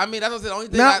storyline. I mean, that's what I said. The only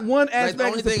thing Not I, one like, aspect the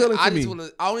only is thing appealing I to just me. wanna,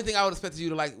 only thing I would expect you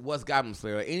to like was Goblin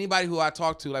Slayer. Like, anybody who I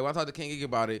talk to, like when I talk to King Geek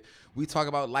about it, we talk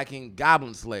about liking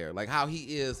Goblin Slayer, like how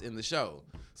he is in the show.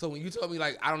 So when you told me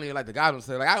like I don't even like the Goblin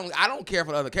Slayer, like I don't care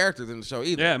for the other characters in the show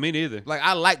either. Yeah, me neither. Like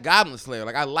I like Goblin Slayer.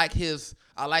 Like I like his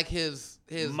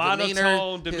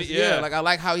Monotone, demeanor. yeah. Like I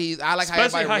like how he's. I like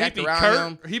Especially how how he everybody be react curt.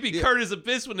 around him. He be Yeah. curt as a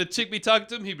bitch when the chick be talking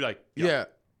to him. He be like, yo. Yeah.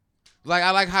 Like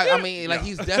I like how I mean like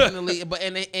he's definitely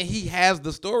and he has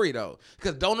the story though,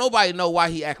 because don't nobody know why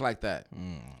he act like that. You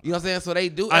know what I'm saying? So they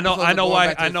do. I know episodes of going why.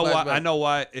 back to I his know why. flashback. I know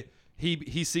why.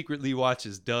 He secretly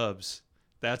watches dubs.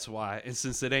 That's why. And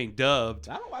since it ain't dubbed,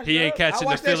 I don't watch he ain't that. I catching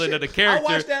the watch that feeling shit. of the I character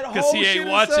watch that because whole he shit ain't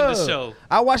in watching the sub. show.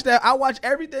 I watch that. I watch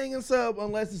everything in sub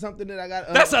unless it's something that I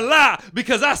got. That's a lie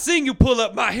because I seen you pull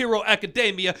up My Hero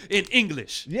Academia in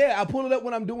English. Yeah, I pull it up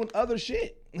when I'm doing other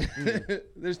shit.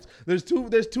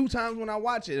 there's two times when I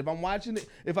watch it. If I'm watching it,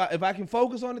 if I can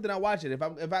focus on it, then I watch it. If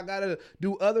I gotta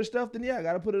do other stuff, then yeah, I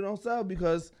gotta put it on sub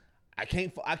because I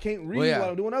can't read Well, yeah. while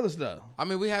I'm doing other stuff. I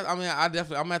mean, I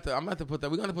definitely. I'm at to put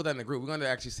that. We're gonna put that in the group. We're gonna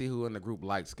actually see who in the group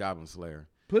likes Goblin Slayer.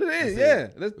 Put it in, That's yeah.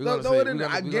 it. Let's We're gonna throw see. it in We're there.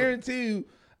 gonna- I we're gonna- guarantee you.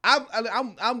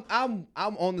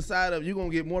 I'm on the side of you're gonna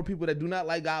get more people that do not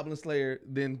like Goblin Slayer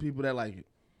than people that like it.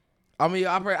 I mean,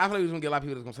 I feel like we're gonna get a lot of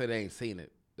people that's gonna say they ain't seen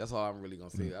it. That's all I'm really gonna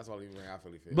say. That's all I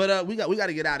really feel. But we got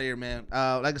to get out of here, man.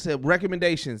 Like I said,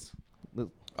 recommendations.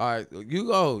 All right, you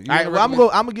go. All right, well, I'm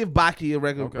gonna give Baki a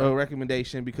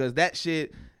recommendation because that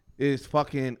shit is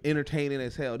fucking entertaining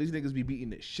as hell. These niggas be beating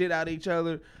the shit out of each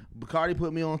other. Bacardi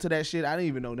put me onto that shit. I didn't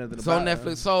even know nothing So about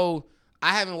Netflix. it. So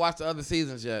I haven't watched the other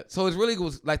seasons yet. So it's really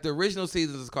was like the original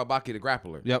seasons is called Baki the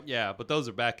Grappler. Yep. Yeah, but those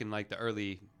are back in like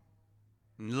the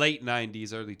late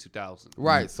 90s, early 2000s.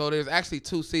 Right. So there's actually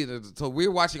 2 seasons. So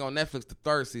we're watching on Netflix the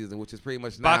 3rd season, which is pretty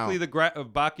much now. Baki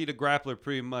the Grappler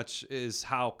pretty much is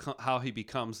how he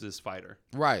becomes this fighter.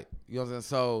 Right. You know what I'm saying?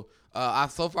 So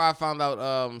so far I found out.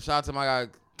 Shout out to my guy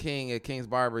King at King's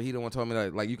Barber. He the one told me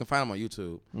that like you can find him on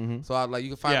YouTube. Mm-hmm. So you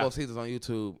can find both seasons on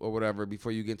YouTube or whatever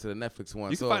before you get to the Netflix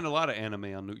one. You can find a lot of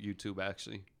anime on YouTube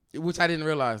actually. Which I didn't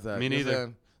realize that. Me You know what I'm neither.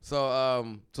 saying?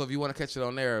 So if you want to catch it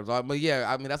on there, but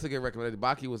yeah, I mean that's a good recommendation.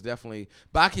 Baki was definitely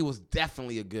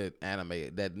a good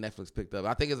anime that Netflix picked up.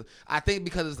 I think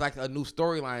because it's like a new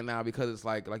storyline now because it's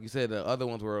like you said the other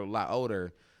ones were a lot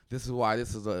older. This is why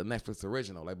this is a Netflix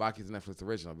original. Like Baki's a Netflix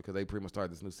original because they pretty much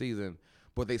started this new season,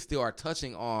 but they still are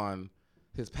touching on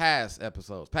his past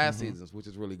episodes, seasons, which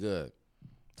is really good.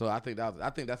 So I think that's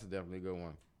definitely a good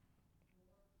one.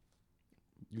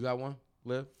 You got one,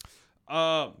 Liv?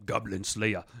 Goblin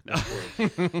Slayer. What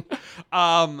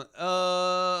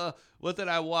did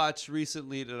I watch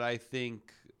recently that I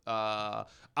think I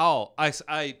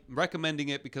recommending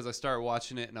it because I started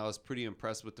watching it and I was pretty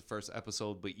impressed with the first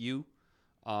episode, but you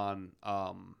on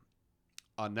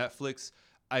Netflix.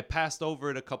 I passed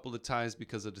over it a couple of times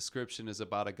because the description is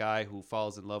about a guy who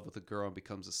falls in love with a girl and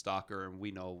becomes a stalker, and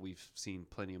we know we've seen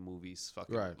plenty of movies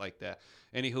like that.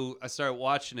 Anywho, I started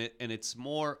watching it and it's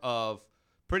more of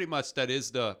pretty much that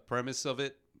is the premise of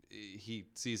it. He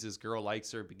sees his girl,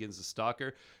 likes her, begins to stalk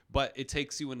her, but it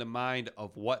takes you in the mind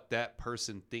of what that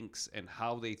person thinks and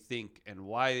how they think and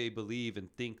why they believe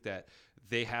and think that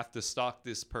they have to stalk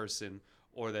this person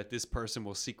or that this person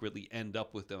will secretly end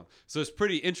up with them. So it's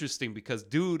pretty interesting because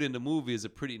dude in the movie is a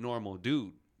pretty normal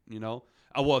dude, you know?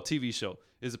 TV show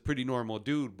is a pretty normal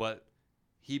dude, but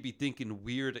he be thinking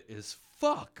weird as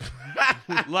fuck.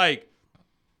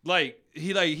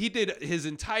 He did his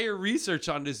entire research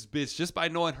on this bitch just by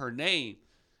knowing her name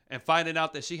and finding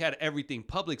out that she had everything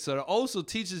public. So it also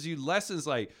teaches you lessons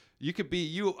like you could be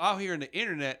you out here in the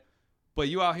internet, but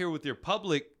you out here with your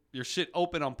shit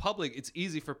open on public. It's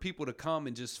easy for people to come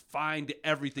and just find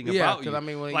everything about you. I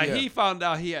mean, He found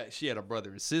out she had a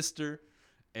brother and sister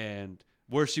and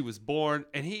where she was born,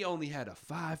 and he only had a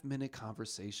 5-minute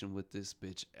conversation with this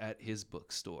bitch at his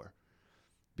bookstore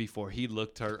before he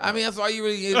looked her up. I mean, that's all you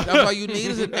need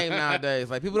is a name nowadays.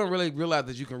 Like people don't really realize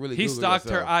that you can really. He Google stalked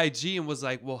yourself. her IG and was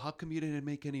like, well, how come you didn't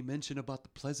make any mention about the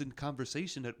pleasant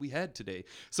conversation that we had today?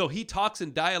 So he talks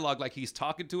in dialogue like he's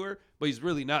talking to her, but he's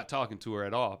really not talking to her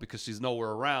at all because she's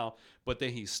nowhere around, but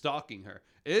then he's stalking her.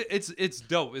 It's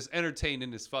dope. It's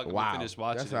entertaining as fuck. Wow. We finished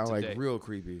watching that sounds it today. like real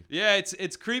creepy. Yeah,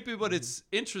 it's creepy, but it's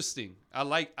interesting. I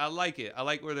like it. I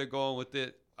like where they're going with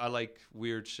it. I like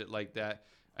weird shit like that.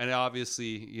 And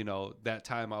obviously, you know, that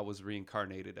time I was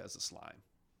reincarnated as a slime.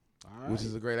 Which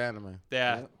is a great anime.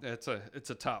 Yeah, it's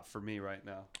a top for me right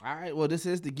now. All right, well, this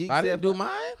is the GeekSet. I didn't do mine.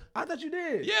 I thought you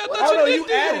did. Yeah, I Oh, thought no, you you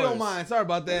did added yours. on mine. Sorry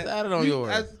about that. Added on yours.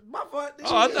 That's my fault.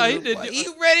 Oh, I thought he did. He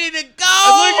ready to go.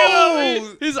 Look at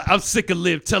him. He's like, I'm sick of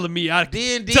Liv telling me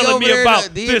D&D telling over me there,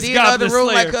 about D&D this in the other Goblin room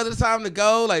Slayer. like it's time to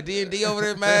go. Like D&D over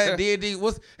there, man. D&D.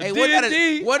 Wasn't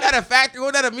D&D? that a factory?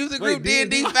 Wasn't that a music group?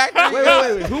 D&D factory.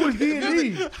 Wait. Who is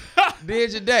D&D?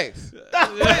 Did your decks.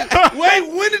 Wait,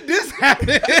 when did this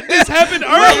happen? This happened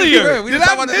earlier. We just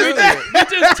talked about this earlier. We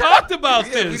just talked about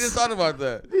Yeah, this. we just talked about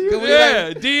that.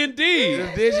 Yeah, D&D.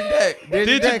 Did your deck. Did your Did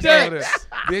your decks over there. decks.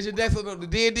 Did your decks on the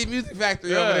D&D music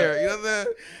factory Yeah. over there. You know what I'm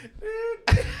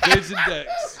saying? Vision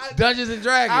decks. Dungeons and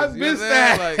Dragons. I you know what I'm missed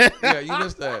saying? that. Like, yeah, you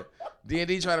missed that.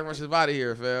 D&D trying to rush his body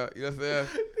here, fam. You know what I'm saying?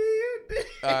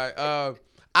 All right.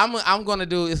 I'm gonna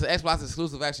do. It's an Xbox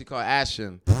exclusive actually called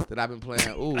Ashen that I've been playing.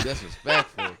 Ooh,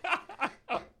 disrespectful.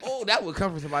 Oh, that would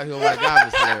come from somebody who like Goblin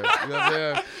Slayer. You know what I'm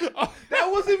saying? That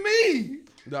wasn't me.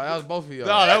 No, that was both of y'all.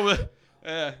 No, that was.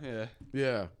 Yeah.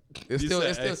 Yeah. It's You still, said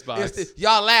it's still, Xbox. it's still,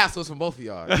 y'all laugh, so it's from both of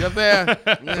y'all. You know what I'm saying?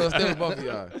 So it's still from both of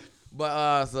y'all.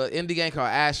 But it's an indie game called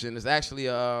Ashen. It's actually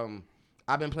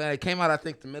I've been playing. It came out I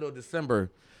think the middle of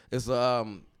December. It's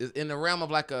in the realm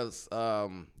of like a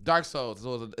Dark Souls.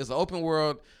 So it's an open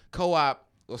world co-op,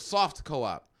 or soft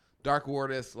co-op. Dark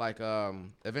World is like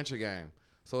adventure game.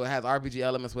 So it has RPG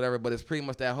elements, whatever. But it's pretty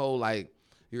much that whole like.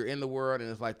 You're in the world,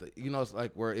 and it's like it's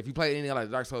like where if you play any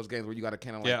like Dark Souls games where you got to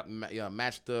kind of like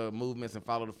match the movements and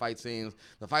follow the fight scenes.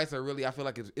 The fights are really, I feel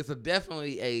like it's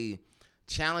definitely a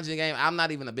challenging game. I'm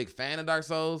not even a big fan of Dark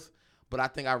Souls, but I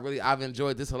think I've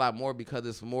enjoyed this a lot more because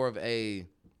it's more of a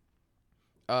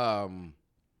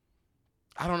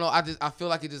I don't know. I feel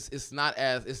like it's not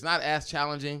as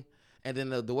challenging. And then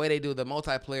the way they do the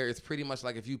multiplayer is pretty much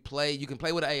like if you play, you can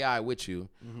play with an AI with you,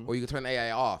 or you can turn the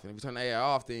AI off. And if you turn the AI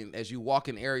off, then as you walk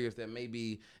in areas that may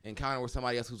be encounter with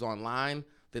somebody else who's online,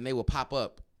 then they will pop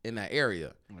up in that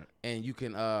area, and you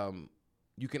can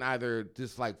either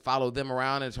just like follow them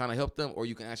around and trying to help them, or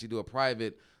you can actually do a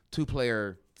private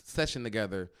 2-player session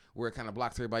together where it kind of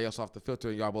blocks everybody else off the filter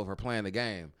and y'all both are playing the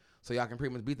game. So y'all can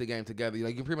pretty much beat the game together.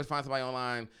 Like you can pretty much find somebody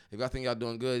online. If y'all think y'all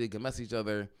doing good, you can mess each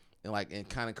other and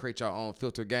kind of create your own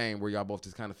filter game where y'all both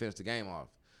just kind of finish the game off.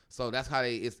 So that's how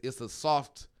it's a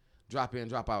soft drop in,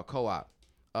 drop out co-op.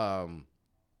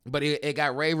 But it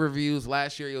got rave reviews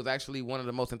last year. It was actually one of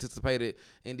the most anticipated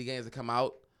indie games to come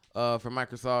out from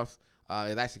Microsoft.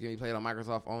 It actually can be played on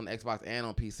Microsoft, on Xbox, and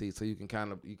on PC, so you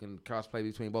can cross play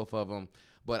between both of them.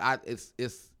 But it's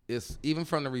even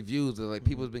from the reviews, like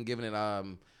people have been giving it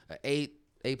an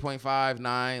 8.5,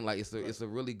 9. Like it's a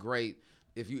really great.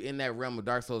 If you're in that realm of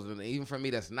Dark Souls, and even for me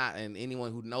that's not, and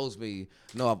anyone who knows me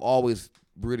know I've always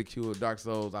ridiculed Dark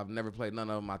Souls. I've never played none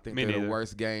of them. I think they're the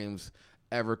worst games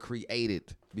ever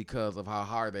created because of how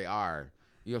hard they are.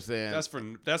 You know what I'm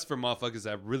saying? That's for motherfuckers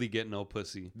that really get no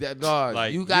pussy. That dog,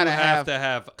 like, you gotta have to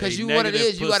have because you what it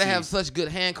is. pussy. You gotta have such good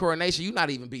hand coordination. You're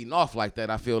not even beating off like that.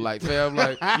 I feel like, fam,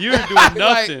 like you're doing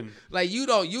nothing. Like you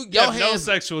don't. You have hands, no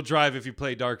sexual drive if you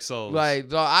play Dark Souls. Like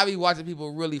dog, I be watching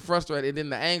people really frustrated, and then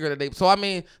the anger that they. So I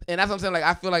mean, and that's what I'm saying. Like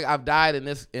I feel like I've died in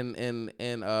this in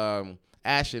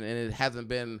Ashen, and it hasn't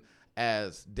been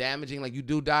as damaging. Like you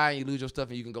do die and you lose your stuff,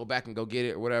 and you can go back and go get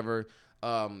it or whatever.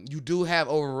 You do have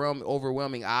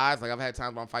overwhelming odds. Like I've had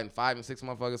times where I'm fighting 5 and 6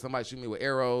 motherfuckers. Somebody shoot me with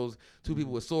arrows, 2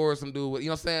 people with swords, some dude with, you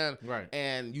know what I'm saying? Right.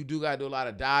 And you do gotta do a lot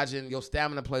of dodging. Your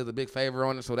stamina plays a big favor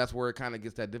on it, so that's where it kind of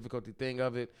gets that difficulty thing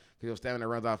of it, because your stamina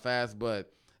runs out fast.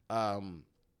 But I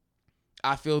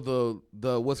feel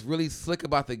the what's really slick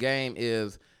about the game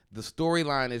is the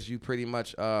storyline is you pretty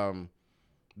much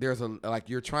there's a like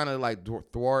you're trying to like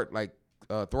thwart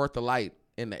the light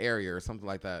in the area or something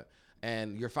like that.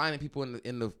 And you're finding people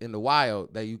in the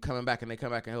wild that you coming back, and they come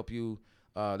back and help you.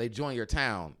 They join your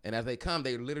town, and as they come,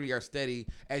 they literally are steady.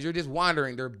 As you're just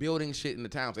wandering, they're building shit in the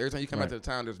town. So every time you come back to the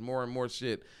town, there's more and more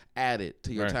shit added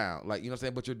to your town. Like, you know what I'm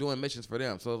saying? But you're doing missions for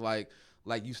them. So it's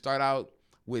like you start out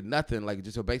with nothing, like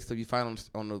just your basic stuff you find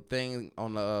on the thing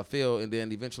on the field, and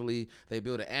then eventually they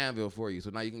build an anvil for you.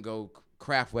 So now you can go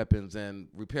craft weapons and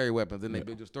repair your weapons. Then they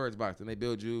build your storage box, and they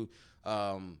build you.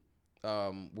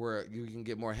 Where you can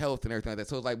get more health and everything like that.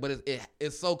 So it's like, but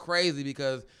it's so crazy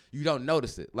because you don't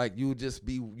notice it. Like you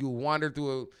wander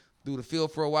through the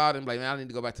field for a while and be like, man, I need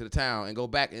to go back to the town, and go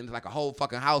back into like a whole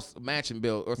fucking house mansion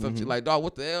built or something. Like, dog,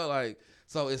 what the hell? Like,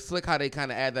 so it's slick how they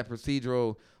kind of add that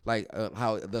procedural, like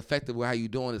how the effective with how you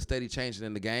doing is steady changing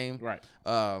in the game. Right.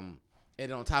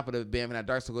 And on top of the being in that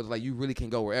Dark Souls, it's like you really can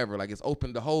go wherever. Like it's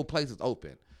open. The whole place is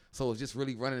open. So it's just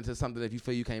really running into something that if you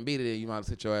feel you can't beat it, you might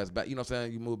sit your ass back. You know what I'm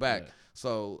saying? You move back. Yeah.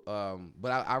 So,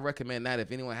 but I recommend that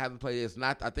if anyone hasn't played it. It's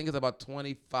not. I think it's about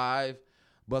 $25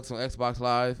 on Xbox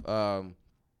Live.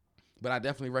 But I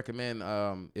definitely recommend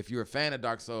if you're a fan of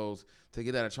Dark Souls to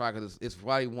give that a try, because it's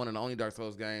probably one of the only Dark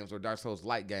Souls games or Dark Souls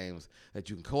like games that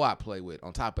you can co-op play with.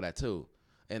 On top of that too,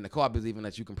 and the co-op is even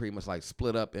that you can pretty much like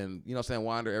split up and, you know what I'm saying,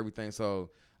 wander everything. So.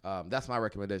 That's my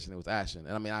recommendation. It was Ashen.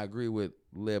 And I mean, I agree with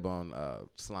Lib on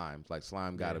Slime. Like,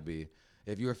 Slime gotta be.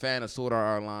 If you're a fan of Sword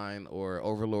Art Online or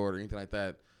Overlord or anything like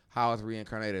that, How It's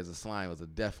Reincarnated as a Slime was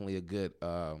definitely a good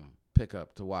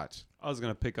pickup to watch. I was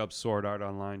gonna pick up Sword Art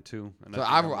Online too. And so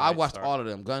I watched all of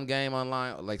them. Gun Game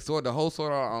Online, like the whole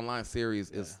Sword Art Online series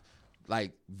is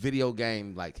like video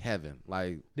game like heaven.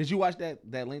 Like, did you watch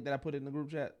that link that I put in the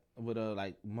group chat? With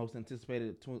like most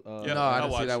anticipated. No, I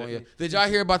didn't see that one yet. Did y'all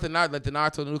hear about the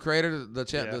Naruto new creator,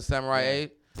 the Samurai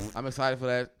 8? I'm excited for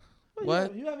that.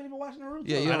 What? You haven't even watched Naruto?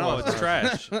 Yeah, you I know it's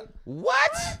trash.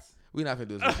 What? We're not gonna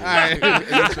do this. All right, I'm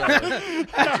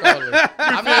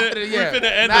not gonna. Yeah, we're gonna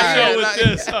end the show with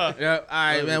this. Huh? Yeah. All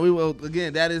right, man. We will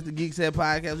again. That is the GeekSet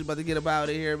podcast. We about to get about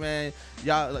it here, man.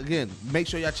 Y'all again. Make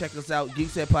sure y'all check us out.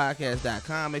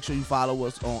 GeekSetPodcast.com. Make sure you follow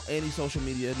us on any social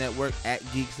media network at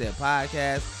GeekSet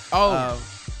Podcast.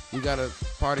 We got a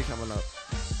party coming up.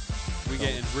 We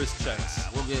getting wrist checks.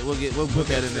 We'll put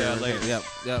that in there later. Yep.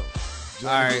 All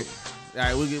right.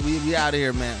 We out of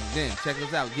here, man. Again, check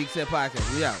us out. GeekSet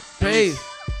Podcast. We out. Peace.